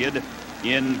 3rd period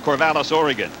in Corvallis,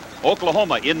 Oregon.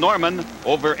 Oklahoma in Norman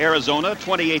over Arizona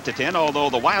 28-10,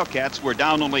 although the Wildcats were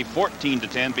down only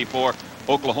 14-10 before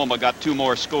Oklahoma got 2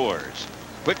 more scores.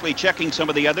 Quickly checking some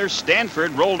of the others,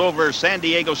 Stanford rolled over San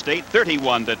Diego State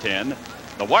 31-10.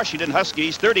 The Washington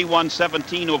Huskies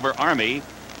 31-17 over Army,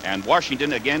 and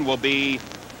Washington again will be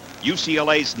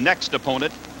UCLA's next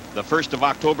opponent the 1st of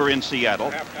October in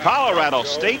Seattle. Colorado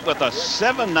State with a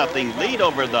 7-0 lead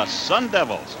over the Sun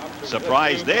Devils.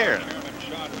 Surprise there.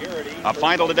 A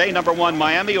final today, number 1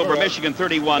 Miami over Michigan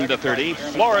 31-30.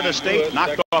 Florida State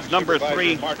knocked off number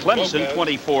 3 Clemson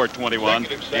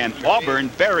 24-21. And Auburn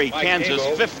buried Kansas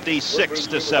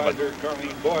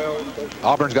 56-7.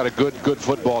 Auburn's got a good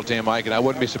football team, Mike, and I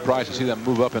wouldn't be surprised to see them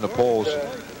move up in the polls.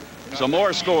 Some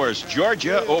more scores.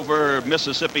 Georgia over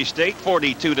Mississippi State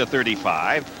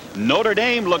 42-35. Notre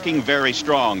Dame looking very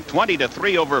strong,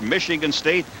 20-3 over Michigan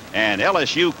State, and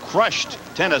LSU crushed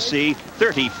Tennessee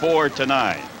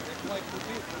 34-9.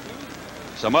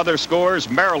 Some other scores: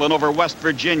 Maryland over West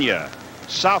Virginia.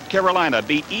 South Carolina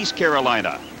beat East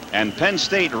Carolina. And Penn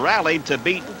State rallied to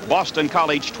beat Boston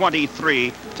College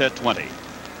 23-20.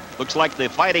 Looks like the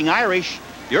Fighting Irish,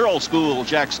 your old school,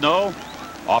 Jack Snow,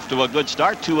 off to a good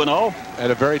start, 2-0.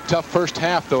 And a very tough first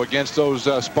half, though, against those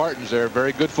Spartans. They're a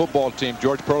very good football team.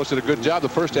 George Pearl did a good job the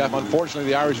first half.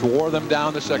 Unfortunately, the Irish wore them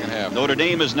down the second half. Notre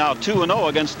Dame is now 2-0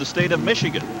 against the state of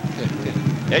Michigan,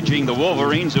 edging the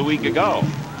Wolverines a week ago.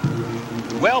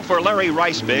 Well, for Larry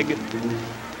Reisbig,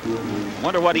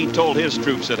 wonder what he told his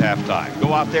troops at halftime.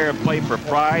 Go out there and play for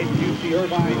pride. You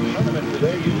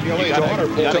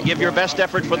gotta give your best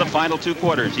effort for the final 2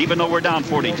 quarters, even though we're down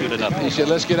 42-0. He said,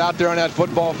 let's get out there on that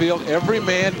football field. Every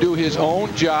man do his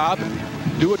own job.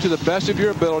 Do it to the best of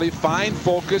your ability. Find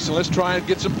focus, and let's try and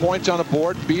get some points on the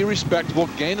board. Be respectable.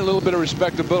 Gain a little bit of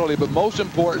respectability. But most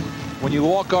important, when you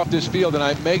walk off this field, and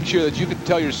I make sure that you can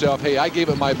tell yourself, hey, I gave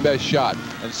it my best shot.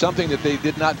 And something that they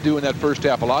did not do in that first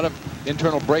half. A lot of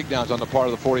internal breakdowns on the part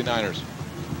of the 49ers.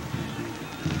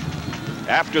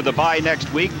 After the bye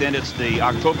next week, then it's the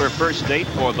October 1st date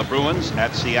for the Bruins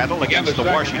at Seattle against the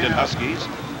Washington Huskies.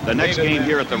 The next game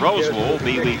here at the Rose Bowl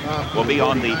will be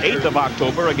on the 8th of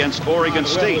October against Oregon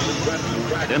State.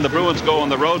 Then the Bruins go on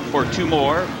the road for 2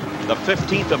 more. The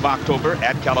 15th of October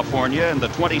at California and the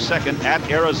 22nd at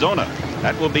Arizona.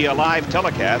 That will be a live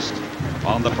telecast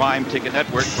on the Prime Ticket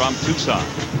Network from Tucson.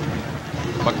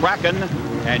 McCracken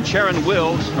and Sharon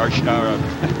Wills,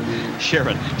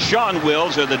 Sean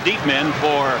Wills are the deep men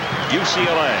for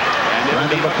UCLA. And it'll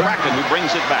be McCracken who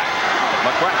brings it back.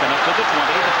 McCracken up to the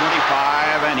 20, the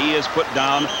 25, and he is put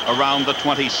down around the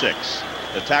 26.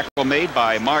 The tackle made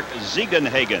by Mark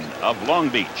Ziegenhagen of Long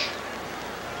Beach.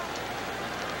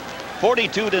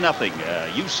 42-0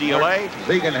 UCLA,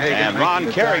 and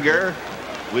Ron Carriger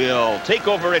will take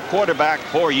over at quarterback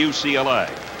for UCLA.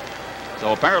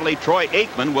 So apparently Troy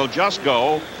Aikman will just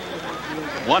go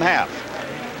 1 half.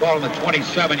 Ball on the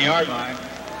 27-yard line.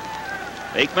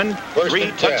 Aikman,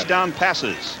 3 touchdown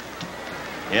passes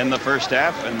in the first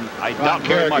half, and I doubt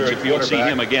very much if you'll see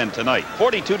him again tonight.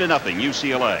 42-0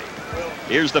 UCLA.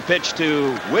 Here's the pitch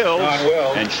to Wills,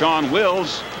 and Sean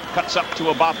Wills cuts up to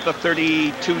about the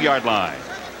 32-yard line.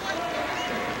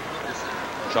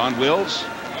 Sean Wills,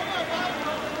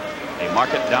 they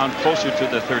mark it down closer to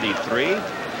the 33.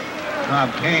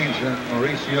 Tom Keynes and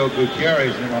Mauricio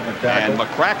Gutierrez in on the tackle. And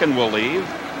McCracken will leave.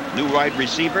 New wide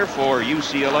receiver for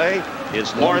UCLA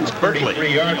is Lawrence Berkeley.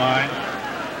 3-yard line.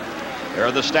 There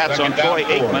are the stats on Troy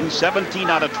Aikman, 17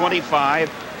 out of 25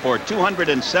 for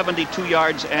 272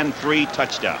 yards and 3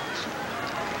 touchdowns.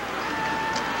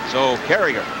 So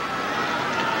Carriger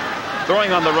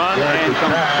throwing on the run and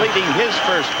completing his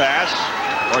first pass,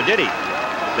 or did he?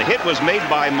 The hit was made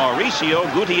by Mauricio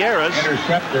Gutierrez.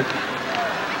 Intercepted.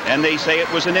 And they say it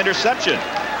was an interception.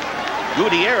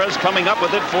 Gutierrez coming up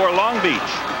with it for Long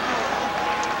Beach.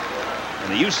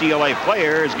 And the UCLA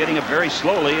player is getting it very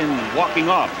slowly and walking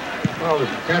off. Well, it was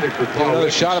intended for another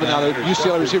shot of it now. The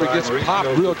UCLA receiver gets popped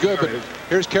real good, but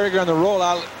here's Carriger on the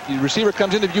rollout. The receiver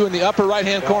comes into view in the upper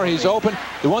right-hand corner. He's open.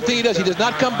 The one thing he does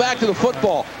not come back to the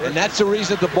football, and that's the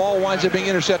reason that the ball winds up being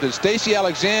intercepted. Stacey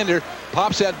Alexander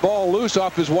pops that ball loose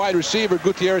off his wide receiver.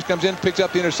 Gutierrez comes in, picks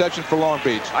up the interception for Long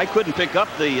Beach. I couldn't pick up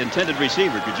the intended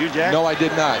receiver. Could you, Jack? No, I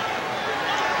did not.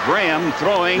 Graham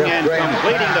throwing and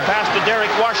completing the pass to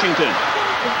Derek Washington.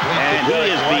 And he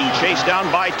is being chased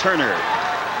down by Turner.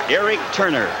 Eric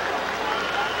Turner.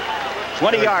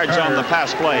 20 yards on the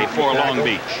pass play for Long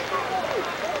Beach.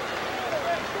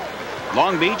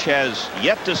 Long Beach has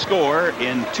yet to score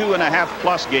in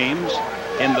 2.5+ games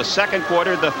in the second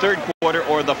quarter, the third quarter,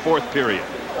 or the fourth period.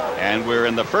 And we're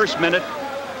in the first minute.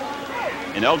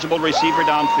 Ineligible receiver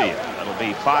downfield. That'll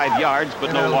be 5 yards,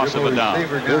 but no loss of a down.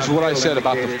 Here's what I said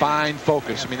about the fine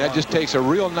focus. I mean, that just takes a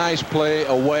real nice play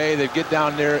away. They get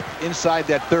down there inside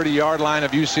that 30-yard line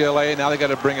of UCLA. Now they got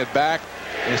to bring it back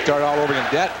and start all over again.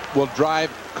 That will drive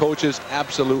coaches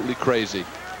absolutely crazy.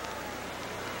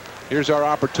 Here's our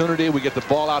opportunity. We get the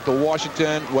ball out to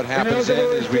Washington. What happens then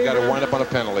is we got to wind up on a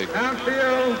penalty.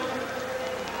 Outfield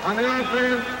on the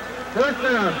offense. First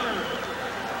down.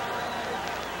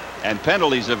 And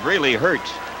penalties have really hurt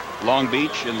Long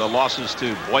Beach in the losses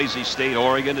to Boise State,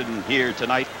 Oregon, and here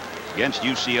tonight against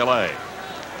UCLA.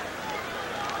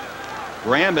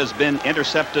 Graham has been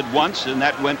intercepted once, and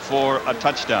that went for a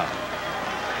touchdown.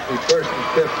 The first and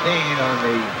 15 on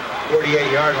the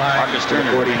 48-yard line. Marcus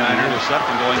Turner 49er intercept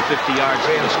and going 50 yards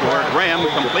for the score. Graham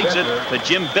completes it to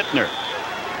Jim Bittner.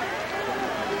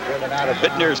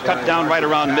 Bittner is cut down right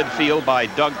around midfield by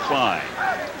Doug Klein.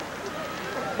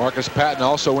 Marcus Patton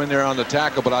also in there on the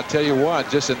tackle, but I'll tell you what,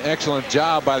 just an excellent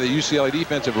job by the UCLA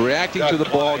defense of reacting to the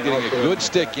ball, getting a good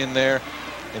stick in there,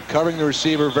 and covering the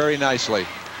receiver very nicely.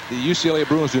 The UCLA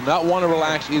Bruins do not want to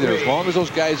relax either. As long as those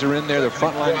guys are in there, the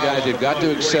frontline guys, they've got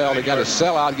to excel. They've got to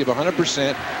sell out, give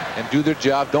 100%, and do their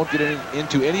job. Don't get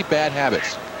into any bad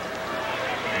habits.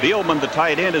 Bielman, the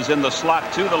tight end, is in the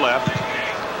slot to the left.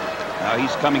 Now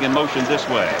he's coming in motion this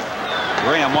way.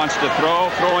 Graham wants to throw,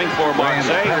 throwing for Mark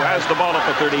Say, who has the ball at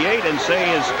the 38, and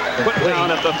Say is put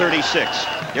down at the 36.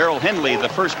 Darrell Henley, the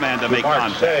first man to make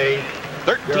contact.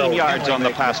 13 yards on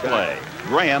the pass play.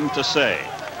 Graham to Say.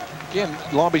 Again,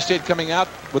 Long Beach State coming out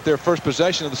with their first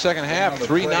possession of the second half.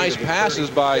 3 nice passes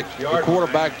by the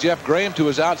quarterback, Jeff Graham, to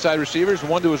his outside receivers,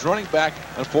 one to his running back.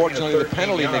 Unfortunately, the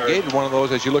penalty negated one of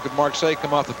those as you look at Mark Say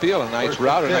come off the field. A nice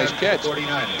route, a nice catch.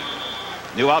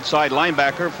 New outside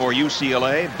linebacker for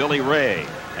UCLA, Billy Ray.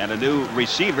 And a new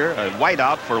receiver, a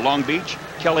wideout for Long Beach,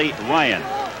 Kelly Ryan.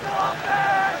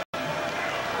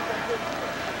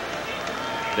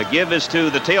 The give is to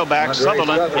the tailback,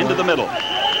 Sutherland, into the middle.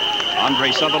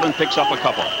 Andre Sutherland picks up a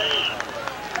couple.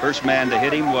 First man to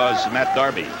hit him was Matt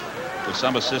Darby, with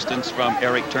some assistance from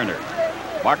Eric Turner.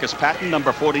 Marcus Patton,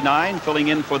 number 49, filling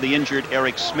in for the injured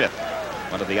Eric Smith,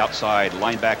 one of the outside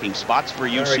linebacking spots for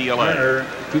UCLA.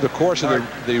 Through the course of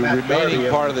the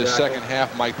remaining part of the second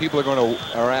half, Mike, people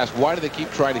are asked, why do they keep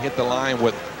trying to hit the line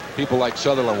with people like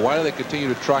Sutherland? Why do they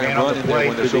continue to try and run in there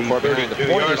when they're so far behind? The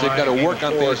point is they've got to work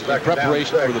on things in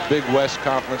preparation for the Big West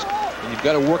Conference. And you've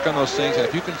got to work on those things, and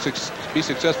if you can be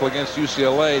successful against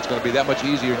UCLA, it's going to be that much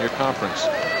easier in your conference.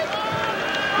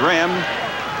 Graham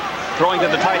throwing to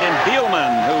the tight end, Bielman,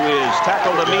 who is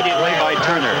tackled immediately by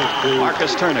Turner.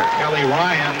 Marcus Turner. Kelly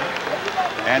Ryan.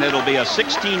 And it'll be a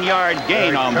 16-yard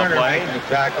gain on the play.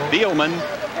 Bielman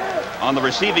on the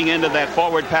receiving end of that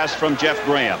forward pass from Jeff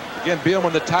Graham. Again,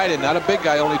 Bielman, the tight end, not a big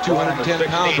guy, only 210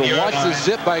 pounds, but watch the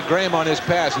zip by Graham on his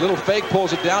pass. A little fake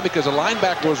pulls it down because the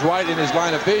linebacker was right in his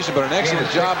line of vision, but an excellent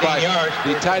job by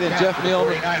the tight end, Jeff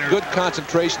Bielman. Good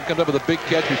concentration, comes up with a big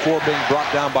catch before being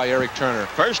brought down by Eric Turner.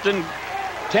 First and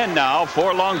 10 now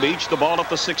for Long Beach, the ball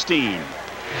at the 16.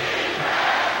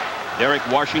 Derek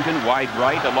Washington wide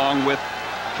right along with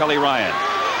Kelly Ryan.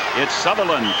 It's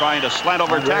Sutherland trying to slant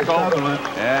over tackle,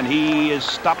 and he is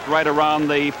stopped right around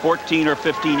the 14 or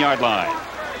 15-yard line.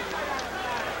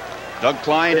 Doug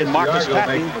Klein and Marcus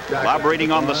Patton collaborating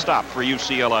on the stop for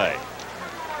UCLA.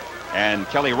 And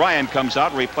Kelly Ryan comes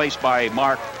out, replaced by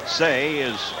Mark Say,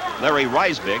 is Larry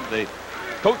Reisbig, the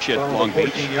coach at Long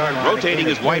Beach, rotating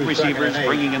his wide receivers,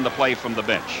 bringing in the play from the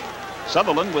bench.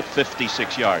 Sutherland with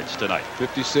 56 yards tonight.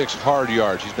 56 hard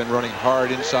yards. He's been running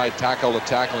hard inside tackle to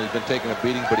tackle. He's been taking a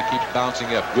beating, but he keeps bouncing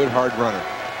up. Good hard runner.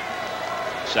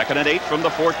 2nd and 8 from the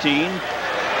 14.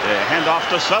 The handoff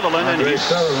to Sutherland, and he's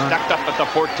stacked up at the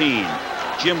 14.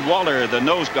 Jim Waller, the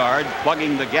nose guard,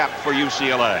 plugging the gap for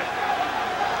UCLA.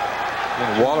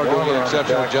 And Waller doing an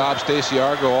exceptional job. Stacy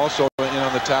Argo also in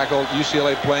on the tackle.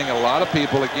 UCLA playing a lot of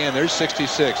people. Again, there's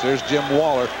 66. There's Jim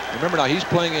Waller. Remember now, he's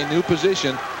playing a new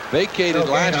position, vacated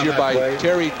last year by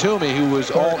Terry Toomey, who was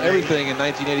everything in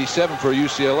 1987 for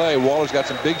UCLA. Waller's got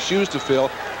some big shoes to fill.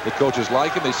 The coaches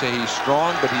like him. They say he's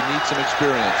strong, but he needs some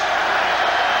experience.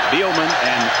 Bielman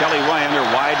and Kelly Ryan are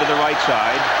wide to the right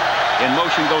side. In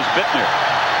motion goes Bittner.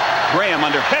 Graham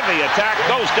under heavy attack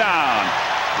goes down.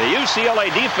 The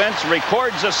UCLA defense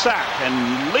records a sack,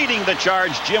 and leading the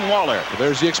charge, Jim Waller. Well,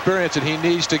 there's the experience that he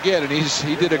needs to get, and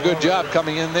he did a good job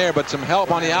coming in there, but some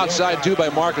help on the outside too by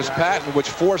Marcus Patton, which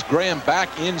forced Graham back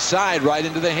inside right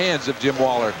into the hands of Jim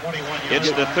Waller.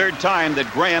 It's the 3rd time that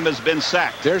Graham has been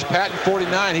sacked. There's Patton,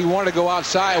 49. He wanted to go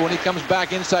outside. When he comes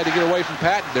back inside to get away from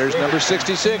Patton, there's number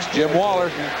 66, Jim Waller.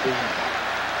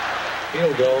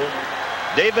 Field goal.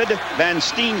 David Van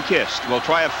Steenkist will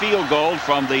try a field goal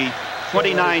from the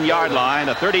 29-yard line,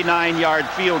 a 39-yard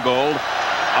field goal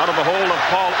out of the hole of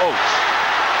Paul Oates.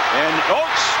 And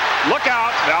Oates, look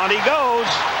out, down he goes.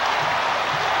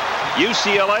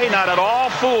 UCLA not at all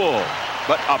fooled,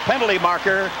 but a penalty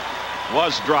marker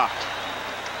was dropped.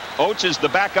 Oates is the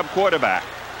backup quarterback.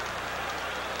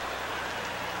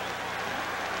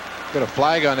 Got a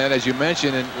flag on that, as you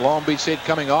mentioned, and Long Beach State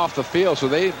coming off the field, so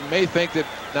they may think that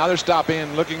now they're stopping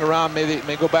and looking around. They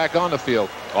may go back on the field.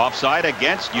 Offside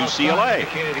against UCLA.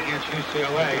 Against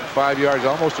UCLA. 5 yards,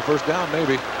 almost a first down,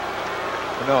 maybe.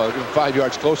 No, they're 5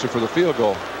 yards closer for the field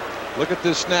goal. Look at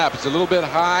this snap. It's a little bit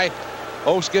high.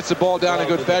 Oaks gets the ball down in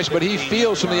good fashion, but he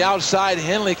feels from the outside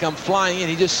Henley come flying in.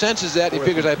 He just senses that. He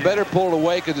figures, I better pull it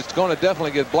away because it's going to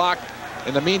definitely get blocked.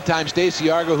 In the meantime, Stacey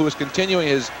Argo, who is continuing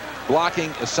his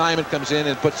blocking assignment, comes in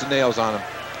and puts the nails on him.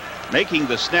 Making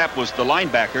the snap was the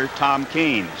linebacker, Tom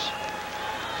Keynes.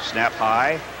 Snap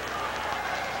high.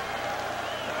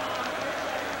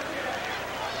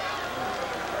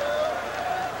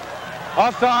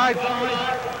 Offside.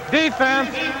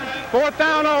 Defense. 4th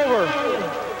down over.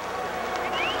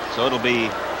 So it'll be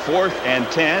 4th and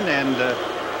 10, and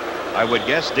I would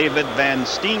guess David Van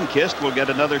Steenkist will get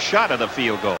another shot at a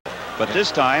field goal. But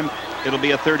this time, it'll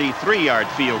be a 33-yard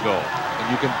field goal. And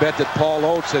you can bet that Paul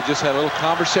Oates had just had a little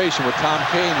conversation with Tom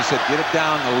Kane. He said, get it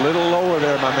down a little lower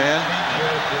there, my man.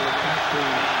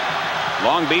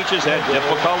 Long Beach has had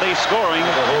difficulty scoring.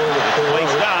 It's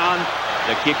placed down.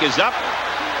 The kick is up.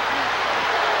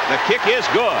 The kick is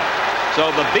good. So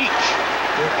the Beach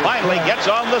finally gets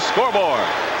on the scoreboard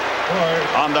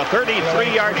on the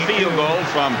 33-yard field goal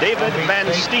from David Van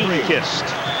Steenkist.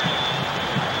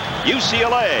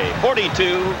 UCLA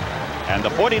 42 and the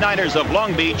 49ers of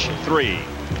Long Beach 3.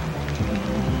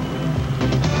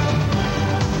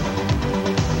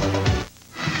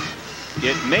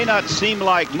 It may not seem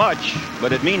like much,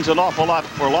 but it means an awful lot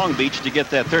for Long Beach to get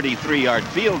that 33-yard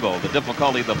field goal. The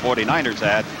difficulty the 49ers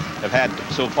have had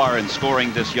so far in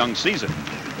scoring this young season.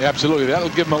 Absolutely. That'll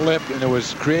give him a lift, and it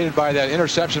was created by that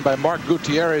interception by Mark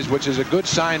Gutierrez, which is a good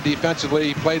sign defensively.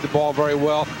 He played the ball very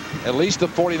well. At least the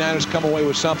 49ers come away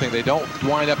with something. They don't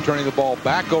wind up turning the ball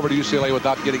back over to UCLA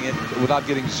without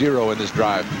getting zero in this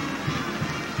drive.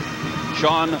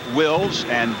 Sean Wills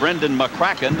and Brendan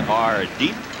McCracken are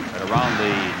deep at around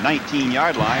the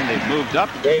 19-yard line. They've moved up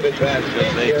because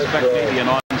they expect maybe an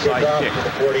onside kick.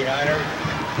 The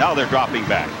 49ers. Now they're dropping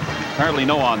back. Apparently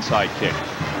no onside kick.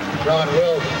 Sean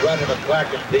Wills and Brendan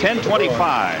McCracken.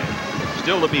 10:25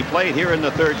 still to be played here in the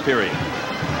third period.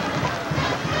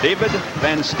 David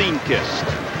Van Steenkist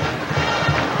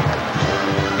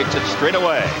kicks it straight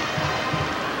away.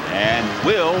 And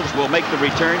Wills will make the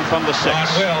return from the 6.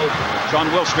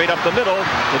 Sean Wills straight up the middle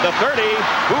to the 30.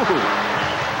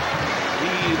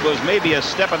 He was maybe a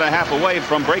step and a half away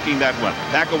from breaking that one.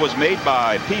 Tackle was made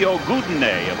by Pio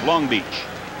Goudenay of Long Beach.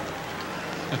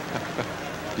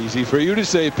 Easy for you to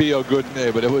say Pio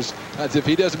Goudenay, but it was as if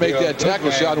he doesn't make that tackle.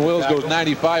 Sean Wills goes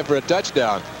 95 for a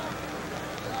touchdown.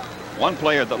 One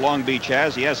player that Long Beach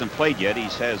has, he hasn't played yet. He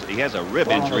has a rib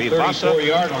injury.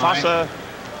 Fasa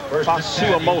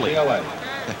Suamoli.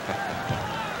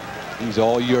 He's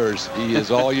all yours. He is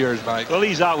all yours, Mike. Well,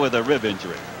 he's out with a rib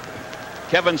injury.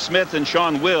 Kevin Smith and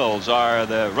Sean Wills are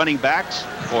the running backs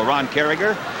for Ron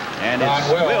Carriger, and it's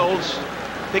Wills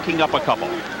picking up a couple.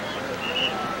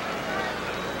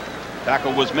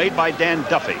 Tackle was made by Dan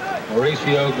Duffy.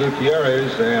 Mauricio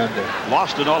Gutierrez and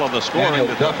lost in all of the scoring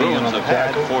that the Bruins have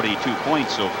had, 42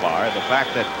 points so far. The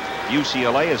fact that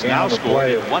UCLA has now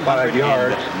scored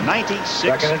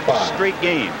 196 straight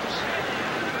games.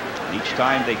 And each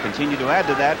time they continue to add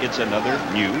to that, it's another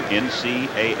new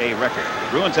NCAA record. The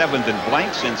Bruins haven't been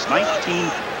blank since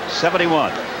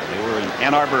 1971. They were in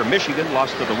Ann Arbor, Michigan,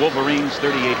 lost to the Wolverines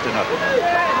 38-0.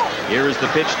 Here is the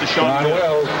pitch to Sean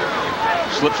Wills.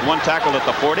 Slips one tackle at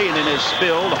the 40 and then is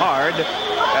spilled hard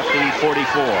at the 44.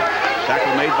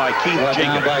 Tackle made by Keith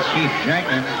Jenkins.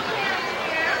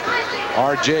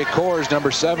 R.J. Coors,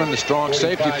 number 7, the strong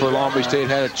safety for Long Beach State,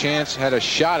 had a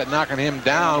shot at knocking him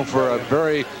down for a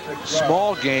very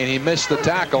small gain. He missed the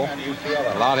tackle,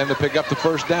 allowed him to pick up the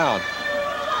first down.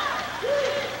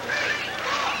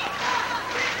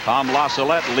 Tom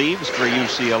LaSalette leaves for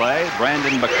UCLA.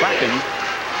 Brandon McCracken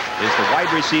is the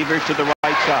wide receiver to the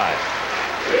right side.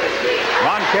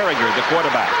 Ron Carriger, the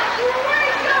quarterback.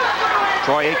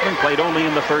 Troy Aikman played only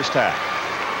in the first half.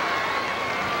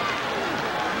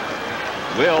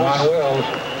 Wills,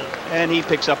 and he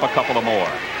picks up a couple of more.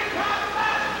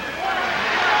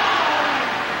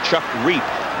 Chuck Reap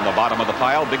in the bottom of the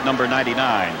pile, big number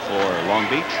 99 for Long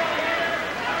Beach.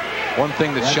 One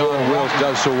thing that Sean Wills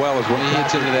does so well is when he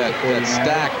hits into that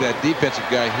stack, that defensive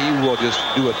guy, he will just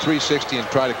do a 360 and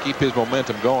try to keep his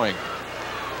momentum going.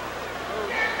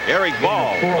 Eric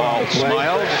Ball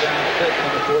smiles.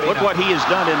 Look what he has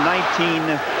done in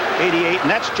 1988, and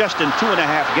that's just in 2.5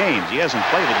 games. He hasn't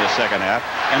played in the second half.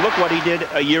 And look what he did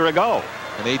a year ago.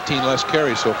 And 18 less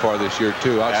carries so far this year,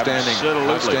 too. Outstanding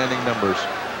numbers.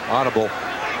 Audible.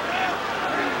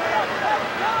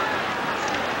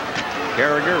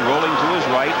 Carragher rolling to his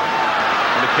right.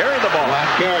 Going to carry the ball.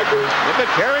 Look at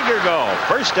Carragher go.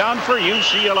 First down for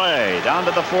UCLA. Down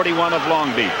to the 41 of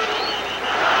Long Beach.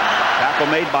 Tackle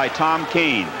made by Tom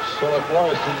Keynes. Philip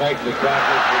Morrison makes the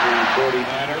tackle for the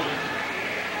 49ers.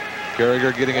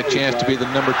 Carragher getting a chance to be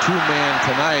the number 2 man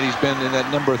tonight. He's been in that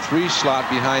number 3 slot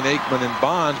behind Aikman and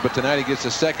Bonds, but tonight he gets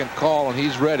a second call and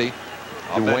he's ready.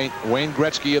 Wayne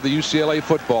Gretzky of the UCLA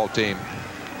football team.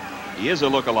 He is a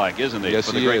look-alike, isn't he? Yes,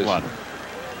 for the he great is. one.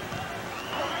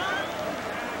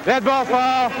 Dead ball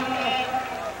foul.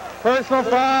 Personal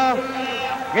foul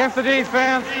against the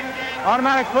defense.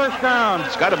 Automatic first down.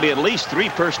 It's got to be at least 3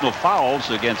 personal fouls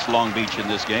against Long Beach in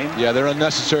this game. Yeah, they're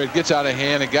unnecessary. It gets out of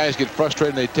hand and guys get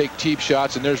frustrated and they take cheap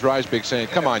shots, and there's Reisbig saying,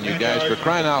 come on, you guys, for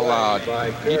crying out loud.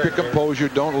 Keep your composure.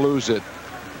 Don't lose it.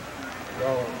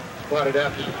 Spotted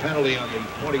after the penalty on the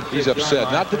 26. He's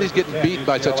upset. Not that he's getting beaten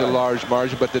by such a large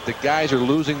margin, but that the guys are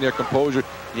losing their composure.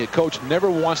 The coach never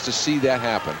wants to see that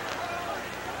happen.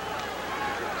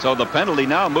 So the penalty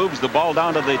now moves the ball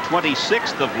down to the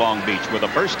 26th of Long Beach with a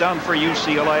first down for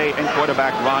UCLA and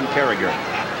quarterback Ron Carragher.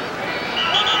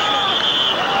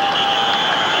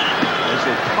 This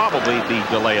will probably be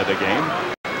delay of the game.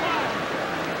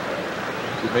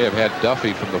 We may have had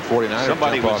Duffy from the 49ers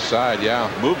Somebody jump was offside. Yeah,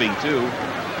 moving too.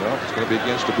 well, it's going to be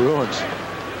against the Bruins.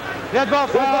 Dead ball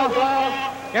foul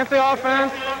against the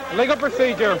offense. Legal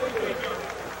procedure.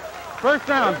 First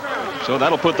down. So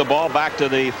that'll put the ball back to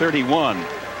the 31.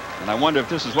 And I wonder if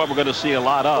this is what we're going to see a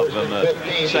lot of in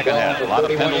the second half. A lot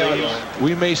of penalties.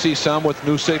 We may see some with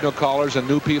new signal callers and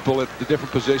new people at the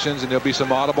different positions, and there'll be some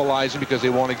audibleizing because they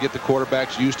want to get the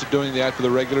quarterbacks used to doing that for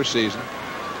the regular season.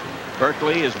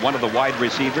 Berkeley is one of the wide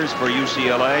receivers for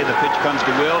UCLA. The pitch comes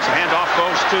to Wills. Handoff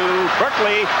goes to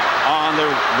Berkeley on the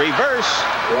reverse.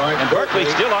 And Berkeley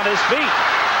still on his feet.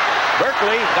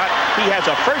 Berkeley he has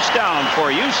a first down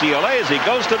for UCLA as he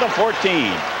goes to the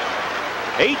 14.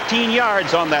 18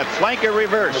 yards on that flanker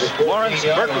reverse. Lawrence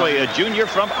Berkeley, a junior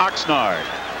from Oxnard.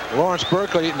 Lawrence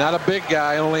Berkeley, not a big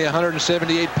guy, only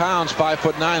 178 pounds,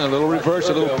 5'9". A little reverse,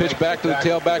 a little pitch back to the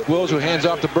tailback Wills, who hands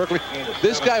off to Berkeley.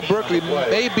 This guy Berkeley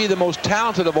may be the most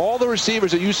talented of all the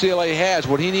receivers that UCLA has.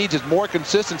 What he needs is more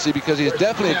consistency because he's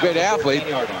definitely a great athlete.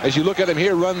 As you look at him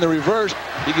here run the reverse,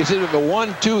 he gets hit with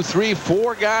 1, 2, 3,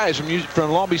 4 guys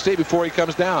from Long Beach State before he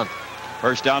comes down.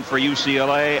 First down for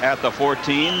UCLA at the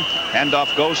 14.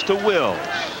 Handoff goes to Wills.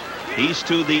 He's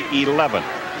to the 11.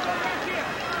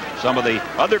 Some of the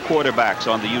other quarterbacks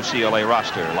on the UCLA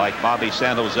roster, like Bobby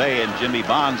San Jose and Jimmy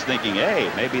Bonds, thinking,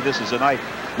 hey, maybe this is a night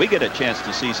we get a chance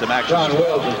to see some action. Sean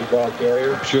Wills is the ball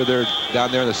carrier. I'm sure they're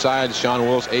down there on the sides. Sean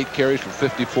Wills, 8 carries for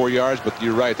 54 yards. But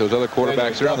you're right, those other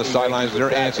quarterbacks, they're on the sidelines.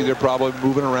 They're antsy. They're probably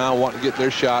moving around, wanting to get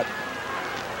their shot.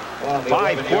 5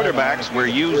 quarterbacks were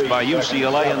used by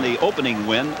UCLA in the opening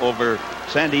win over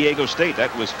San Diego State.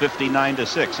 That was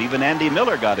 59-6. Even Andy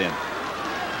Miller got in.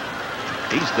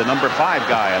 He's the number 5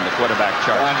 guy on the quarterback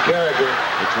chart. Ron Carragher.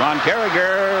 It's Ron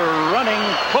Carragher running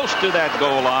close to that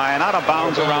goal line, out of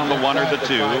bounds around the 1 or the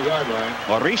 2.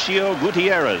 Mauricio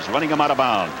Gutierrez running him out of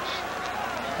bounds.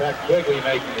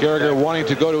 Carragher wanting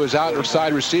to go to his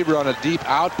outside receiver on a deep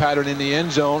out pattern in the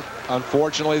end zone.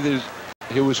 Unfortunately,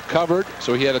 he was covered,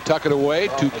 so he had to tuck it away.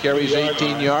 2 carries,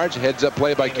 18 yards. Heads up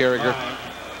play by Carragher.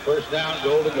 First down,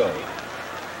 goal to go.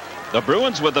 The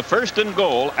Bruins with the first and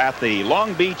goal at the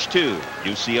Long Beach 2.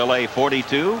 UCLA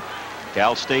 42,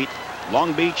 Cal State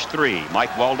Long Beach 3.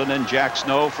 Mike Walden and Jack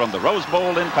Snow from the Rose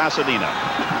Bowl in Pasadena.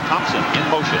 Thompson in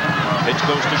motion. Pitch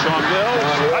goes to Sean Wills.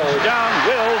 Touchdown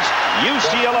Wills.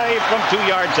 UCLA from 2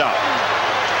 yards out.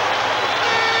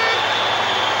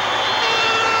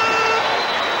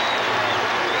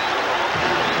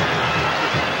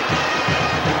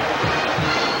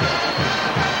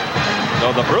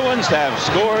 So the Bruins have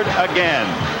scored again.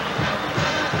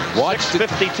 Watch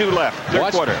 52 left,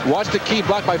 third quarter. Watch the key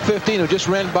block by 15, who just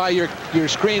ran by your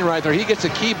screen right there. He gets a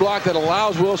key block that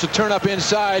allows Wills to turn up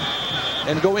inside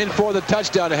and go in for the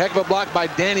touchdown. A heck of a block by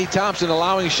Danny Thompson,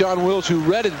 allowing Sean Wills, who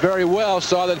read it very well,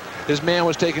 saw that his man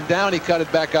was taken down. He cut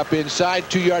it back up inside.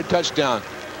 2-yard touchdown.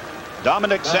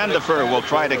 Dominic Sandifer will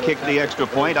try to kick the extra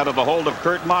point out of the hold of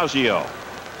Kurt Maggio.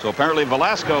 So apparently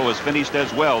Velasco has finished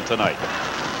as well tonight.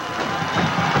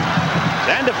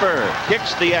 Sandifer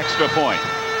kicks the extra point.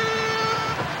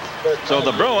 So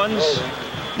the Bruins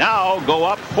now go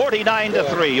up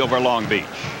 49-3 over Long Beach.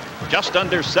 Just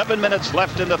under 7 minutes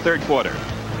left in the third quarter.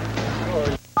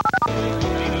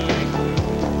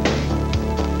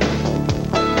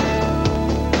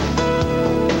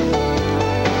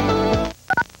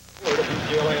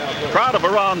 Crowd of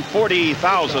around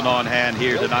 40,000 on hand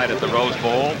here tonight at the Rose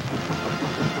Bowl.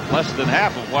 Less than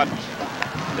half of what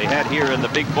they had here in the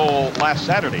Big Bowl last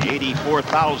Saturday.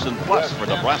 84,000 plus for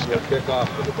Nebraska. Kickoff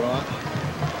for the Bruins.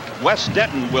 Wes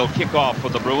Denton will kick off for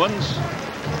the Bruins.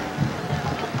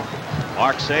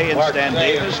 Mark Say and Stan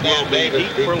Davis will be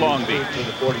deep for Long Beach.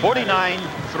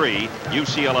 49-3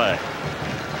 UCLA.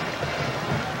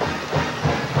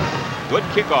 Good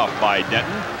kickoff by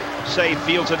Denton. Say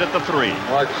fields it at the 3.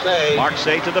 Mark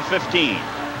Say to the 15.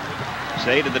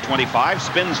 Say to the 25.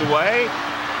 Spins away.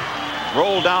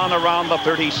 Roll down around the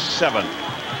 37.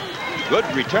 Good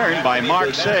return by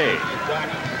Mark Say.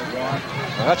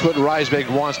 Well, that's what Reisbig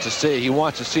wants to see. He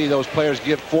wants to see those players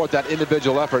give forth that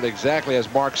individual effort exactly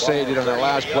as Mark Say did on that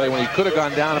last play when he could have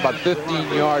gone down about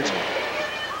 15 yards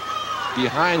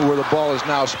behind where the ball is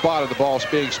now spotted. The ball's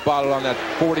being spotted on that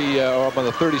 40 or on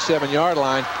the 37-yard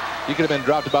line. He could have been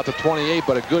dropped about the 28,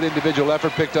 but a good individual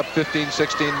effort picked up 15,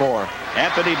 16 more.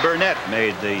 Anthony Burnett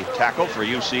made the tackle for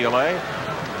UCLA.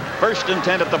 First and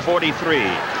 10 at the 43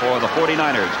 for the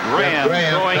 49ers. Graham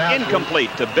throwing incomplete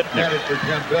to Bittner.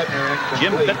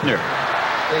 Jim Bittner,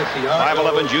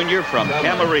 5'11" junior from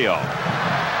Camarillo.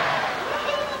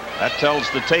 That tells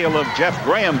the tale of Jeff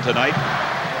Graham tonight.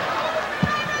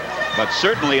 But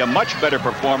certainly a much better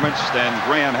performance than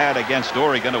Graham had against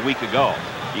Oregon a week ago.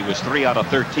 He was 3 out of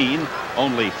 13,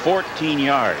 only 14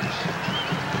 yards.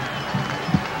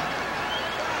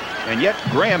 And yet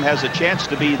Graham has a chance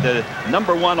to be the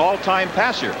 #1 all-time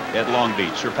passer at Long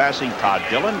Beach, surpassing Todd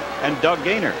Dillon and Doug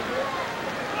Gaynor.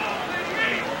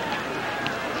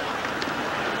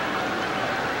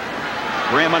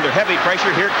 Graham under heavy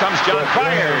pressure. Here comes John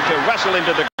Pryor to wrestle him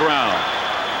to the ground.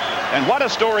 And what a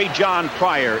story John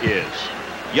Pryor is.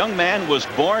 Young man was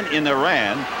born in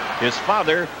Iran. His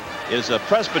father is a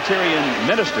Presbyterian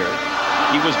minister.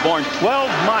 He was born 12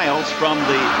 miles from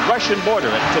the Russian border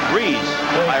at Tabriz,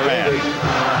 Iran.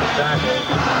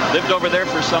 Lived over there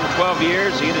for some 12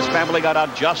 years. He and his family got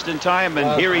out just in time,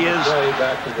 and here he is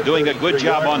doing a good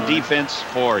job on defense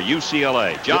for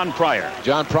UCLA. John Pryor.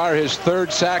 John Pryor, his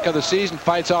 3rd sack of the season,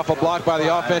 fights off a block by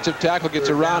the offensive tackle, gets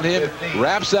around him,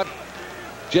 wraps up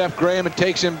Jeff Graham and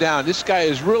takes him down. This guy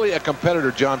is really a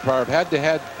competitor, John Pryor. I've had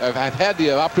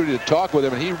the opportunity to talk with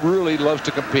him, and he really loves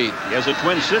to compete. He has a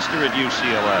twin sister at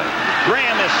UCLA.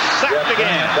 Graham is sacked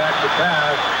again. Back to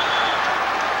pass.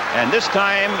 And this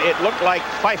time it looked like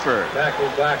Pfeiffer.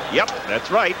 Yep,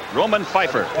 that's right. Roman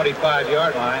Pfeiffer.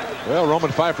 25-yard line. Well,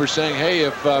 Roman Pfeiffer's saying, hey,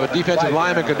 if a defensive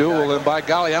lineman can do it, well, then by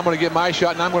golly, I'm going to get my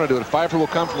shot, and I'm going to do it. Pfeiffer will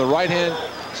come from the right-hand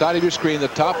side of your screen, the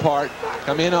top part,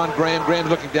 come in on Graham. Graham's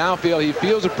looking downfield. He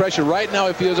feels the pressure right now.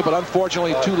 He feels it, but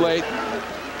unfortunately too late.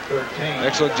 13.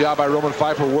 Excellent job by Roman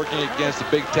Pfeiffer working against the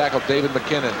big tackle, David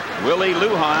McKinnon. Willie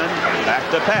Lujan back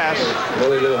to pass.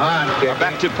 Willie Lujan kicking.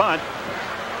 Back to punt.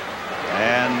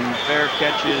 And fair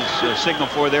catch is signaled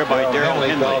for there by Darrell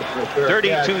Henley.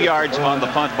 32 yards on the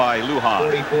punt by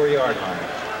Lujan. 44-yard line.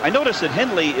 I noticed that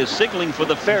Henley is signaling for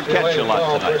the fair catch a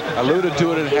lot tonight. Alluded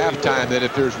to it at halftime that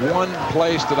if there's one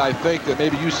place that I think that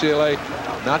maybe UCLA,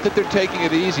 not that they're taking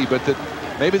it easy, but that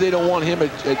maybe they don't want him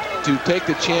to take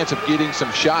the chance of getting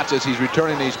some shots as he's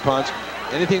returning these punts.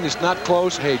 Anything that's not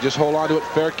close, hey, just hold on to it,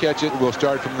 fair catch it, we'll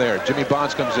start from there. Jimmy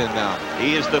Bonds comes in now.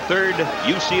 He is the 3rd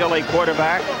UCLA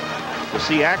quarterback to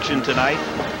see action tonight.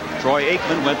 Troy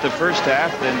Aikman went the first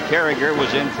half, then Carragher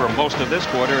was in for most of this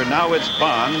quarter, and now it's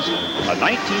Bonds, a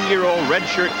 19-year-old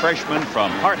redshirt freshman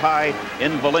from Hart High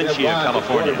in Valencia,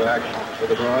 California. For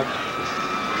the Bruins.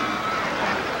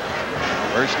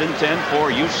 First and 10 for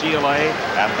UCLA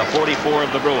at the 44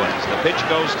 of the Bruins. The pitch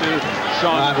goes to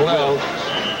Sean Wills.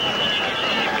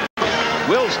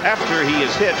 Wills, after he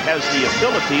is hit, has the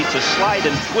ability to slide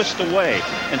and twist away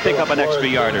and pick up an extra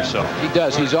yard or so. He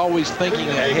does. He's always thinking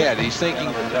ahead. He's thinking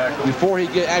before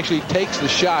he actually takes the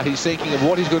shot. He's thinking of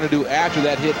what he's going to do after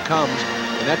that hit comes,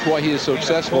 and that's why he is so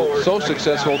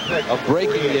successful of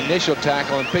breaking the initial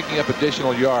tackle and picking up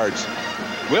additional yards.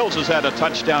 Wills has had a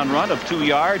touchdown run of 2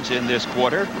 yards in this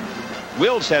quarter.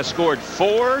 Wills has scored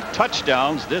 4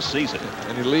 touchdowns this season.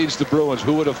 And he leads the Bruins.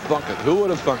 Who would have thunk it? Who would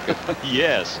have thunk it?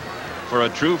 Yes, for a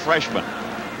true freshman.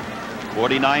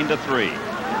 49-3.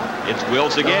 It's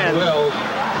Wills again.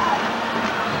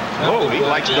 Oh, he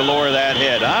likes to lower that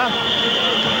head, huh?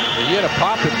 He had a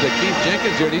pop at Keith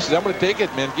Jenkins there, and he said, I'm going to take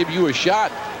it, man, give you a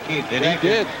shot. And he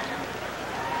did.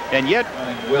 And yet,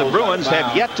 the Bruins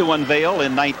have yet to unveil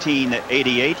in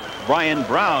 1988 Brian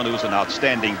Brown, who's an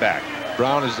outstanding back.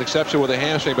 Brown is exceptional with a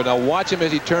hamstring, but now watch him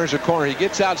as he turns the corner. He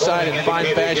gets outside in fine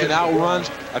fashion,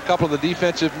 outruns a couple of the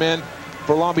defensive men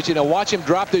for Long Beach. Now watch him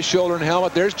drop this shoulder and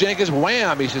helmet. There's Jenkins.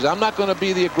 Wham! He says, I'm not going to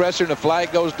be the aggressor, and the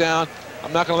flag goes down.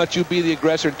 I'm not going to let you be the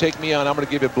aggressor and take me on. I'm going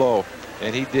to give it a blow.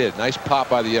 And he did. Nice pop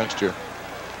by the youngster.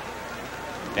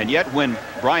 And yet when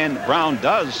Brian Brown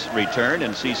does return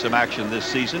and see some action this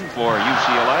season for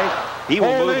UCLA, he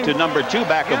will move to number 2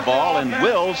 backup ball, and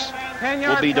Wills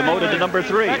will be demoted to number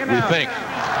 3. We think.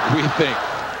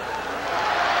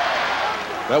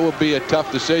 That will be a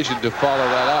tough decision to follow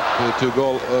that up, to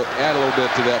go add a little bit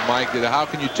to that, Mike. How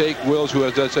can you take Wills, who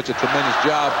has done such a tremendous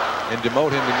job, and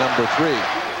demote him to number 3?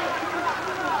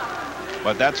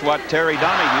 But that's what Terry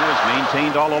Donahue has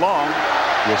maintained all along.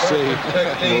 We'll see.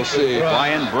 We'll see.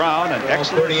 Brian Brown, an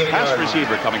excellent pass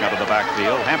receiver coming out of the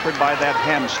backfield, hampered by that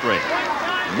hamstring.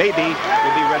 Maybe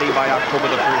will be ready by October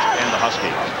the 1st and the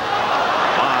Huskies.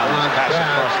 Bonds' pass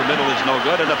across the middle is no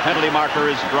good, and a penalty marker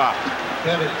is dropped.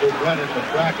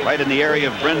 Right in the area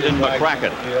of Brendan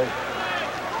McCracken.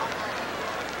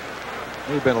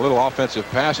 There's been a little offensive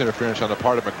pass interference on the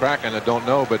part of McCracken. I don't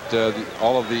know, but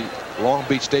all of the Long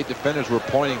Beach State defenders were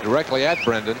pointing directly at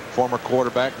Brendan, former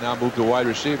quarterback, now moved to wide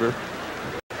receiver.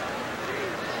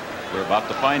 We're about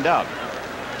to find out.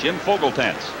 Jim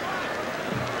Fogeltans.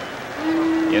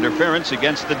 Interference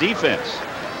against the defense.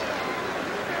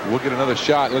 We'll get another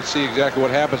shot. Let's see exactly what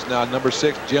happens now. Number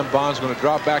 6, Jim Bond's going to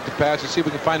drop back to pass and see if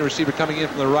we can find a receiver coming in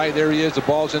from the right. There he is. The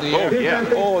ball's in the air. Yeah.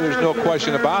 Oh, there's no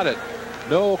question about it.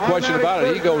 No question about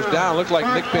it. He goes down. Looks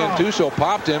like Nick Pantuso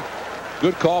popped him.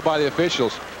 Good call by the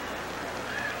officials.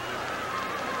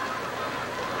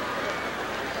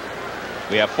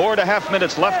 We have 4.5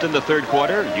 minutes left in the third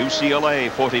quarter.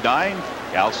 UCLA 49,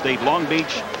 Cal State Long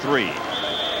Beach 3.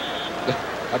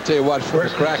 I'll tell you what, for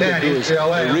McCracken, who is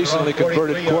a recently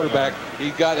converted quarterback,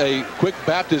 he got a quick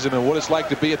baptism in what it's like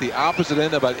to be at the opposite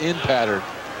end of an in pattern.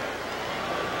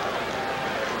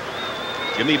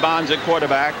 Jimmy Bonds at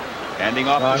quarterback, handing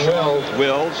off to Sean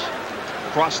Wills,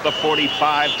 across the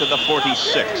 45 to the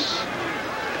 46.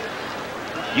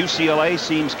 UCLA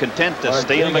seems content to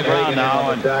stay on the ground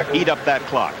now and eat up that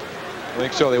clock. I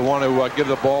think so. They want to give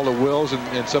the ball to Wills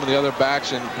and some of the other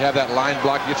backs and have that line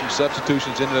block, get some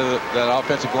substitutions into that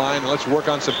offensive line. And let's work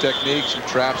on some techniques, some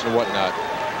traps and whatnot.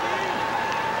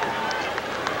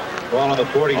 Ball on the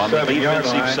 47-yard line. On the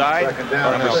defensive side,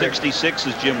 number 66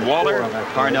 is Jim Waller,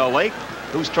 Carnell Lake,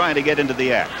 who's trying to get into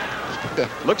the act.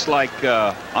 Looks like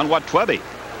Onwatwebe.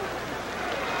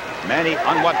 Manny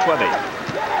Onwatwebe.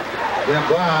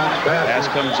 Pass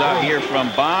comes out here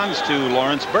from Bonds to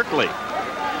Lawrence Berkeley.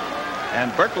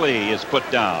 And Berkeley is put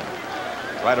down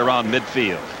right around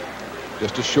midfield.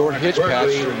 Just a short hitch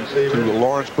pass to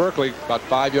Lawrence Berkeley, about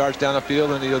 5 yards down the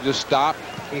field, and he'll just stop.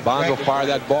 Bonds will fire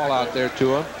that ball out there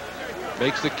to him.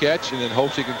 Makes the catch and then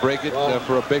hopes he can break it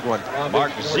for a big one.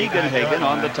 Mark Ziegenhagen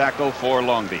on the tackle for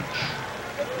Long Beach.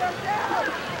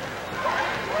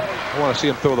 I want to see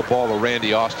him throw the ball to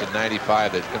Randy Austin,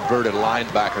 95, that converted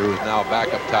linebacker who is now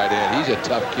backup tight end. He's a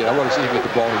tough kid. I want to see him get the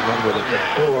ball and run with it.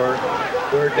 4,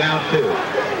 3rd down 2.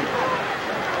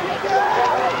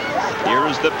 Here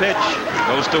is the pitch.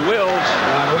 Goes to Wills.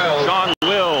 Sean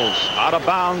Wills out of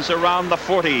bounds around the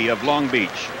 40 of Long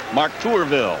Beach. Mark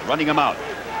Tourville running him out.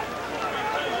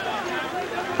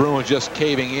 Bruins just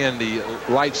caving in the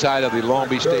right side of the Long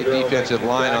Beach State defensive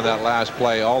line on that last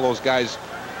play. All those guys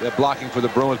blocking for the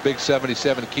Bruins. Big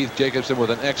 77 Keith Jacobson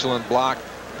with an excellent block.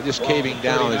 Just caving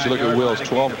down as you look at Wills.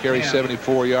 12 carries,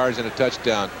 74 yards and a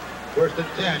touchdown. 1st and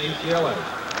 10 UCLA.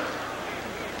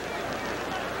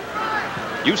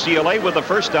 UCLA with the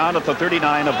first down at the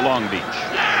 39 of Long Beach.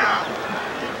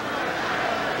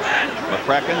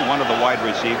 McCracken, one of the wide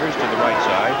receivers, to the right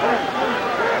side.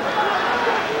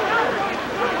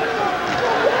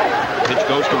 Pitch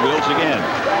goes to Wills again.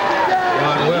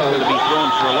 He's going to be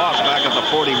thrown for a loss back at the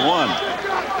 41.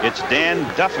 It's Dan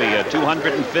Duffy, a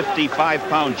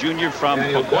 255-pound junior from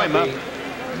Pacoima,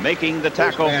 making the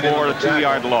tackle for a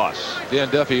 2-yard loss. Dan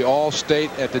Duffy, all-state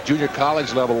at the junior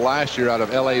college level last year out of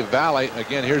LA Valley.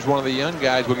 Again, here's one of the young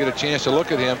guys. We'll get a chance to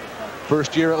look at him.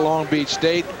 First year at Long Beach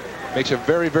State. Makes a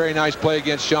very, very nice play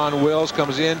against Sean Wills.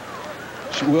 Comes in.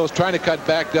 Wills trying to cut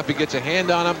back. Duffy gets a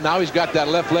hand on him. Now he's got that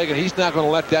left leg, and he's not going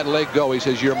to let that leg go. He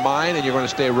says, "You're mine, and you're going to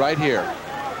stay right here."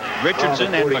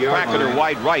 Richardson and McCracken are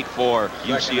wide right for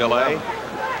UCLA.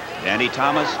 Danny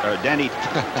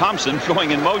Thompson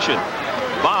going in motion.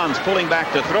 Bonds pulling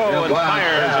back to throw and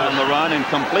fires on the run and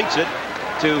completes it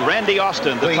to Randy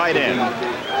Austin, the tight end.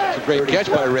 It's a great catch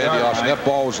by Randy Austin. That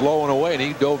ball was low and away, and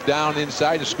he dove down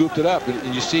inside and scooped it up.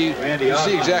 And you see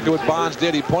exactly what Bonds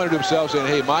did. He pointed to himself saying,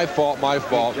 "Hey, my fault, my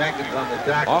fault."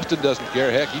 Austin doesn't care.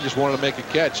 Heck, he just wanted to make a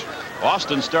catch.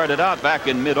 Austin started out back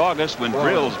in mid-August when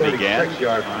drills began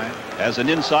as an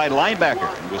inside linebacker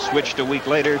and was switched a week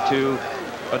later to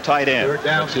a tight end.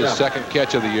 That's his second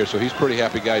catch of the year, so he's a pretty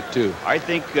happy guy too. I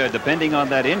think depending on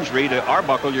that injury to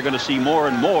Arbuckle, you're going to see more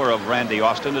and more of Randy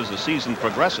Austin as the season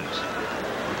progresses.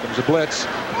 Comes the blitz.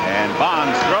 And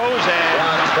Bonds throws and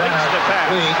completes the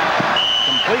pass.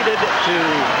 Completed to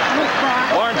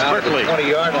Lawrence Berkeley.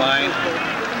 20-yard line.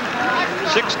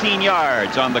 16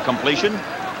 yards on the completion.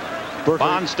 Berkeley.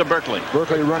 Bonds to Berkeley.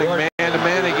 Berkeley running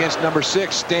man-to-man against number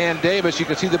 6, Stan Davis. You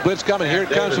can see the blitz coming. Here it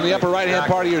comes from the upper right-hand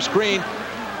part of your screen.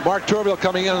 Mark Torville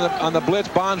coming in on the blitz.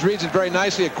 Bonds reads it very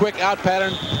nicely. A quick out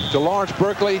pattern to Lawrence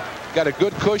Berkeley. Got a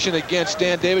good cushion against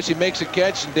Stan Davis. He makes a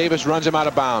catch, and Davis runs him out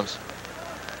of bounds.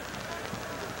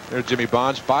 There's Jimmy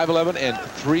Bonds, 5'11" and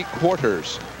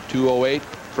 3/4, 208,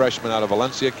 freshman out of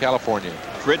Valencia, California.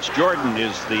 Fritz Jordan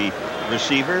is the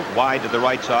receiver, wide to the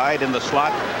right side. In the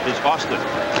slot is Austin.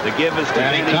 The give is to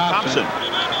Danny Thompson.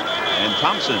 And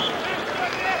Thompson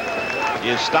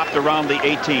is stopped around the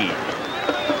 18.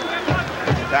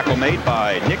 Tackle made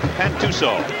by Nick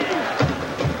Pantuso,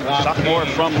 sophomore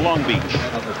from Long Beach.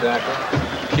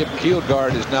 Kip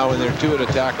Keelgard is now in there too at a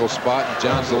tackle spot, and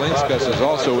John Zelinskas is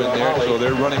also in there, so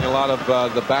they're running a lot of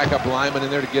the backup linemen in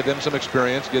there to give them some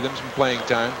experience, give them some playing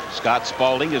time. Scott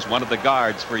Spaulding is one of the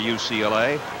guards for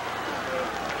UCLA.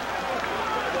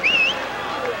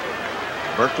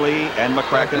 Berkeley and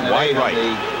McCracken wide right.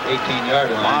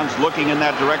 18-yard line. Bonds looking in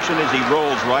that direction as he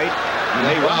rolls right. He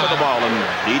may run with the ball, and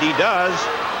indeed he does.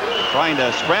 Trying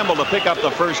to scramble to pick up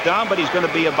the first down, but he's going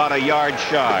to be about a yard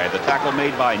shy. The tackle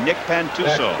made by Nick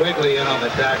Pantuso. Quigley in on the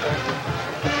tackle.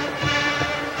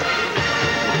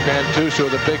 Pantuso,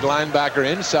 the big linebacker,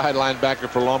 inside linebacker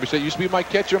for Long Beach. That used to be my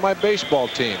catcher on my baseball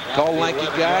team. Tall, lanky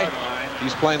guy.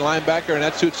 He's playing linebacker, and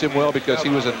that suits him well because he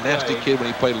was a nasty kid when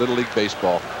he played Little League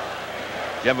Baseball.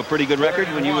 You have a pretty good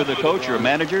record when you were the coach or a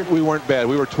manager? We weren't bad.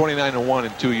 We were 29-1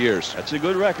 in 2 years. That's a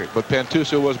good record. But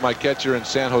Pantuso was my catcher and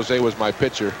San Jose was my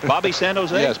pitcher. Bobby San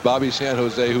Jose? Yes, Bobby San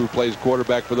Jose, who plays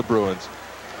quarterback for the Bruins.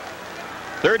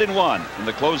 3rd and 1 in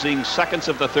the closing seconds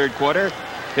of the third quarter.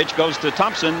 Pitch goes to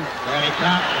Thompson.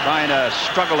 Trying to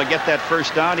struggle to get that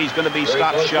first down. He's going to be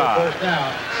stopped shy.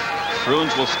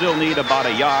 Bruins will still need about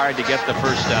a yard to get the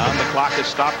first down. The clock is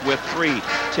stopped with 3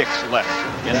 ticks left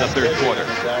in the third quarter.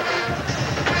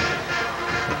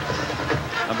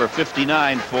 Number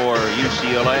 59 for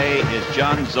UCLA is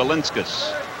John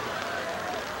Zelinskas.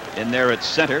 In there at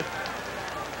center.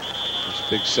 This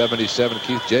big 77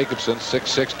 Keith Jacobson,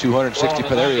 6'6", 260.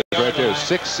 There he is right there,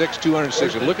 6'6",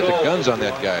 260. Look at the guns on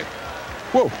that guy.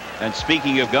 Whoa. And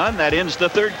speaking of gun, that ends the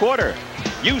third quarter.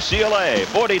 UCLA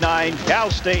 49, Cal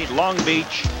State Long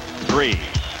Beach 3.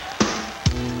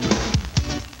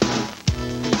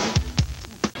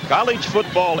 College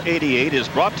Football 88 is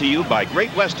brought to you by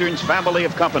Great Western's family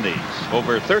of companies.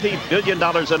 Over $30 billion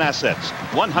in assets,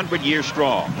 100 years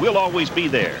strong. We'll always be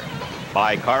there.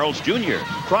 By Carl's Jr.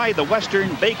 Try the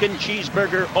Western Bacon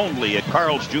Cheeseburger only at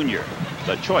Carl's Jr.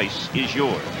 The choice is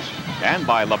yours. And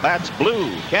by Labatt's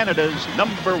Blue, Canada's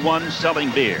 #1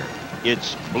 selling beer.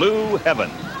 It's Blue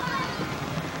Heaven.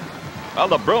 Well,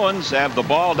 the Bruins have the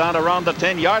ball down around the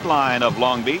 10-yard line of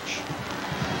Long Beach.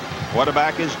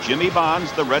 Quarterback is Jimmy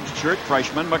Bonds, the redshirt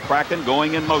freshman. McCracken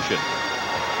going in motion.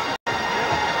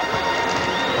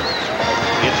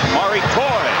 It's Maury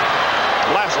Toy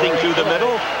blasting through the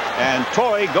middle, and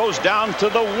Toy goes down to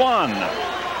the 1.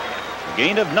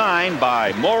 Gain of 9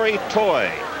 by Maury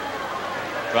Toy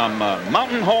from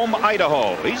Mountain Home,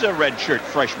 Idaho. He's a redshirt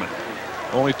freshman.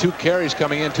 Only 2 carries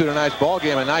coming into tonight's ball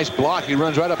game. A nice block. He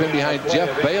runs right up in behind Jeff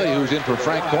Bailey, who's in for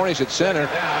Frank Cornish at center.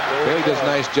 Bailey does a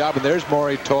nice job, and there's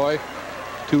Maury Toy.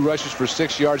 2 rushes for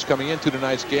 6 yards coming into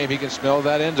tonight's game. He can smell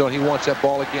that end zone. He wants that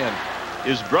ball again.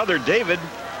 His brother David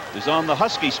is on the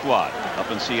Husky squad up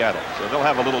in Seattle, so they'll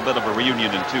have a little bit of a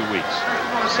reunion in 2 weeks.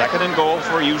 2nd and goal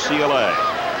for UCLA.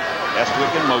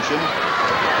 Estwick in motion.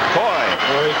 Toy.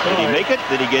 Did he make it?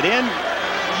 Did he get in?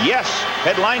 Yes.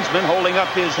 Head linesman holding up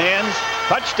his hands.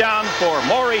 Touchdown for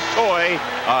Maury Toy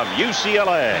of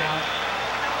UCLA.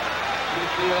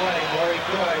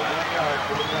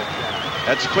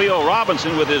 That's Cleo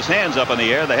Robinson with his hands up in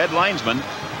the air, the head linesman.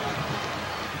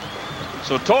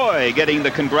 So Toy getting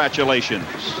the congratulations.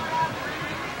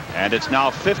 And it's now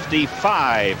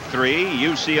 55-3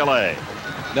 UCLA.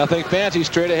 Nothing fancy,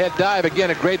 straight ahead dive. Again,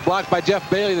 a great block by Jeff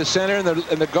Bailey, the center, and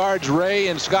the guards Ray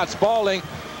and Scott Spaulding.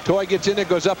 Toy gets in there,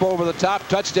 goes up over the top.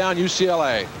 Touchdown,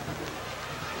 UCLA.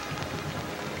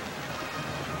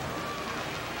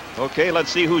 Okay, let's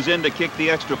see who's in to kick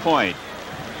the extra point.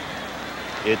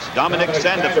 It's Dominic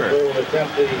Sandifer.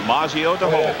 Maggio to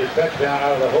hold.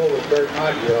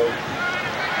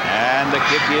 And the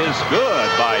kick is good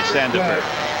by Sandifer.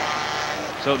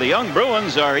 So the young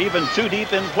Bruins are even 2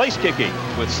 deep in place kicking,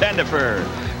 with Sandifer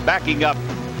backing up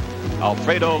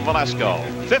Alfredo Velasco.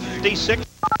 56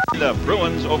 the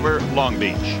Bruins over Long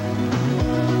Beach.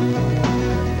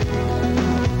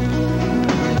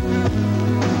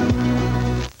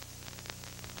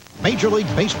 Major League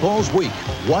Baseball's week.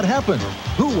 What happened?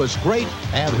 Who was great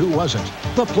and who wasn't?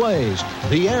 The plays,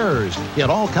 the errors. It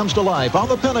all comes to life on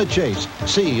the Pennant Chase.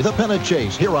 See the Pennant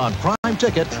Chase here on Prime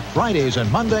Ticket, Fridays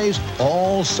and Mondays,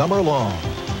 all summer long.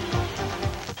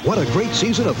 What a great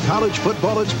season of college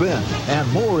football it's been. And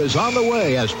more is on the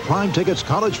way as Prime Ticket's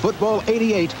College Football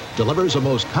 88 delivers the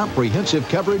most comprehensive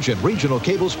coverage in regional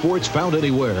cable sports found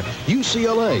anywhere.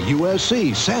 UCLA,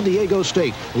 USC, San Diego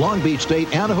State, Long Beach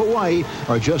State, and Hawaii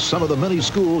are just some of the many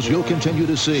schools you'll continue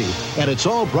to see. And it's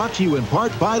all brought to you in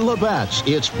part by Labatt's,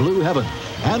 It's Blue Heaven,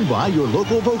 and by your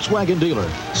local Volkswagen dealer.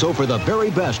 So for the very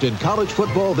best in college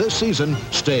football this season,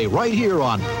 stay right here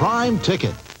on Prime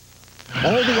Ticket.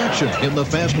 All the action in the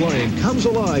fast lane comes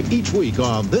alive each week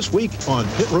on This Week on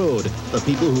Pit Road. The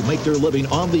people who make their living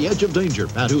on the edge of danger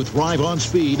and who thrive on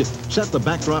speed set the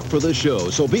backdrop for this show.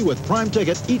 So be with Prime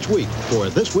Ticket each week for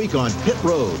This Week on Pit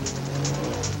Road.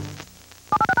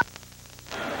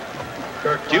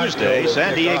 Tuesday,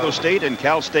 San Diego State and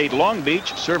Cal State Long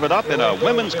Beach serve it up in a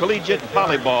women's collegiate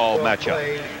volleyball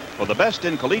matchup. For the best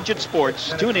in collegiate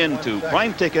sports, tune in to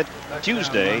Prime Ticket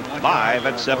Tuesday live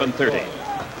at 7:30.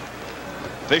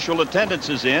 Official attendance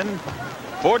is in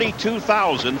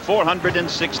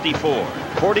 42,464.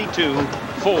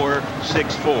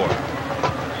 42,464.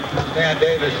 Stan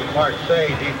Davis and Mark Say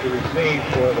deep to receive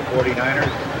for the 49ers.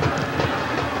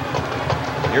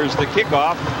 Here's the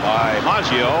kickoff by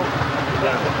Maggio.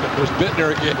 There's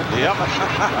Bittner again. Yep.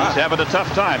 He's having a tough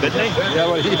time, isn't he? Yeah,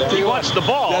 well, he wants the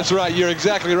ball. That's right. You're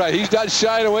exactly right. He's not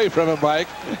shying away from him, Mike.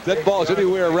 That ball's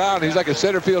anywhere around. He's like a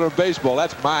center fielder in baseball.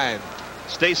 That's mine.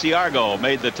 Stacy Argo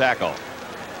made the tackle.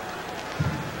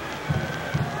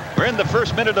 We're in the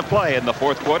first minute of play in the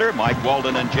fourth quarter. Mike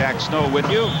Walden and Jack Snow with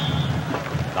you.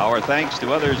 Our thanks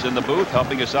to others in the booth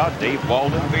helping us out. Dave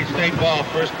Walden, Beach State ball,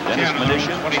 first Dennis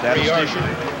Mnuchin, statistician,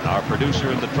 our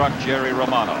producer in the truck, Jerry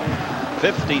Romano.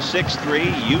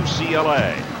 56-3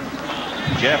 UCLA.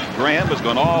 Jeff Graham has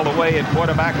gone all the way at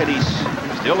quarterback, and he's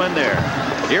still in there.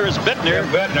 Here is Bittner,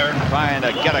 trying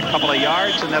to get a couple of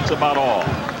yards, and that's about all.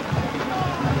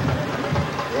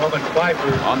 Roman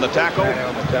Pfeiffer on the tackle.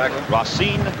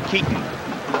 Racine Keaton.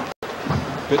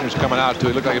 Bittner's coming out too.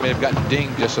 He looked like he may have gotten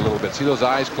dinged just a little bit. See those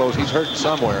eyes closed? He's hurting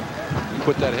somewhere. He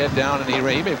put that head down and he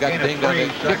may have gotten dinged on the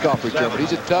kickoff return, but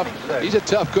he's a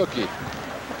tough cookie.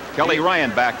 Kelly Ryan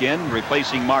back in,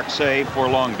 replacing Mark Say for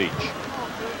Long Beach,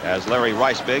 as Larry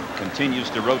Reisbig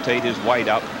continues to rotate his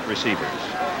wideout receivers.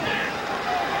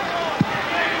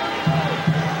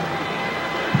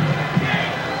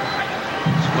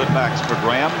 Split backs for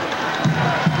Graham.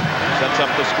 Sets up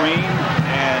the screen,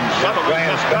 and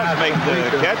Sutherland just does make the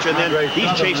catch, and then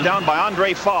he's chased down by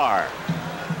Andre Farr.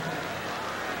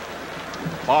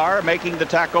 Farr making the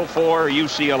tackle for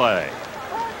UCLA.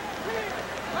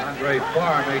 Andre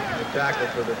Farr making the tackle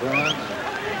for the Bruins.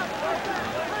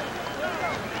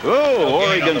 Oh,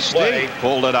 Oregon State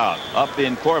pulled it out. Up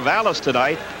in Corvallis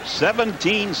tonight,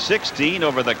 17-16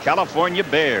 over the California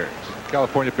Bears.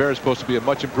 California Bears supposed to be a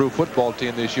much improved football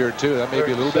team this year too. That may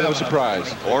be a little bit of a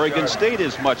surprise. Oregon State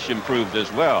is much improved as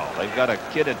well. They've got a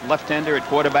kid at left-hander at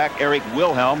quarterback, Eric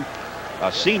Wilhelm, a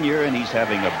senior, and he's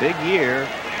having a big year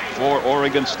for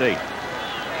Oregon State.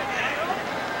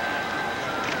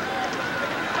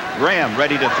 Graham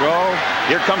ready to throw.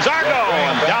 Here comes Argo,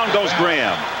 and down goes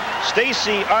Graham.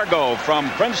 Stacy Argo from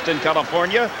Princeton,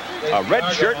 California, a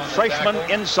redshirt freshman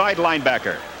inside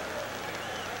linebacker.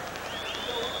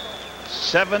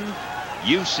 7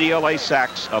 UCLA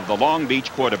sacks of the Long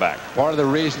Beach quarterback. Part of the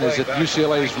reason is that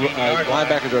UCLA's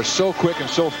linebackers are so quick and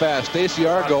so fast. Stacy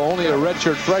Argo, only a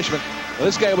redshirt freshman. Well,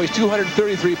 this guy weighs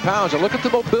 233 pounds, and look at the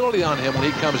mobility on him when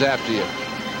he comes after you.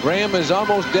 Graham is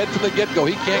almost dead from the get-go.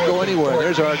 He can't go anywhere.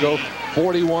 There's Argo,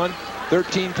 41,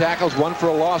 13 tackles, 1 for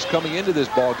a loss coming into this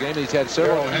ball game. He's had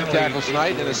several key tackles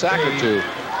tonight and a sack or 2.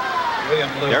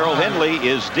 Darrell Henley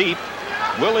is deep.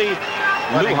 Willie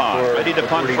Lujan ready to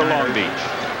punt for Long Beach.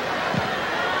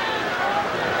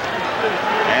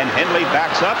 And Henley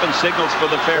backs up and signals for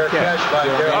the fair catch.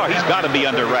 Oh, he's got to be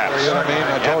under wraps. You know what I mean?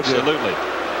 I told you. Absolutely.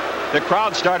 The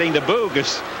crowd's starting to boo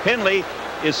because Henley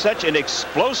is such an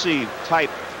explosive type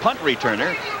punt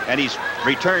returner, and he's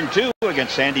returned 2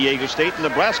 against San Diego State and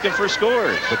Nebraska for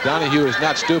scores. But Donahue is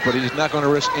not stupid. He's not going to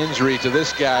risk injury to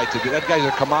this guy. That guy's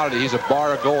a commodity. He's a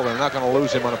bar of gold. They're not going to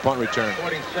lose him on a punt return.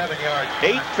 47 yards.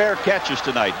 8 fair catches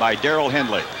tonight by Darrell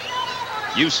Henley.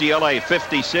 UCLA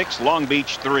 56, Long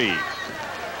Beach 3.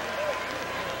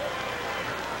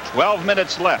 12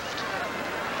 minutes left.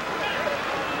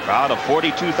 Crowd of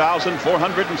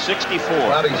 42,464.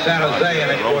 Bobby San Jose in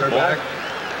at quarterback.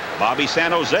 Bobby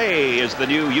San Jose is the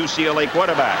new UCLA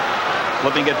quarterback.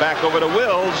 Flipping it back over to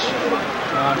Wills.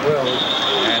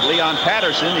 And Leon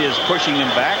Patterson is pushing him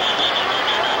back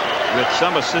with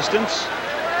some assistance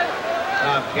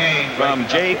from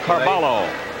Jay Carvalho.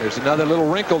 There's another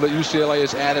little wrinkle that UCLA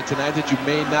has added tonight that you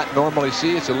may not normally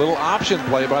see. It's a little option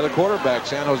play by the quarterback.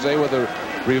 San Jose with a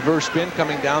reverse spin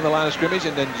coming down the line of scrimmage,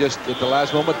 and then just at the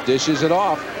last moment dishes it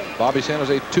off. Bobby San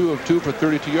Jose 2 of 2 for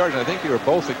 32 yards. And I think they were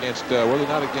both against, were they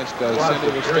not against San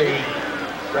Diego State?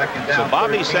 So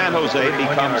Bobby San Jose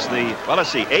becomes the, well, let's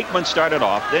see, Aikman started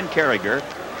off, then Carragher,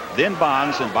 then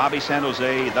Bonds, and Bobby San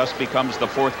Jose thus becomes the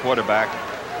 4th quarterback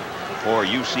for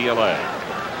UCLA.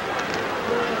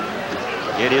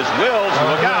 It is Wills.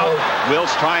 Look out.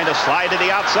 Wills trying to slide to the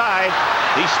outside.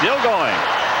 He's still going.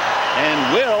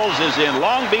 And Wills is in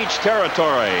Long Beach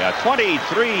territory. A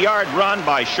 23-yard run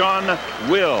by Sean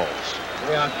Wills.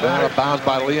 Out of bounds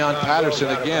by Leon Patterson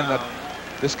again.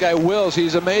 This guy Wills,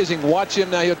 he's amazing. Watch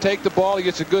him now. He'll take the ball. He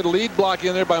gets a good lead block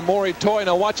in there by Maury Toy.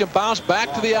 Now watch him bounce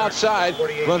back to the outside.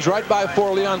 Runs right by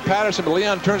for Leon Patterson, but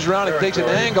Leon turns around and takes an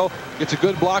angle. Gets a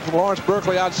good block from Lawrence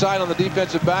Berkeley outside on the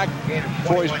defensive back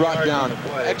before he's brought down.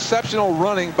 Exceptional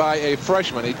running by a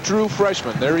freshman, a true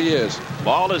freshman. There he is.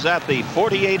 Ball is at the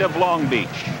 48 of Long Beach.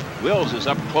 Wills is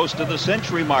up close to the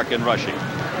century mark in rushing.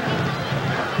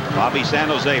 Bobby San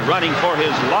Jose running for his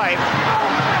life.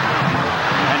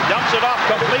 Dumps it off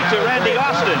complete to Randy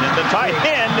Austin, and the tight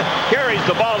end carries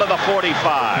the ball to the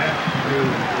 45.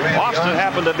 Austin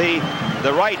happened to be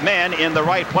the right man in the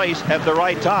right place at the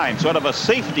right time. Sort of a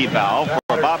safety valve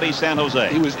for Bobby San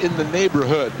Jose. He was in the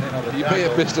neighborhood. You may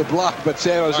have missed a block, but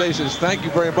San Jose says thank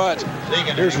you very much.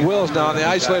 Here's Wills now on the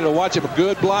isolator to watch him. A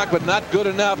good block, but not good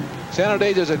enough. San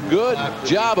Jose does a good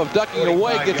job of ducking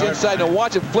away, gets inside, and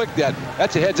watch him flick that.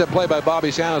 That's a heads-up play by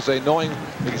Bobby San Jose, knowing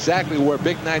exactly where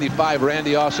big 95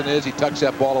 Randy Austin is. He tucks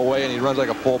that ball away, and he runs like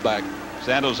a fullback.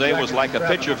 San Jose was like a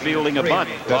pitcher fielding a bunt,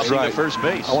 crossing the first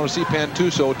base. I want to see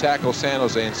Pantuso tackle San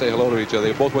Jose and say hello to each other.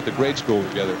 They both went to grade school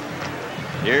together.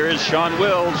 Here is Sean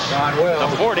Wills,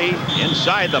 the 40,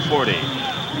 inside the 40.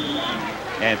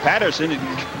 And Patterson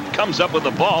comes up with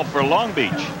the ball for Long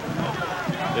Beach.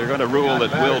 They're going to rule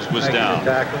that Wills was down.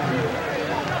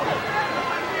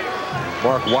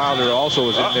 Mark Wilder also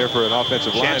was in there for an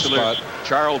offensive line spot.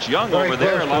 Charles Young over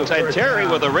there alongside Terry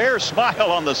with a rare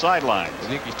smile on the sidelines. I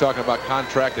think he's talking about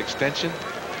contract extension.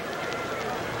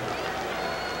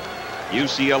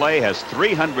 UCLA has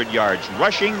 300 yards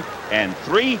rushing and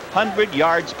 300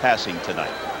 yards passing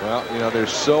tonight. Well, you know, they're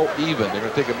so even. They're going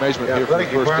to take a measurement here for the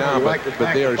first down,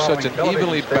 but they are such an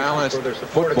evenly balanced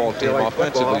football team,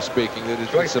 offensively speaking, that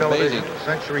it's amazing.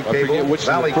 I forget which is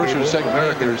the first or second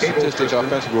game, their statistics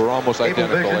offensively were almost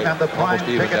identical. They almost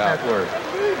evened out.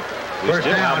 We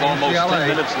still have almost 10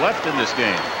 minutes left in this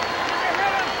game.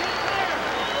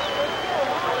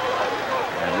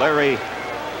 And Larry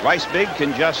Rice-Big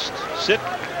can just sit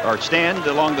or stand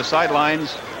along the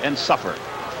sidelines and suffer.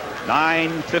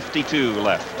 9:52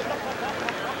 left.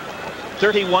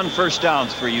 31 first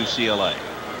downs for UCLA.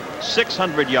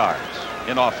 600 yards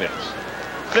in offense.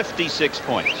 56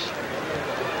 points.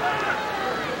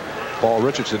 Paul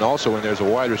Richardson also in there as a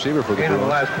wide receiver for the Bruins. The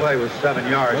last play was 7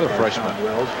 yards. Another freshman.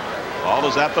 Ball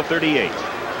is at the 38.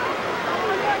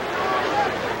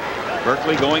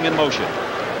 Berkeley going in motion.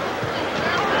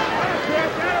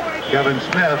 Kevin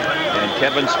Smith. And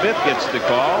Kevin Smith gets the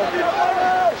call.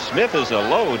 Smith is a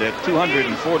load at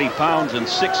 240 pounds and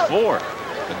 6'4".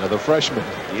 Another freshman.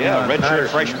 Yeah, redshirt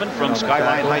freshman from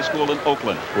Skyline High School in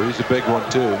Oakland. Well, he's a big one,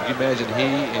 too. You imagine he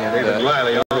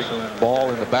and Ball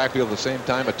in the backfield at the same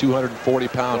time, a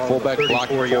 240-pound fullback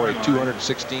blocking for a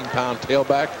 216-pound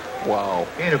tailback. Wow.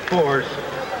 Gain of 4,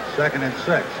 2nd and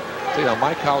 6. See, on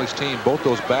my college team, both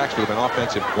those backs would have been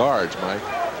offensive guards, Mike.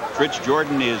 Fritz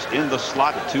Jordan is in the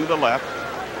slot to the left.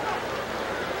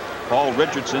 Paul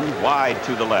Richardson wide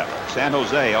to the left. San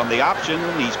Jose on the option.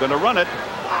 He's going to run it.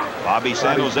 Bobby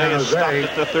San Jose is stopped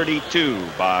at the 32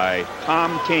 by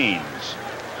Tom Keynes.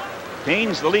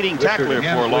 Keynes, the leading tackler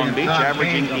for Long Beach,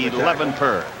 averaging 11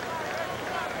 per.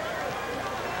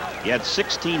 He had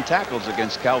 16 tackles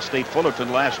against Cal State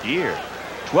Fullerton last year.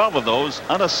 12 of those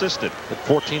unassisted.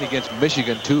 14 against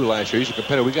Michigan, too, last year. He's a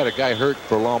competitor. We got a guy hurt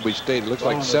for Long Beach State. It looks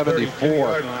like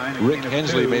 74. Rick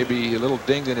Hensley may be a little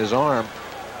dinged in his arm.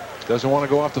 Doesn't want to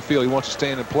go off the field. He wants to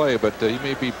stay in and play, but he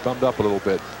may be bummed up a little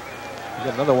bit. We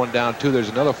got another one down, too. There's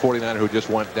another 49er who just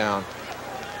went down.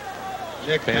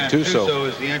 Nick Pantuso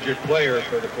is the injured player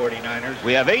for the 49ers.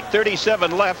 We have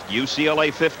 8:37 left.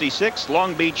 UCLA 56,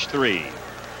 Long Beach 3.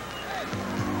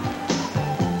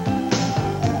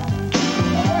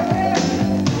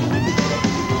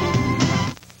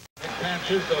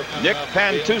 Nick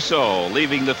Pantuso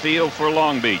leaving the field for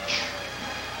Long Beach.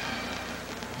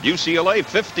 UCLA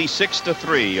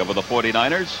 56-3 over the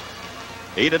 49ers.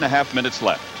 8.5 minutes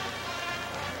left.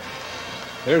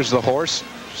 There's the horse.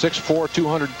 6'4",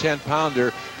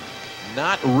 210-pounder.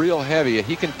 Not real heavy.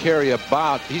 He can carry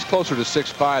about, he's closer to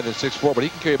 6'5" than 6'4", but he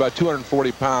can carry about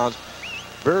 240 pounds.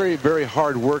 Very, very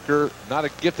hard worker. Not a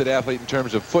gifted athlete in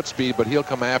terms of foot speed, but he'll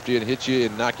come after you and hit you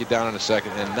and knock you down in a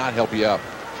second and not help you up.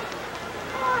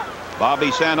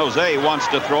 Bobby San Jose wants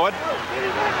to throw it.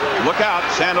 Look out,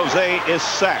 San Jose is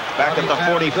sacked back at the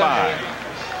 45.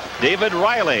 David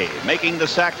Riley making the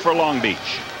sack for Long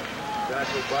Beach.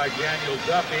 Tackled by Daniel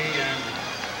Duffy and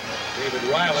David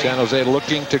Riley. San Jose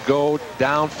looking to go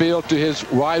downfield to his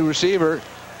wide receiver.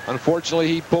 Unfortunately,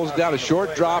 he pulls down a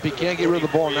short drop. He can't get rid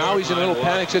of the ball. Now he's in a little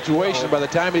panic situation. By the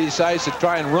time he decides to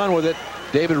try and run with it,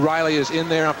 David Riley is in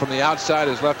there from the outside,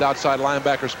 his left outside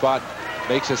linebacker spot,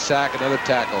 makes a sack, another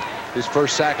tackle. His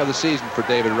first sack of the season for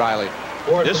David Riley.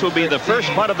 This will be the first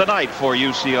punt of the night for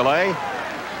UCLA.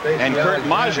 And Kurt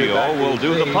Maggio will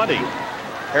do the punting.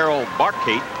 Harold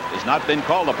Barkate has not been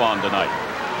called upon tonight.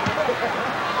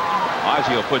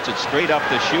 Maggio puts it straight up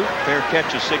the chute. Fair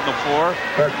catch, a signal for.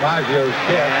 Kurt Maggio's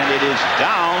kick. And it is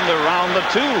down around the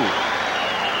 2.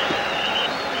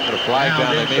 Put a flag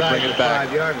down, they may bring it back.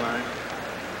 5-yard line.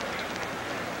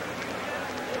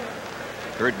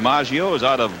 Kurt Maggio is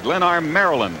out of Glenarm,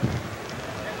 Maryland.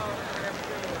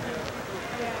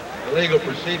 The legal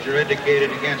procedure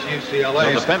indicated against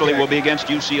UCLA. So the penalty will be against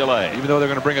UCLA. Even though they're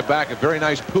going to bring it back. A very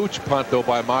nice pooch punt, though,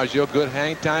 by Maggio. Good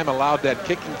hang time. Allowed that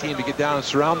kicking team to get down and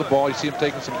surround the ball. You see him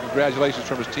taking some congratulations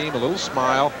from his team. A little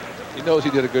smile. He knows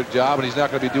he did a good job, and he's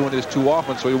not going to be doing this too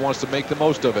often, so he wants to make the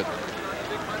most of it.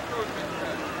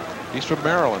 He's from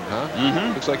Maryland, huh?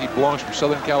 Mm-hmm. Looks like he belongs from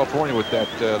Southern California with that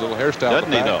little hairstyle.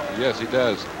 Doesn't he, though? Yes, he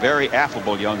does. Very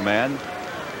affable young man.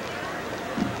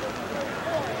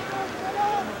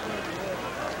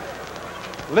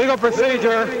 Legal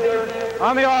procedure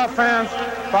on the offense.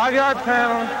 5-yard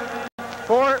penalty.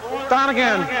 4 down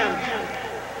again.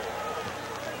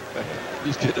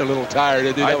 He's getting a little tired,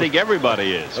 isn't he? I think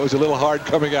everybody is. That was a little hard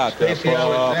coming out there.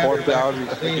 Fourth down.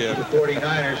 Again.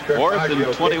 4th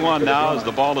and 21 now as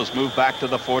the ball is moved back to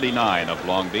the 49 of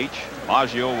Long Beach.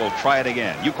 Maggio will try it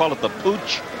again. You call it the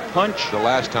pooch punch? The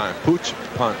last time. Pooch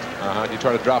punt. You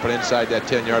try to drop it inside that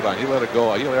 10-yard line. He let it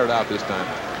go. He let it out this time.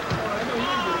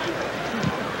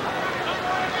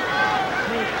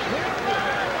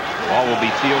 Ball will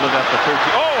be fielded at the 13.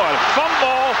 Oh, a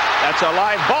fumble. That's a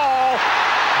live ball.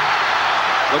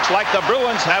 Looks like the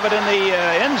Bruins have it in the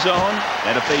end zone.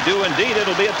 And if they do indeed,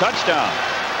 it'll be a touchdown.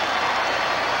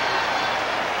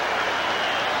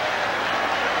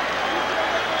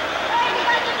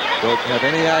 Don't have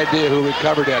any idea who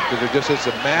recovered that because there just is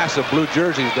a mass of blue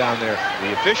jerseys down there.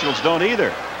 The officials don't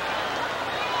either.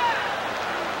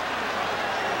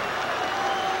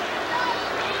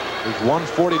 There's one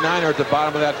 49er at the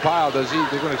bottom of that pile. They're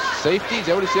going to safety? Is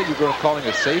that what he said? You're going to calling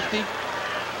a safety?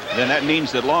 Then that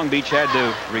means that Long Beach had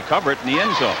to recover it in the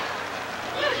end zone.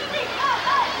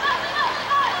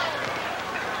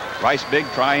 Rice Big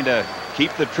trying to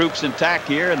keep the troops intact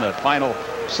here in the final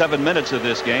 7 minutes of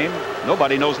this game.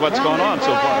 Nobody knows what's going on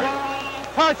so far.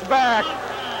 Touchback.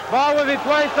 Ball will be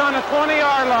placed on the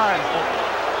 20-yard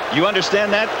line. You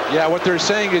understand that? Yeah, what they're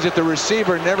saying is that the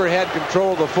receiver never had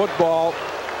control of the football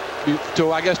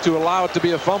to, I guess, to allow it to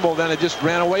be a fumble. Then it just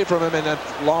ran away from him, and then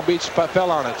Long Beach fell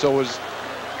on it. So it was,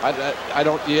 I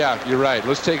don't, yeah, you're right.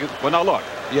 Let's take it. Well, now look.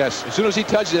 Yes, as soon as he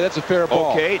touches it, that's a fair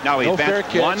ball. Okay, now he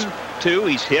advanced 1, 2,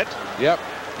 he's hit. Yep,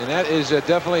 and that is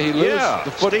definitely, he loses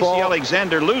the football. Stacey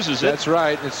Alexander loses it. That's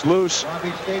right, it's loose. Long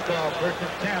Beach State ball, first and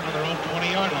 10 on their own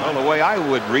 20-yard line. Well, the way I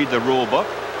would read the rule book.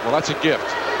 Well, that's a gift.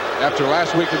 After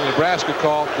last week in the Nebraska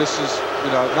call, this is,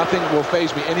 nothing will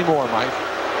faze me anymore, Mike.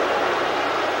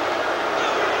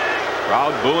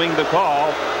 Crowd booing the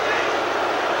call.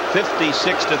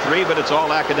 56-3, but it's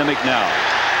all academic now.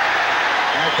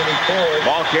 Anthony Ford.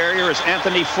 Ball carrier is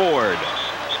Anthony Ford,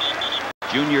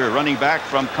 junior running back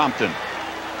from Compton.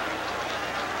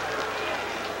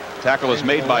 Tackle is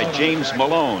made by James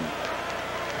Malone,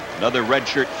 another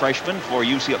redshirt freshman for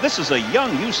UCLA. This is a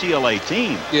young UCLA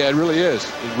team. Yeah, it really is.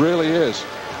 It really is.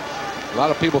 A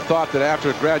lot of people thought that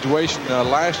after graduation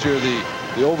last year,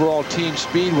 the overall team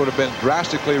speed would have been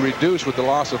drastically reduced with the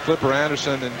loss of Flipper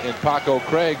Anderson and Paco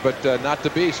Craig, but not to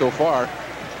be so far.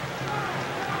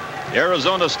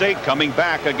 Arizona State coming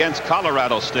back against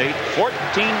Colorado State,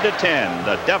 14-10,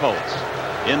 the Devils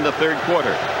in the third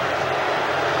quarter.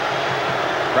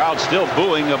 Crowd still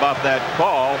booing about that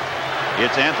call.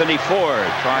 It's Anthony Ford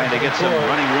trying to get some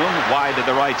running room wide to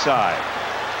the right side.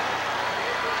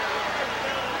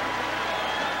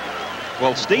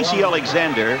 Well, Stacey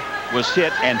Alexander was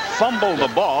hit and fumbled the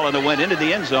ball, and it went into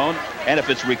the end zone. And if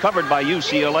it's recovered by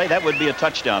UCLA, that would be a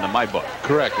touchdown in my book.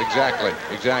 Correct. Exactly.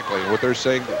 What they're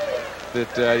saying,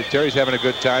 that Terry's having a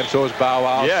good time. So is Bow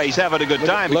Wow. Yeah, he's having a good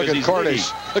time. Look at he's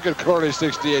Cornish. Look at Cornish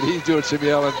 68. He's doing some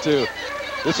yelling too.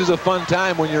 This is a fun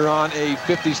time when you're on a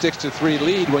 56-3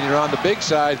 lead. When you're on the big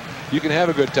side, you can have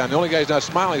a good time. The only guy who's not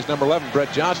smiling is number 11,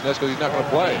 Brett Johnson. That's because he's not going to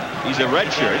play. He's a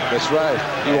red shirt. That's right.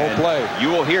 He won't play. You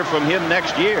will hear from him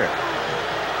next year.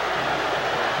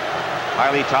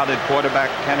 Highly touted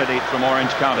quarterback candidate from Orange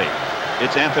County.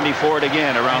 It's Anthony Ford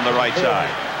again around the right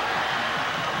side.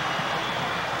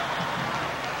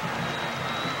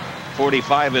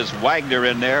 45 is Wagner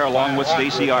in there along with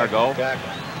Stacy Argo.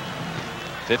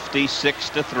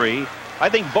 56-3. I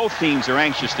think both teams are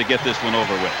anxious to get this one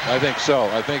over with. I think so.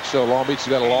 Long Beach has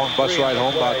got a long bus ride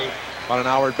home, about an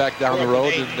hour back down the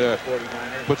road, and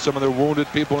put some of their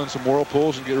wounded people in some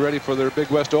whirlpools and get ready for their Big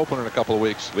West Open in a couple of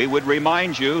weeks. We would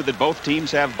remind you that both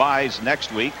teams have byes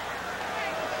next week.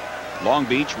 Long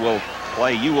Beach will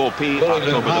play UOP October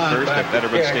the 1st at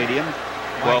Veterans Stadium,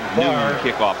 12 noon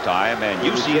kickoff time, and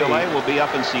UCLA will be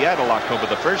up in Seattle October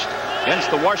the 1st against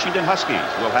the Washington Huskies.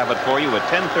 We'll have it for you at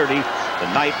 10:30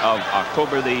 the night of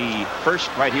October the 1st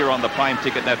right here on the Prime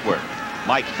Ticket Network.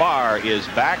 Mike Farr is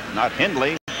back, not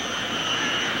Hindley.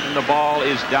 And the ball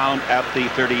is down at the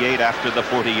 38 after the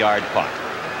 40-yard punt.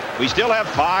 We still have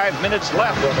 5 minutes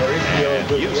left, and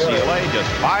UCLA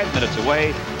just 5 minutes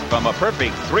away from a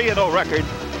perfect 3-0 record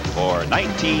for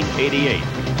 1988.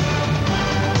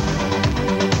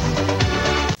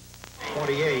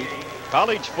 28.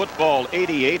 College Football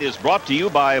 88 is brought to you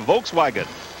by Volkswagen.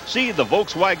 See the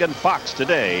Volkswagen Fox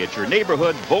today at your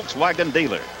neighborhood Volkswagen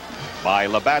dealer. By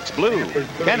Labatt's Blue,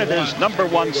 Canada's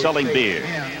 #1 selling beer.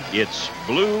 It's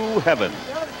Blue Heaven.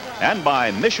 And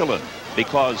by Michelin,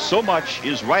 because so much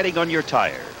is riding on your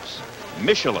tires.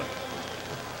 Michelin.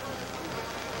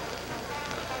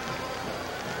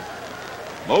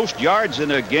 Most yards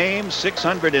in a game,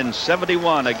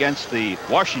 671 against the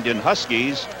Washington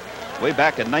Huskies way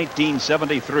back in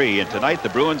 1973. And tonight the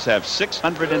Bruins have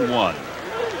 601.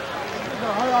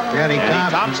 Danny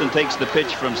Thompson takes the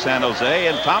pitch from San Jose,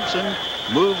 and Thompson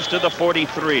moves to the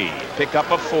 43. Pick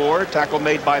up a 4. Tackle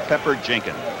made by Pepper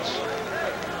Jenkins.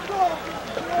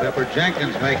 Pepper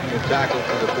Jenkins making the tackle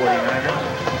for the 49ers.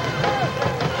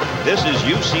 This is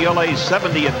UCLA's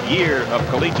 70th year of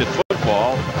collegiate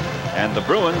football, and the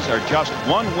Bruins are just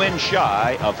 1 win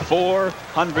shy of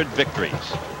 400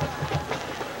 victories.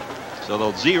 So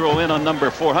they'll zero in on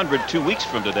number 400 2 weeks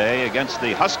from today against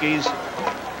the Huskies,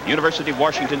 University of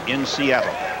Washington in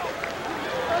Seattle.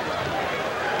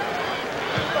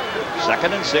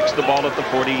 2nd and 6, the ball at the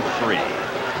 43.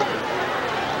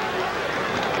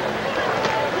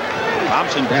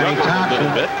 Thompson juggles a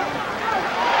little bit.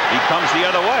 He comes the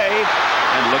other way,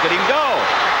 and look at him go.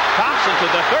 Thompson to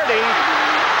the 30,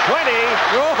 20,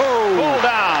 pulled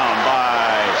down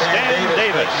by Stan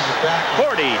Davis.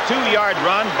 42-yard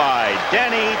run by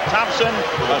Danny Thompson,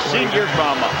 a senior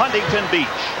from Huntington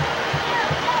Beach.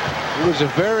 He was a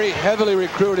very heavily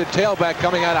recruited tailback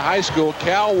coming out of high school.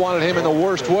 Cal wanted him in the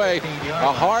worst way.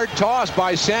 A hard toss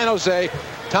by San Jose.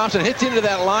 Thompson hits into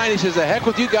that line. He says, the heck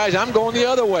with you guys. I'm going the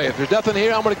other way. If there's nothing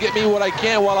here, I'm going to get me what I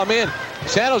can while I'm in.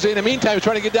 San Jose, in the meantime, is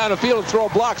trying to get down the field and throw a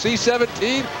block. See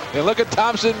 17? And look at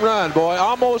Thompson run, boy.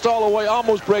 Almost all the way.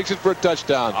 Almost breaks it for a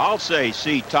touchdown. I'll say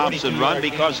see Thompson run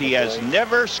because he has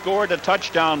never scored a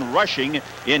touchdown rushing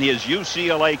in his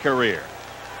UCLA career.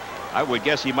 I would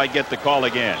guess he might get the call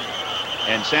again.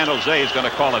 And San Jose is going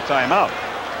to call a timeout.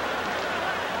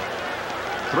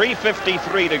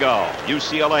 3:53 to go.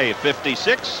 UCLA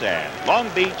 56 and Long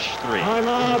Beach 3.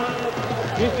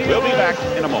 We'll be back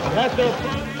in a moment.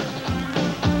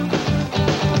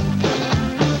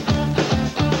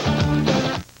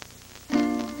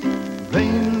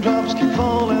 Raindrops keep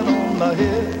falling on my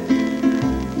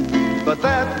head, but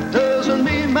that doesn't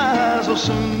mean my eyes will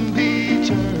soon be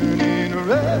turning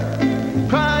red.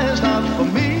 Cry is not for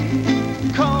me,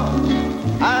 'cause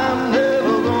I'm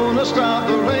never gonna stop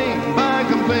the rain by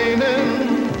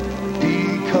complaining,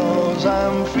 because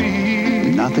I'm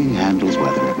free. Nothing handles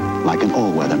weather like an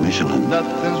all-weather Michelin.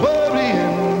 Nothing's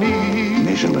worrying me.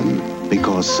 Michelin,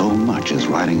 because so much is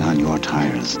riding on your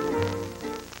tires.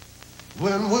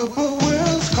 When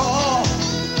whippoorwills call,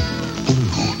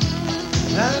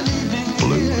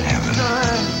 Blue Heaven.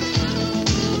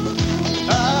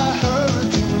 I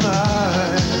heard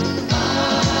tonight.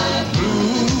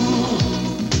 Blue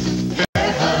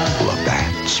Heaven.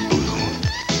 Labatt's Blue.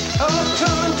 A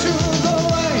turn to the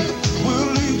way will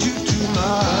lead you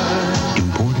tonight.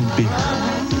 Imported beer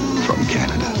from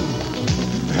Canada.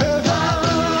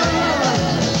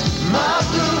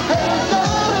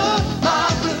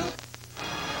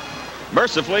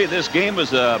 Mercifully, this game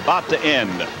is about to end.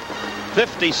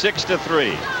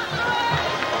 56-3.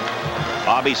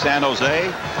 Bobby San Jose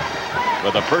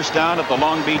with a first down at the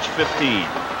Long Beach 15.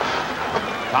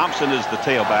 Thompson is the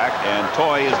tailback and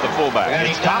Toy is the fullback.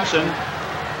 It's Thompson.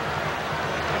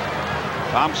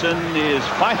 Thompson is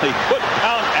finally put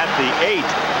down at the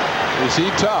 8. Is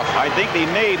he tough? I think he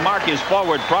may mark his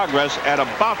forward progress at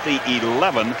about the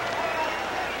 11,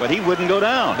 but he wouldn't go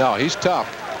down. No, he's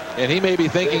tough. And he may be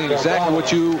thinking exactly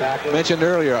what you mentioned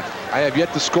earlier. I have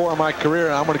yet to score in my career,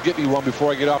 and I'm going to get me one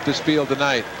before I get off this field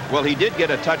tonight. Well, he did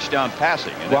get a touchdown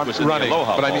passing, and well, it was in running, the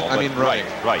Aloha but ball, I mean running.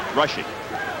 Right, rushing.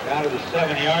 Down to the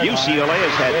 7-yard line. UCLA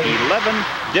has had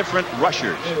 11 different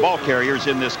rushers, ball carriers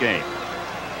in this game.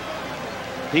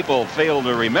 People fail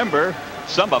to remember,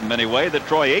 some of them anyway, that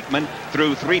Troy Aikman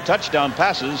threw 3 touchdown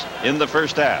passes in the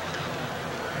first half.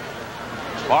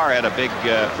 Barr had a big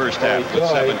first half with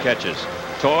 7 catches.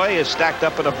 Toy is stacked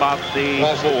up at about the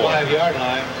 5-yard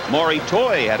line. Maury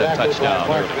Toy had a touchdown.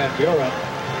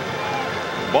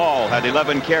 Ball had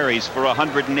 11 carries for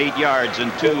 108 yards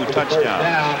and 2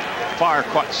 touchdowns. Farr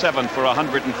caught 7 for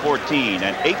 114,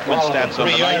 and Aikman stats on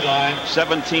the night: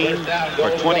 17 for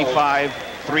 25,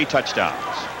 3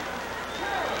 touchdowns.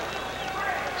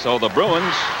 So the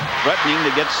Bruins threatening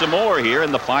to get some more here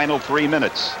in the final 3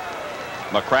 minutes.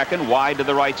 McCracken wide to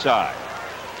the right side.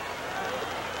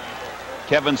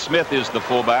 Kevin Smith is the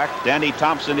fullback. Danny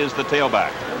Thompson is the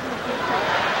tailback.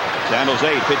 San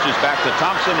Jose pitches back to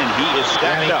Thompson, and he is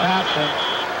stacked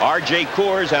up. R.J.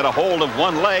 Coors had a hold of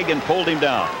one leg and pulled him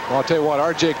down. Well, I'll tell you what,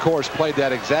 R.J. Coors played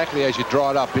that exactly as you draw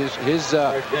it up. His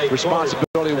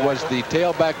responsibility was the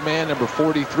tailback man, number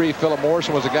 43. Philip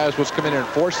Morrison was the guy who was supposed to come in here and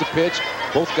force the pitch.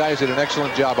 Both guys did an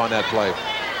excellent job on that play.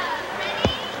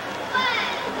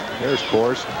 There's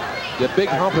Coors. The big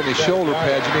hump in his shoulder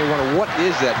pads, you may wonder, what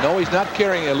is that? No, he's not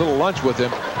carrying a little lunch with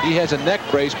him. He has a neck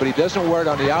brace, but he doesn't wear it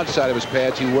on the outside of his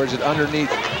pads. He wears it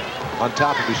underneath, on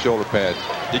top of his shoulder pads.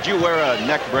 Did you wear a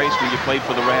neck brace when you played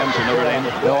for the Rams or Notre Dame?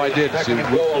 No, I didn't. See,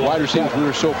 wide receivers, we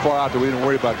were so far out that we didn't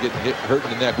worry about getting hurt in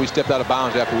the neck. We stepped out of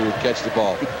bounds after we would catch the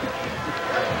ball.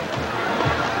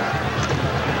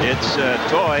 It's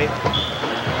Toy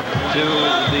to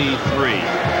the 3.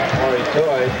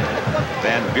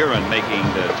 Van Buren making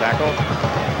the tackle.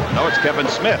 No, it's Kevin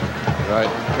Smith. Right.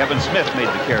 Kevin Smith made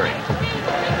the carry.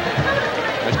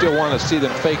 I still want to see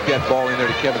them fake that ball in there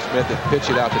to Kevin Smith and pitch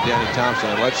it out to Danny Thompson,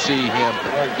 and let's see him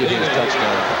get his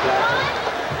touchdown.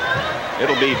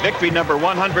 It'll be victory number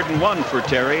 101 for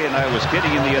Terry, and I was kidding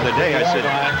him the other day. I said,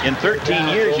 in 13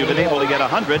 years you've been able to get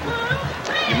 100.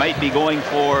 You might be going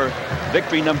for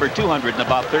victory number 200 in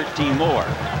about 13 more.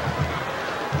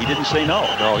 He didn't say no.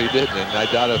 No, he didn't, and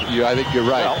I doubt it. I think you're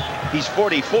right. Well, he's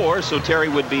 44, so Terry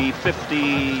would be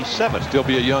 57. Still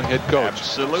be a young head coach.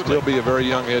 Absolutely. Still be a very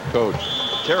young head coach.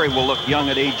 Terry will look young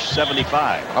at age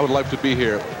 75. I would like to be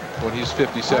here when he's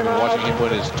 57, watching him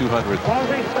win his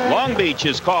 200th. Long Beach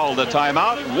has called a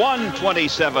timeout.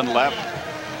 1:27 left.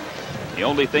 The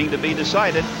only thing to be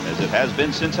decided, as it has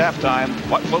been since halftime,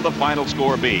 what will the final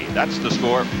score be? That's the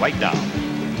score right now.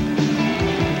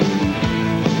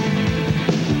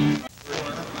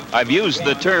 I've used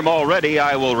the term already.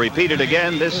 I will repeat it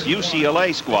again. This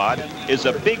UCLA squad is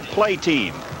a big play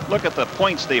team. Look at the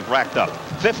points they've racked up.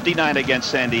 59 against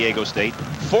San Diego State,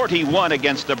 41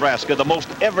 against Nebraska, the most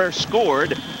ever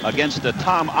scored against the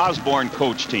Tom Osborne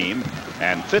coach team,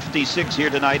 and 56 here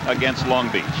tonight against Long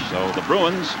Beach. So the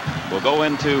Bruins will go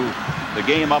into the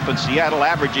game up in Seattle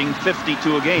averaging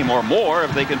 52 a game or more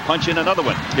if they can punch in another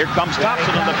one. Here comes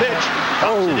Thompson on the pitch.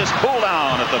 Thompson just pulled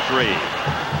down at the 3.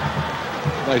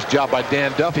 Nice job by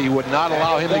Dan Duffy. He would not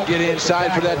allow him to get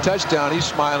inside for that touchdown. He's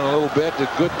smiling a little bit. A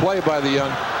good play by the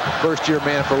young first-year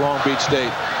man for Long Beach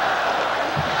State.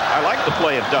 I like the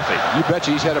play of Duffy. You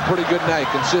betcha. He's had a pretty good night,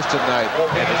 consistent night.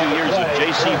 Had 2 years of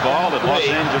J.C. ball at Los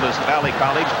Angeles Valley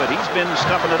College, but he's been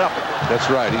stuffing it up. That's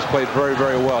right. He's played very,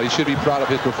 very well. He should be proud of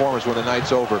his performance when the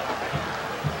night's over.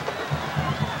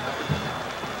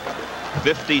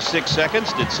 56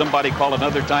 seconds. Did somebody call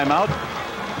another timeout?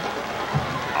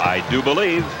 I do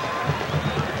believe.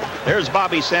 There's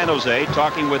Bobby San Jose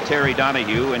talking with Terry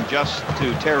Donahue, and just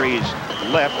to Terry's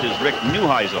left is Rick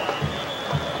Neuheisel,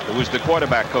 who was the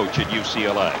quarterback coach at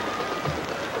UCLA.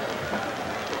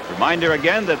 Reminder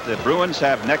again that the Bruins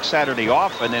have next Saturday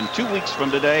off, and then 2 weeks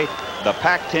from today, the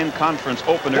Pac-10 conference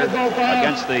opener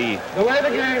against the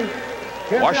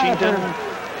Washington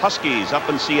Huskies up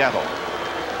in Seattle.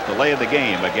 Delay of the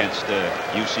game against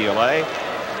UCLA.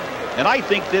 And I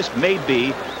think this may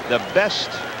be the best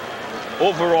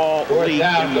overall league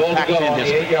in the Pac-10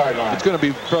 history. It's going to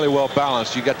be fairly well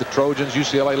balanced. You got the Trojans,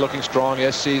 UCLA looking strong,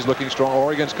 SC's looking strong,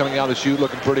 Oregon's coming out of the chute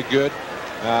looking pretty good.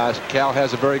 Cal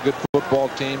has a very good football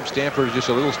team. Stanford is just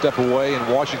a little step away,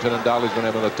 and Washington undoubtedly is going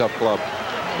to have another tough club.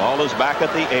 Ball is back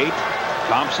at the 8.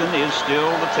 Thompson is still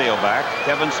the tailback.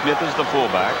 Kevin Smith is the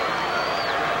fullback.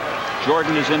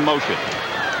 Jordan is in motion.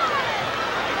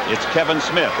 It's Kevin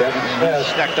Smith, and he's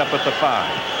stacked up at the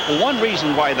 5. Well, one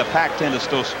reason why the Pac-10 is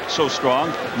still so strong,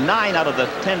 9 out of the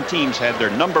 10 teams had their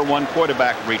 #1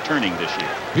 quarterback returning this year.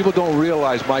 People don't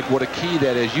realize, Mike, what a key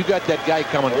that is. You got that guy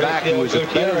coming back who is a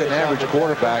better than average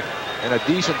quarterback and a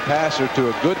decent passer to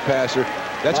a good passer.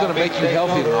 That's going to make you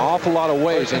healthy in an awful lot of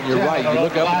ways. And you're right. You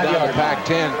look up and down the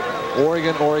Pac-10,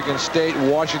 Oregon, Oregon State,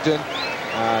 Washington,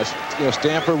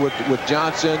 Stanford with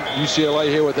Johnson, UCLA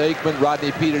here with Aikman,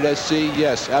 Rodney Peete at SC.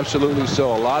 Yes, absolutely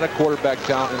so. A lot of quarterback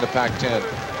talent in the Pac-10.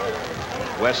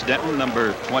 Wes Denton,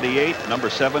 number 28. Number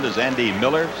 7 is Andy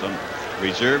Miller. Some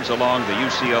reserves along the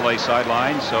UCLA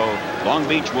sideline. So Long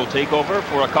Beach will take over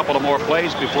for a couple of more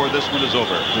plays before this one is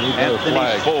over.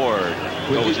 Anthony Ford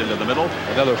goes into the middle.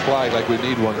 Another flag, like we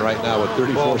need one right now with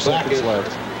 34 seconds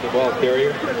left. The ball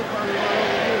carrier.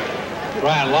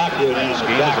 Brian Lockwood. This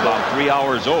game is about 3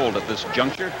 hours old at this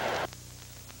juncture.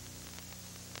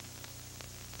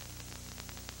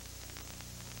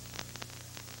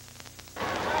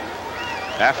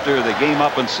 After the game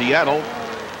up in Seattle,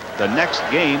 the next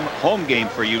game, home game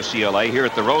for UCLA here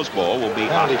at the Rose Bowl, will be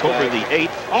October the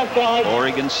 8th,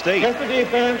 Oregon State. Against the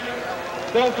defense.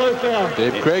 Still first down.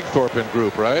 Dave Craigthorpe in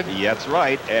group, right? Yeah, that's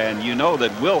right. And you know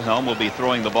that Wilhelm will be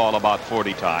throwing the ball about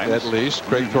 40 times. At least.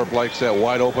 Craigthorpe likes that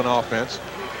wide open offense.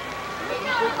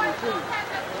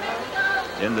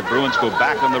 Then the Bruins go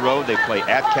back on the road. They play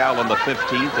at Cal on the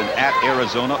 15th and at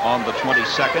Arizona on the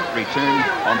 22nd. Return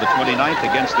on the 29th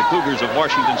against the Cougars of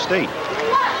Washington State.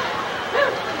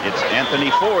 It's Anthony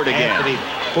Ford again. Anthony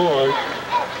Ford.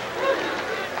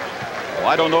 Well,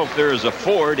 I don't know if there is a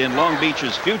Ford in Long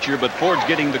Beach's future, but Ford's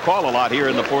getting the call a lot here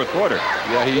in the 4th quarter.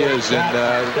 Yeah, he is. And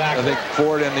I think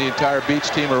Ford and the entire Beach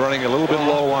team are running a little bit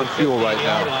low on fuel right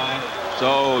now.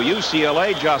 So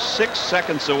UCLA just 6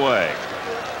 seconds away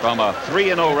from a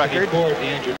 3-0 record.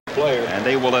 And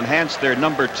they will enhance their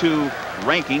number 2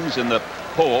 rankings in the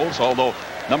polls, although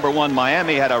number 1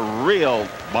 Miami had a real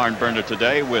barn burner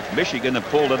today with Michigan and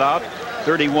pulled it out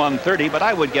 31-30, but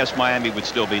I would guess Miami would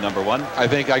still be number 1. I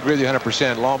think I agree with you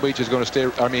 100%. Long Beach is going to stay,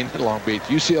 Long Beach.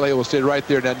 UCLA will stay right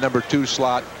there in that number 2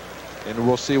 slot, and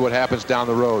we'll see what happens down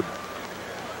the road.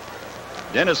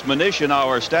 Dennis Mnuchin,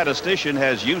 our statistician,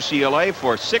 has UCLA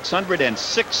for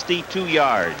 662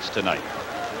 yards tonight.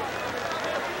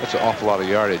 That's an awful lot of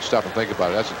yardage. Stop and think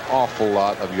about it. That's an awful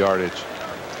lot of yardage.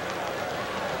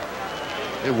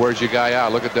 It wears your guy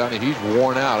out. Look at Downey. He's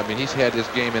worn out. I mean, he's had this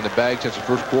game in the bag since the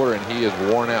 1st quarter, and he is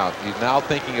worn out. He's now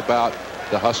thinking about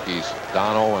the Huskies.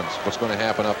 Don Owens. What's going to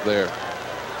happen up there?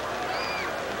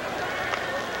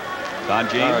 Don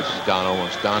James. Don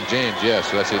Owens. Don James, yes.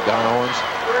 So I say Don Owens.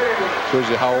 Shows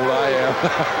you how old I am.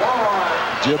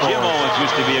 Jim Owens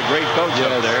used to be a great coach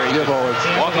up there. He Jim Owens.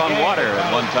 Walk on water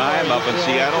at one time up in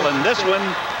Seattle, and this one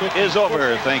is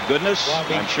over, thank goodness.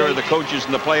 I'm sure the coaches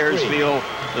and the players feel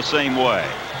the same way.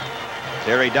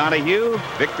 Terry Donahue,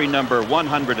 victory number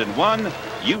 101,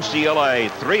 UCLA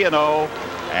 3-0,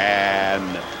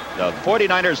 and the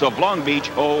 49ers of Long Beach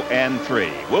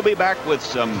 0-3. We'll be back with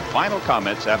some final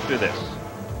comments after this.